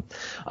like to call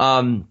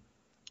them.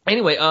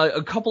 Anyway,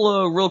 a couple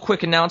of real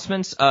quick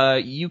announcements.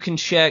 You can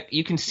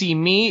see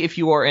me if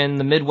you are in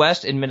the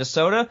Midwest in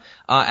Minnesota,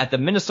 at the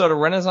Minnesota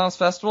Renaissance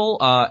Festival,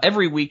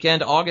 every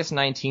weekend, August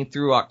 19th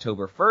through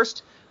October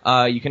 1st.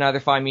 You can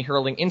either find me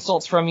hurling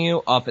insults from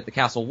you up at the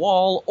castle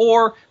wall,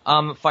 or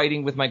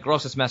fighting with my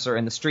Grosses Messer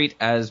in the street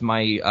as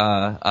my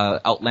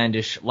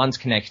outlandish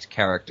Landsknecht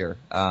character,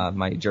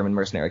 my German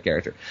mercenary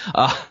character.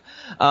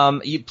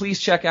 Please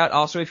check out,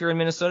 also if you're in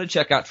Minnesota,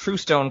 check out True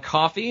Stone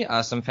Coffee,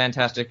 some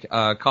fantastic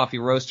coffee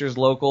roasters,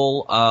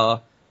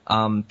 local,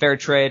 fair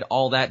trade,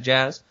 all that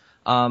jazz.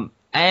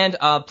 And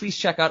please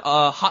check out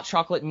Hot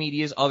Chocolate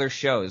Media's other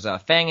shows,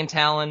 Fang and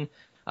Talon,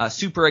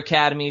 Super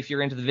Academy if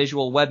you're into the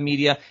visual web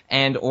media,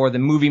 and or the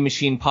Movie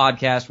Machine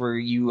podcast, where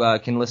you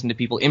can listen to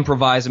people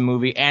improvise a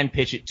movie and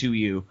pitch it to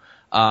you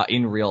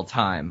in real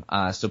time.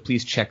 So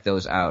please check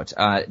those out.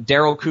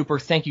 Daryl Cooper,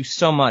 thank you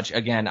so much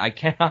again. I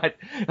cannot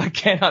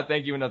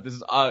thank you enough. This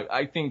is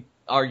I think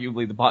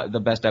arguably the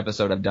best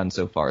episode I've done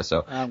so far.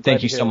 So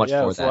thank you so much for that.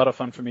 Yeah, it was a lot of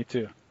fun for me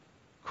too.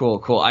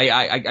 Cool.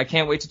 I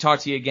can't wait to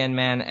talk to you again,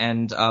 man.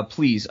 And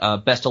please,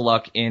 best of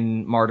luck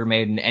in Martyr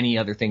Made and any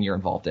other thing you're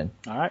involved in.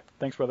 All right.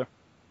 Thanks, brother.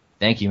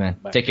 Thank you, man.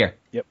 Bye. Take care.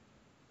 Yep.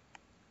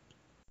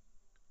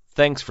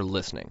 Thanks for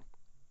listening.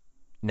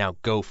 Now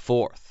go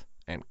forth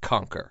and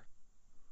conquer.